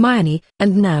 Hermione,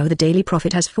 and now the Daily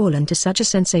Prophet has fallen to such a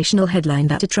sensational headline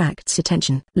that attracts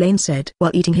attention, Lane said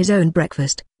while eating his own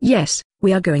breakfast. Yes,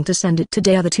 we are going to send it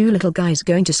today. Are the two little guys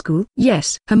going to school?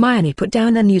 Yes. Hermione put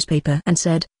down their newspaper and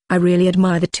said, I really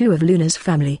admire the two of Luna's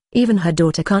family. Even her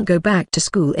daughter can't go back to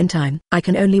school in time. I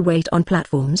can only wait on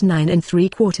platforms 9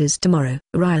 3/4 tomorrow.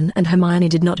 Ryan and Hermione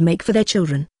did not make for their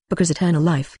children, because eternal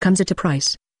life comes at a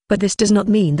price. But this does not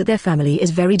mean that their family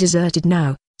is very deserted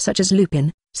now, such as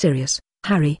Lupin, Sirius,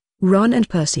 Harry, Ron and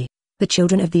Percy. The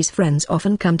children of these friends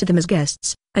often come to them as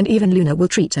guests, and even Luna will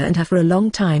treat her and her for a long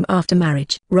time after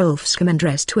marriage. Rolf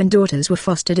Scamandra's twin daughters were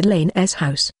fostered at Lane's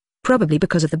house. Probably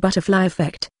because of the butterfly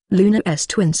effect, Luna's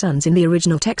twin sons in the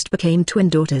original text became twin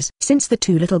daughters. Since the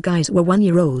two little guys were 1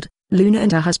 year old, Luna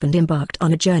and her husband embarked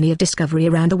on a journey of discovery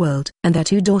around the world, and their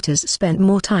two daughters spent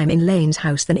more time in Lane's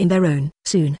house than in their own.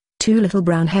 Soon, two little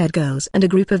brown-haired girls and a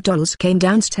group of dolls came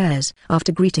downstairs.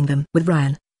 After greeting them with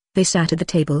Ryan, they sat at the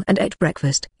table and ate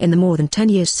breakfast. In the more than 10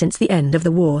 years since the end of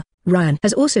the war, Ryan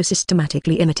has also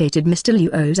systematically imitated Mr.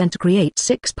 Luo's and to create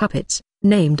 6 puppets,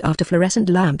 named after fluorescent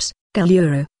lamps,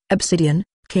 Galuro, Obsidian,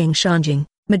 King Shanjing,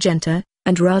 Magenta,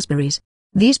 and Raspberries.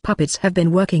 These puppets have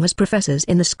been working as professors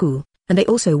in the school, and they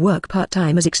also work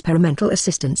part-time as experimental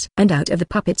assistants. And out of the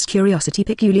puppets' curiosity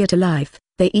peculiar to life,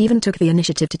 they even took the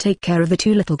initiative to take care of the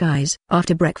two little guys.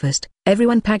 After breakfast,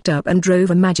 everyone packed up and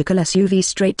drove a magical SUV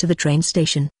straight to the train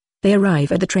station. They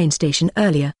arrive at the train station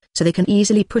earlier, so they can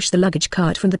easily push the luggage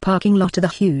cart from the parking lot to the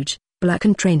huge,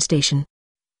 blackened train station.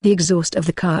 The exhaust of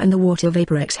the car and the water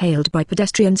vapor exhaled by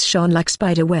pedestrians shone like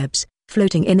spider webs,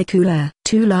 floating in the cool air.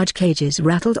 2 large cages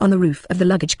rattled on the roof of the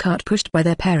luggage cart pushed by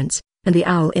their parents, and the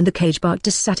owl in the cage barked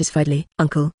dissatisfiedly.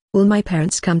 Uncle, will my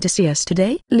parents come to see us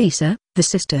today? Lisa, the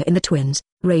sister in the twins,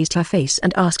 raised her face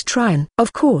and asked Tryon.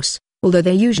 Of course, although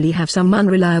they usually have some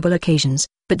unreliable occasions,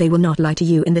 but they will not lie to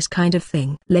you in this kind of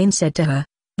thing, Lane said to her.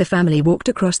 The family walked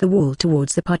across the wall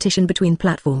towards the partition between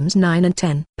platforms 9 and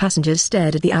 10. Passengers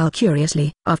stared at the owl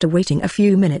curiously. After waiting a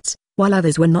few minutes, while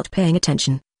others were not paying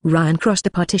attention, Ryan crossed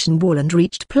the partition wall and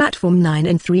reached platform 9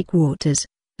 3/4.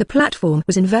 The platform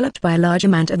was enveloped by a large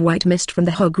amount of white mist from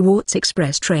the Hogwarts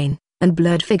Express train, and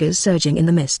blurred figures surging in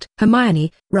the mist.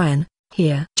 Hermione, Ryan,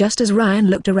 here. Just as Ryan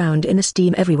looked around in the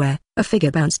steam everywhere, a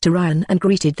figure bounced to Ryan and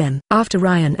greeted them. After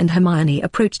Ryan and Hermione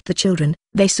approached the children,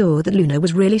 they saw that Luna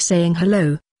was really saying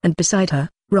hello, and beside her,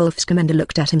 Rolf Scamander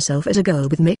looked at himself as a girl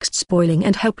with mixed spoiling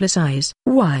and helpless eyes.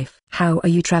 Wife, how are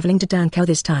you traveling to Dankow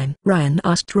this time? Ryan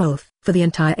asked Rolf. For the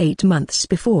entire 8 months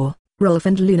before, Rolf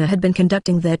and Luna had been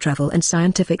conducting their travel and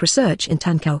scientific research in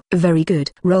Dankow. Very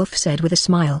good, Rolf said with a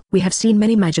smile. We have seen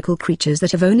many magical creatures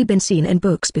that have only been seen in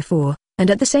books before, and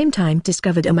at the same time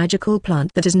discovered a magical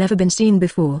plant that has never been seen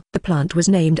before. The plant was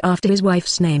named after his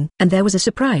wife's name. And there was a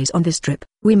surprise on this trip.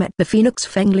 We met the Phoenix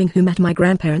Fengling who met my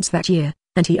grandparents that year,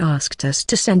 and he asked us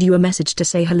to send you a message to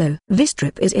say hello. This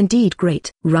trip is indeed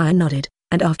great. Ryan nodded,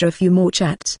 and after a few more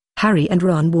chats, Harry and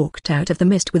Ron walked out of the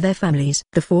mist with their families.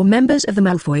 The 4 members of the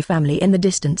Malfoy family in the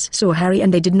distance saw Harry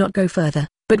and they did not go further,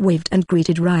 but waved and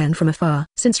greeted Ryan from afar.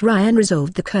 Since Ryan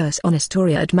resolved the curse on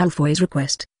Astoria at Malfoy's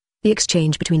request, the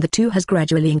exchange between the two has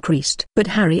gradually increased. But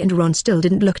Harry and Ron still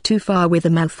didn't look too far with the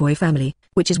Malfoy family,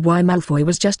 which is why Malfoy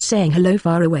was just saying hello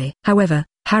far away. However,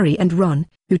 Harry and Ron,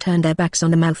 who turned their backs on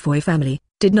the Malfoy family,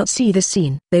 did not see this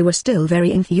scene. They were still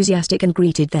very enthusiastic and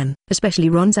greeted them. Especially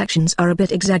Ron's actions are a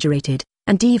bit exaggerated,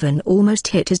 and even almost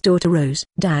hit his daughter Rose.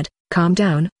 Dad, calm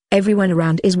down, Everyone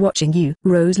around is watching you.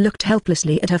 Rose looked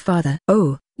helplessly at her father.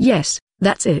 Oh, yes,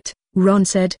 that's it, Ron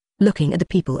said, looking at the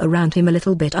people around him a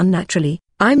little bit unnaturally.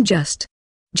 I'm just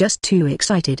too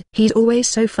excited. He's always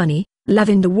so funny.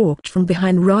 Lavender walked from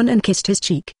behind Ron and kissed his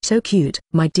cheek. So cute.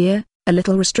 My dear, a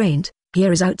little restraint,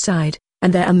 here is outside,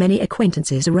 and there are many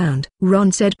acquaintances around,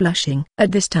 Ron said, blushing.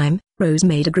 At this time, Rose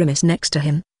made a grimace next to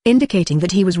him, indicating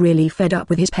that he was really fed up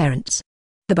with his parents.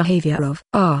 The behavior of,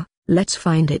 let's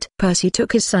find it. Percy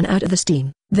took his son out of the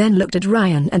steam, then looked at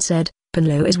Ryan and said,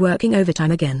 Penlow is working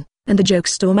overtime again, and the joke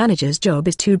store manager's job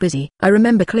is too busy. I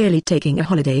remember clearly taking a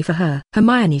holiday for her.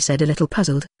 Hermione said, a little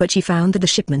puzzled, but she found that the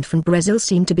shipment from Brazil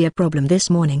seemed to be a problem this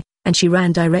morning, and she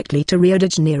ran directly to Rio de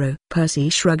Janeiro. Percy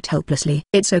shrugged helplessly.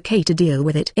 It's okay to deal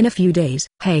with it in a few days.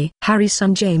 Hey, Harry's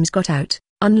son James got out,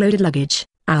 unloaded luggage,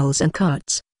 owls and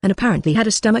carts, and apparently had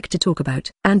a stomach to talk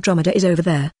about. Andromeda is over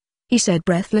there, he said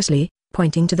breathlessly,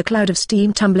 pointing to the cloud of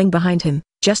steam tumbling behind him.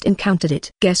 Just encountered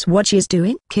it. Guess what she is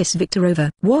doing? Kiss Victor over.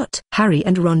 What? Harry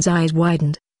and Ron's eyes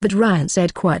widened, but Ryan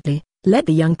said quietly, let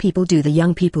the young people do the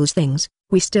young people's things.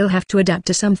 We still have to adapt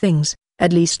to some things.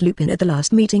 At least Lupin. At the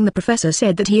last meeting the professor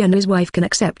said that he and his wife can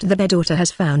accept that their daughter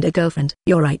has found a girlfriend.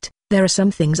 You're right, there are some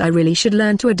things I really should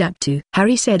learn to adapt to,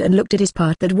 Harry said, and looked at his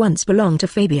part that once belonged to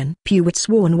Fabian. Pewit's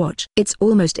sworn watch. It's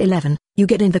almost 11, you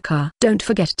get in the car. Don't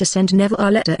forget to send Neville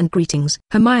our letter and greetings,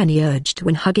 Hermione urged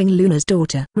when hugging Luna's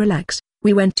daughter. Relax.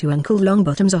 We went to Uncle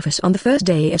Longbottom's office on the first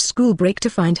day of school break to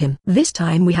find him. This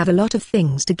time we have a lot of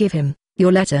things to give him,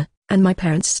 your letter, and my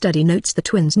parents' study notes. The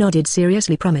twins nodded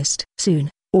seriously. Promised. Soon,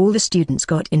 all the students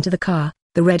got into the car,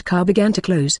 the red car began to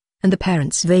close, and the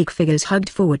parents' vague figures hugged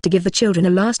forward to give the children a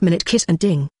last-minute kiss and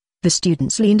ding. The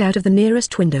students leaned out of the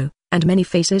nearest window, and many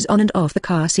faces on and off the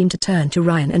car seemed to turn to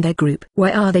Ryan and their group.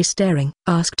 Why are they staring?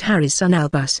 Asked Harry's son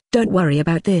Albus. Don't worry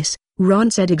about this,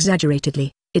 Ron said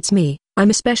exaggeratedly. It's me, I'm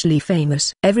especially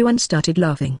famous. Everyone started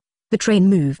laughing. The train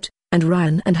moved, and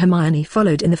Ryan and Hermione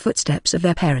followed in the footsteps of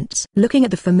their parents. Looking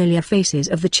at the familiar faces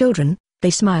of the children,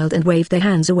 they smiled and waved their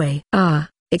hands away.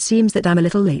 It seems that I'm a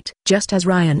little late. Just as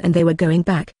Ryan and they were going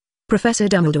back, Professor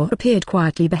Dumbledore appeared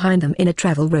quietly behind them in a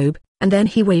travel robe, and then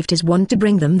he waved his wand to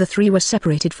bring them. The three were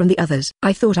separated from the others.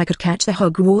 I thought I could catch the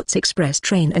Hogwarts Express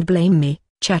train and blame me,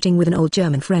 chatting with an old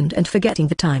German friend and forgetting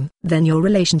the time. Then your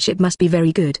relationship must be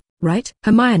very good, right?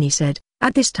 Hermione said.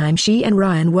 At this time she and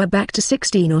Ryan were back to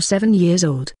 16 or 7 years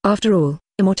old. After all,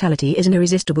 immortality is an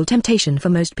irresistible temptation for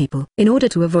most people. In order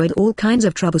to avoid all kinds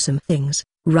of troublesome things,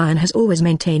 Ryan has always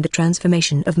maintained the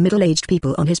transformation of middle-aged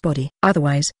people on his body.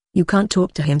 Otherwise, you can't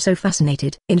talk to him so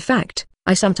fascinated. In fact,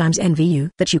 I sometimes envy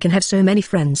you that you can have so many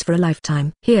friends for a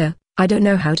lifetime. Here, I don't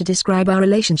know how to describe our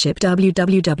relationship.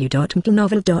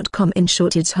 www.mplnovel.com. In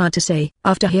short, it's hard to say.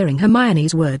 After hearing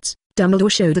Hermione's words,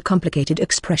 Dumbledore showed a complicated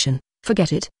expression.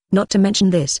 Forget it, not to mention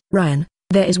this. Ryan,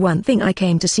 there is one thing I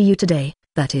came to see you today,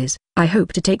 that is, I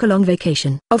hope to take a long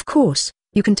vacation. Of course,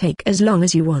 you can take as long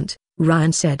as you want,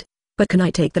 Ryan said. But can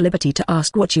I take the liberty to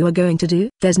ask what you are going to do?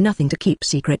 There's nothing to keep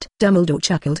secret. Dumbledore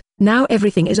chuckled. Now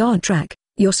everything is on track.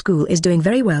 Your school is doing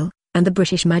very well, and the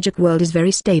British magic world is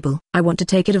very stable. I want to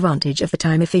take advantage of the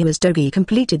time Ephemer's Dogie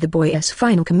completed the boys'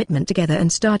 final commitment together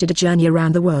and started a journey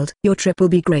around the world. Your trip will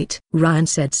be great, Ryan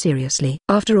said seriously.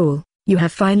 After all, you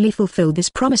have finally fulfilled this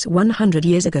promise 100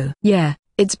 years ago. Yeah,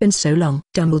 it's been so long.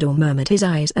 Dumbledore murmured, his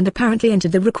eyes and apparently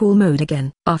entered the recall mode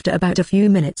again. After about a few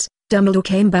minutes, Dumbledore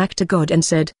came back to God and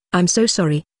said, I'm so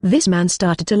sorry, this man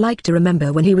started to like to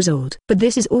remember when he was old. But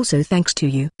this is also thanks to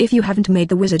you. If you haven't made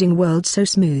the wizarding world so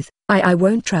smooth, I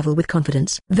won't travel with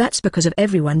confidence. That's because of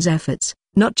everyone's efforts,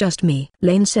 not just me,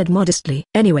 Lane said modestly.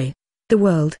 Anyway, the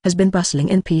world has been bustling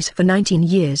in peace for 19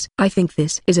 years. I think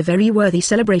this is a very worthy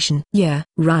celebration. Yeah,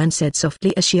 Ryan said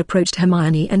softly as she approached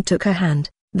Hermione and took her hand,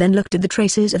 then looked at the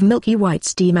traces of milky white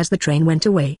steam as the train went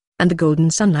away, and the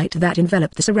golden sunlight that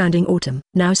enveloped the surrounding autumn.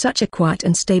 Now such a quiet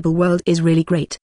and stable world is really great.